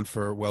going on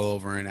for well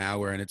over an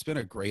hour and it's been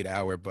a great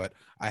hour, but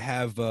I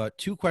have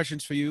 2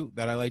 questions for you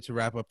that I like to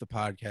wrap up the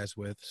podcast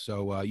with.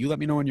 So you let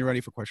me know when you're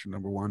ready for question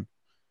number 1.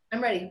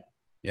 I'm ready.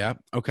 Yeah.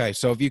 Okay.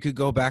 So if you could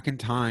go back in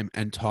time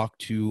and talk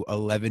to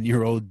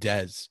 11-year-old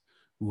Des,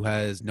 who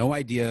has no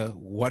idea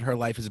what her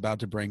life is about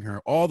to bring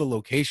her, all the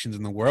locations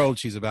in the world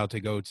she's about to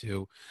go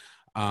to,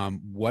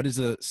 what is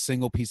a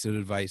single piece of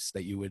advice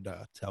that you would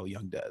tell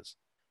young Des?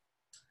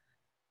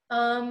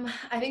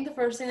 I think the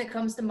first thing that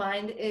comes to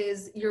mind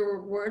is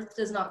your worth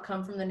does not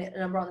come from the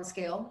number on the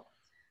scale.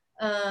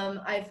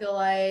 I feel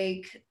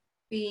like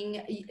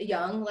being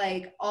young,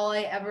 like all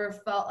I ever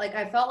felt like,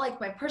 I felt like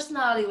my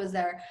personality was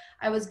there.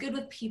 I was good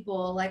with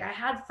people. Like I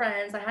had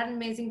friends, I had an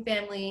amazing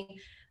family,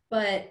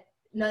 but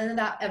none of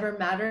that ever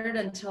mattered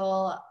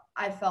until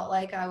I felt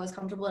like I was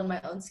comfortable in my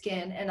own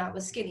skin and I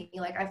was skinny.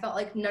 Like I felt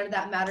like none of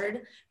that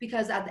mattered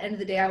because at the end of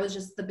the day, I was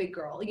just the big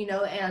girl, you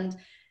know, and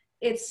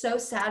it's so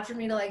sad for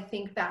me to like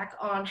think back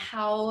on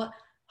how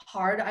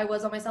hard I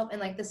was on myself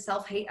and like the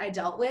self-hate I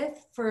dealt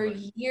with for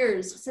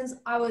years since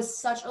I was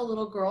such a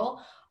little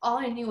girl. All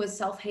I knew was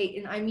self-hate,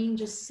 and I mean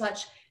just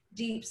such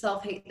deep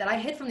self-hate that I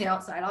hid from the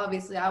outside.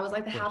 Obviously, I was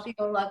like the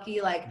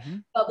happy-go-lucky, like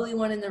bubbly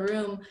one in the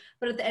room.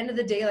 But at the end of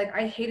the day, like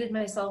I hated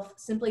myself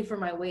simply for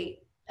my weight.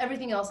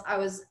 Everything else I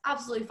was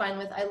absolutely fine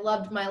with. I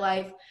loved my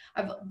life.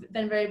 I've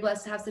been very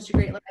blessed to have such a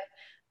great life,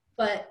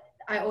 but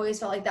I always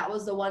felt like that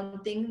was the one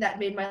thing that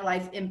made my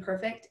life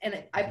imperfect,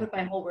 and I put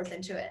my whole worth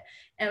into it.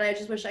 And I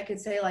just wish I could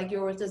say like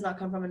your worth does not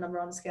come from a number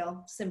on the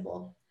scale.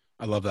 Simple.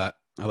 I love that.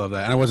 I love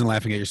that. And I wasn't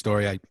laughing at your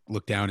story. I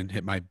looked down and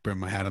brimmed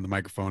my hat on the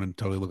microphone and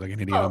totally looked like an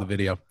idiot on the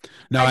video.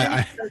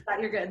 No,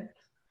 you're good.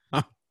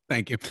 Oh,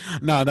 thank you.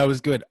 No, that was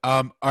good.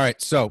 All right.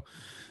 So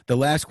the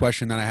last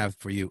question that I have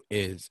for you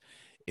is,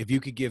 if you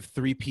could give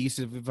 3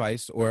 pieces of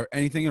advice or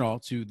anything at all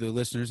to the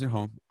listeners at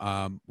home,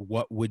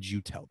 what would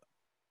you tell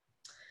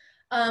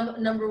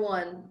them? Number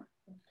 1,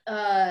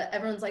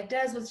 everyone's like,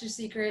 Des, what's your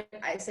secret?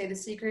 I say the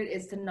secret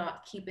is to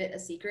not keep it a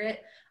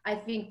secret. I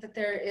think that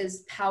there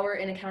is power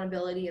in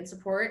accountability and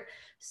support.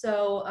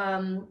 So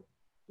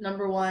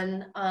number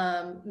 1,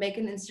 make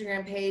an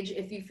Instagram page.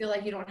 If you feel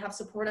like you don't have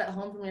support at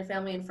home from your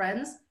family and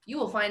friends, you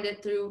will find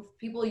it through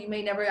people you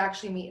may never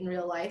actually meet in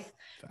real life.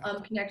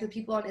 Connect with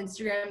people on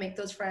Instagram, make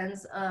those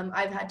friends.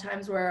 I've had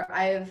times where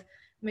I've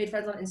made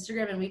friends on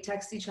Instagram and we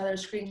text each other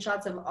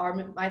screenshots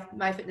of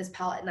my fitness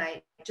pal at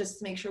night, just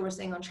to make sure we're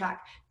staying on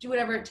track. Do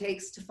whatever it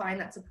takes to find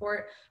that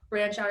support,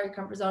 branch out of your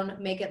comfort zone,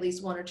 make at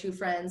least 1 or 2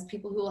 friends,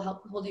 people who will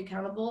help hold you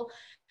accountable.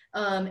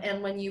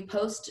 And when you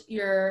post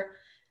your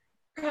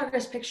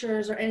progress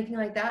pictures or anything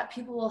like that,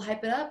 people will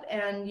hype it up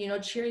and, you know,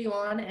 cheer you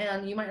on.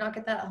 And you might not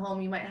get that at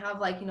home. You might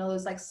have like, you know,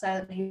 those like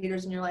silent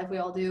haters in your life. We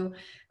all do.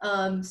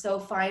 So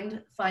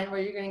find where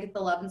you're going to get the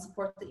love and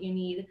support that you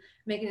need.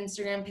 Make an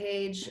Instagram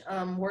page,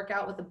 work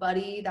out with a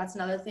buddy. That's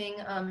another thing.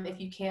 If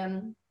you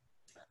can,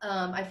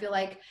 I feel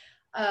like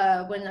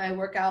when I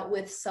work out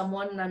with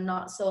someone and I'm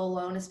not so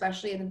alone,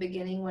 especially in the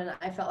beginning when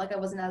I felt like I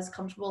wasn't as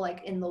comfortable,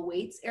 like in the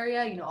weights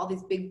area, you know, all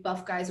these big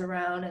buff guys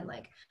around and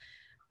like,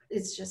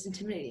 it's just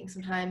intimidating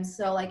sometimes.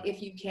 So like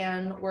if you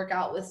can work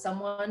out with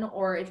someone,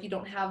 or if you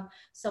don't have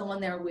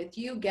someone there with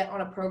you, get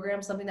on a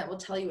program, something that will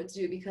tell you what to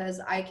do, because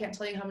I can't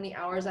tell you how many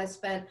hours I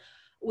spent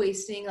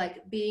wasting,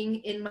 like being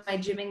in my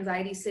gym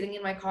anxiety, sitting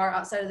in my car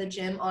outside of the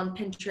gym on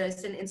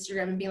Pinterest and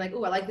Instagram and being like,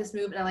 oh, I like this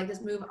move and I like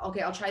this move. Okay,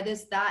 I'll try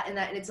this, that, and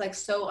that. And it's like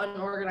so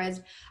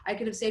unorganized. I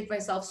could have saved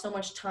myself so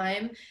much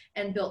time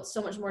and built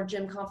so much more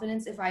gym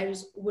confidence if I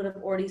just would have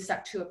already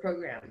stuck to a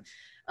program.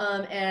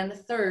 And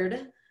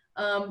third,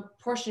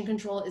 portion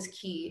control is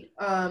key.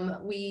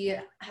 We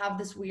have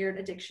this weird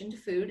addiction to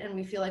food and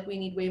we feel like we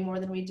need way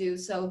more than we do.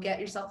 So get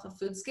yourself a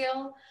food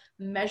scale,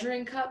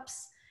 measuring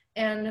cups,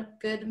 and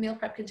good meal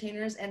prep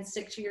containers, and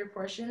stick to your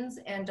portions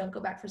and don't go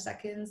back for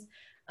seconds.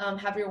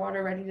 Have your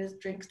water ready to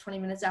drink 20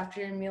 minutes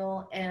after your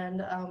meal,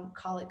 and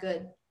call it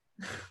good.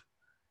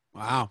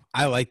 Wow.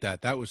 I like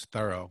that. That was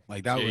thorough.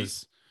 Like that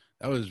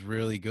was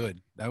really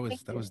good. That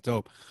was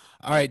dope.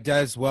 All right,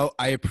 Des. Well,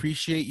 I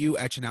appreciate you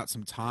etching out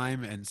some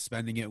time and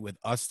spending it with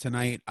us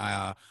tonight.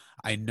 I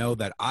know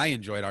that I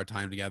enjoyed our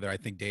time together. I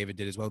think David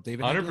did as well.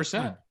 David,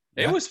 100%.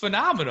 It was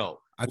phenomenal.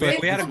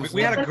 We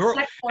had a girl.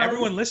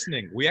 Everyone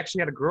listening, we actually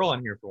had a girl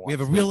on here for once. We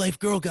have a real life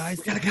girl, guys.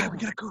 We got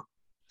a girl.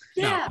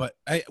 Yeah. No,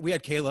 but we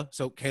had Kayla.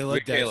 So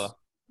Kayla, Des.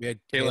 We had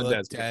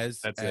Kayla, Des.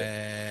 That's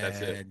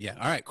it. Yeah.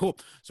 All right, cool.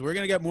 So we're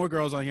going to get more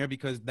girls on here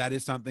because that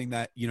is something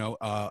that, you know,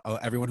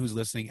 everyone who's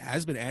listening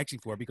has been asking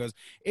for, because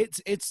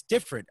it's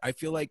different. I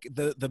feel like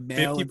the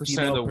male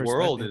 50% of the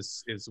world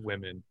is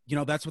women. You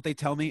know, that's what they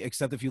tell me,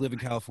 except if you live in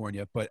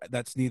California, but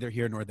that's neither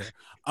here nor there.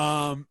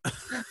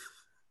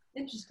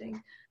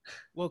 Interesting.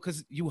 Well,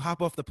 because you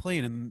hop off the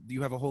plane and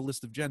you have a whole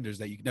list of genders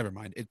that you never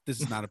mind.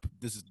 This is not not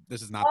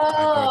the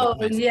time or the Oh,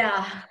 place.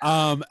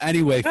 yeah.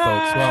 Anyway,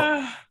 folks,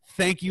 well,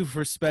 thank you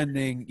for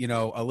spending,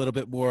 a little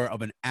bit more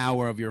of an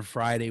hour of your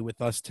Friday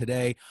with us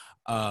today.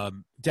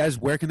 Des,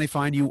 where can they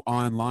find you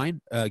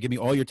online? Give me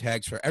all your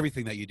tags for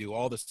everything that you do,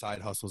 all the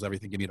side hustles,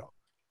 everything. Give me it all.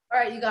 All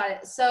right, you got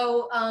it.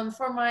 So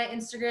for my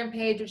Instagram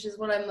page, which is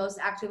what I'm most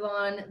active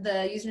on,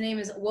 the username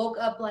is Woke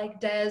Up Like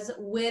Des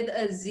with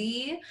a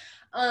Z.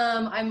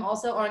 I'm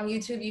also on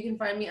YouTube. You can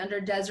find me under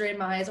Desiree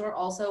Mize or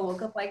also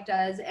Woke Up Like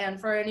Des.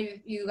 And for any of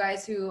you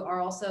guys who are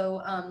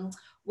also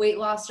weight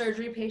loss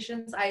surgery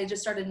patients, I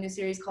just started a new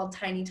series called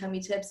Tiny Tummy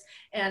Tips,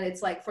 and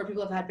it's like for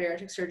people who've had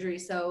bariatric surgery.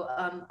 So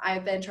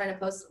I've been trying to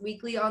post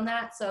weekly on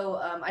that. So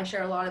I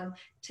share a lot of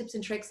tips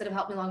and tricks that have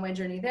helped me along my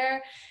journey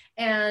there.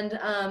 And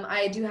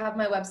I do have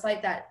my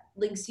website that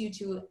links you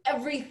to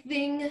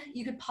everything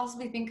you could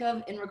possibly think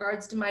of in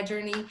regards to my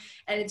journey.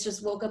 And it's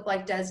just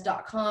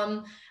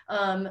wokeuplikedes.com.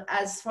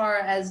 As far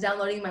as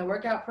downloading my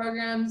workout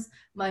programs,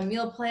 my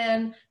meal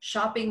plan,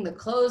 shopping the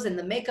clothes and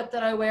the makeup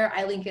that I wear,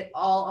 I link it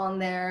all on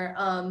there.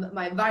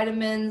 My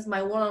vitamins,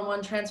 my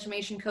one-on-one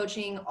transformation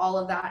coaching, all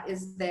of that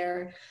is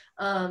there.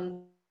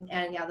 And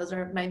yeah, those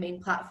are my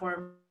main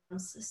platforms.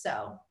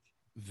 So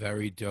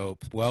very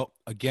dope. Well,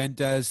 again,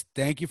 Des,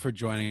 thank you for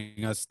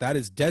joining us. That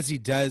is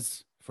Desi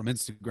Des from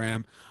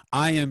Instagram.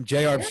 I am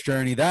JR's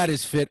Journey. That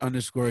is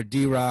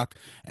fit_D-Rock.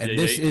 And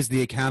this is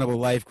the Accountable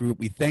Life Group.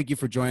 We thank you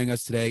for joining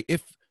us today.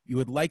 If you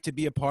would like to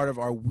be a part of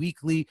our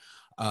weekly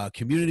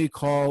community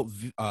call,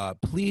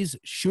 please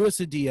shoot us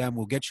a DM.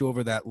 We'll get you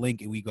over that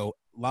link, and we go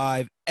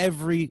live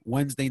every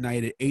Wednesday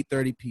night at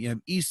 8:30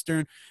 p.m.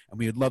 Eastern. And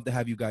we would love to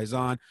have you guys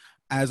on.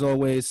 As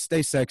always,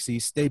 stay sexy,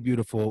 stay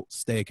beautiful,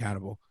 stay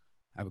accountable.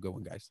 Have a good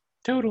one, guys.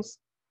 Toodles.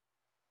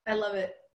 I love it.